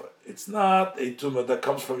yetzi b'gufa. It's not a tumah that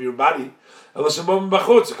comes from your body. It comes from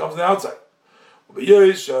the outside.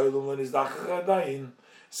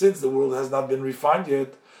 Since the world has not been refined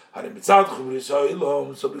yet,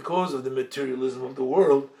 so because of the materialism of the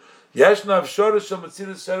world, so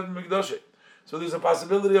there's a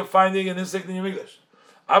possibility of finding an insect in your mikdash.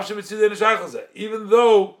 Even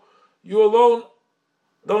though you alone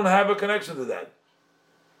don't have a connection to that.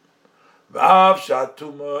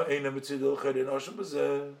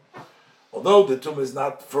 Although the tumah is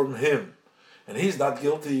not from him, and he's not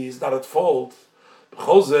guilty, he's not at fault,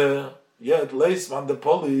 yet leisman the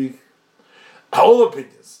polig, all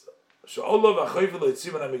opinions. You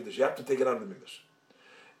have to take it out of the mikdash.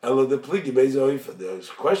 The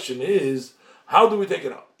question is, how do we take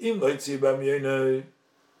it out?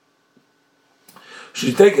 Should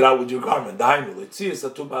you take it out with your garment? You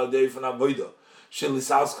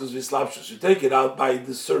take it out by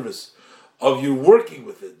the service of you working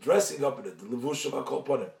with it, dressing up in it,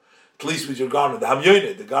 at least with your garment,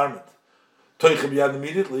 the garment.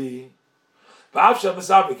 Immediately. Even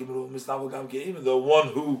though one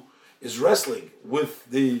who is wrestling with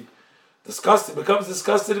the disgusted becomes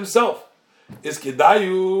disgusted himself, is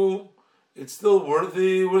kedayu, it's still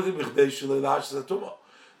worthy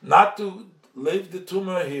not to leave the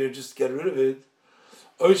tumor here, just get rid of it.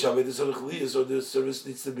 Or the service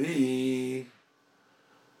needs to be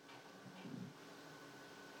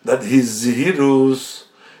that his zihirus,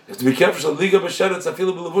 you have to be careful,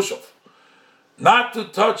 not to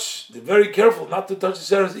touch, very careful not to touch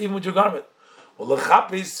the sheretz even with your garment.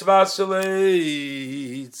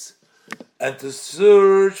 And to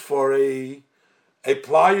search for a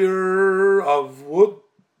plier of wood.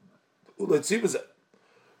 Let's see what's that.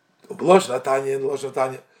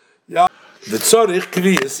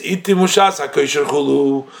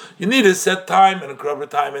 You need a set time and a proper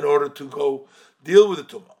time in order to go deal with the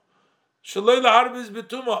tumah.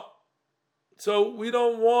 So we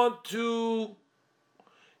don't want to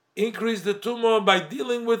increase the tumah by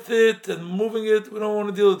dealing with it and moving it. We don't want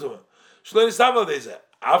to deal with it.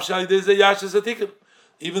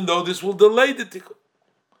 Even though this will delay the tikkun.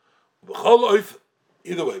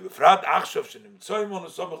 Either way,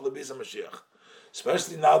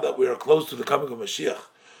 especially now that we are close to the coming of Mashiach.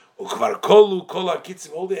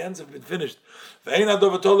 All the ends have been finished. The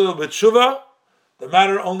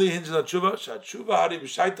matter only hinges on tshuva.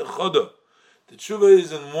 The tshuva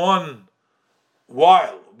is in one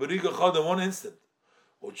while, in one instant.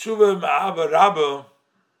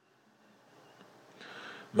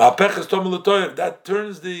 That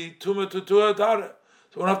turns the tumah to tuatara.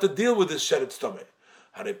 So we don't have to deal with this sheretz tumah.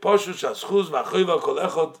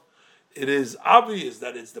 It is obvious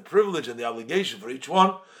that it's the privilege and the obligation for each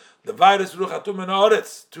one, the virus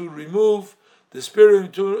to remove the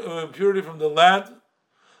spirit of impurity from the land,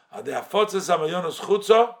 by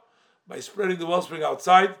spreading the wellspring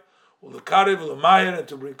outside, and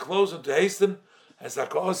to bring close and to hasten, as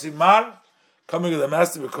coming to the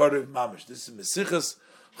master Mamish. This is Mesichas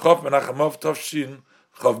Chof Menachemov Tovshin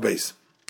Chof Beis.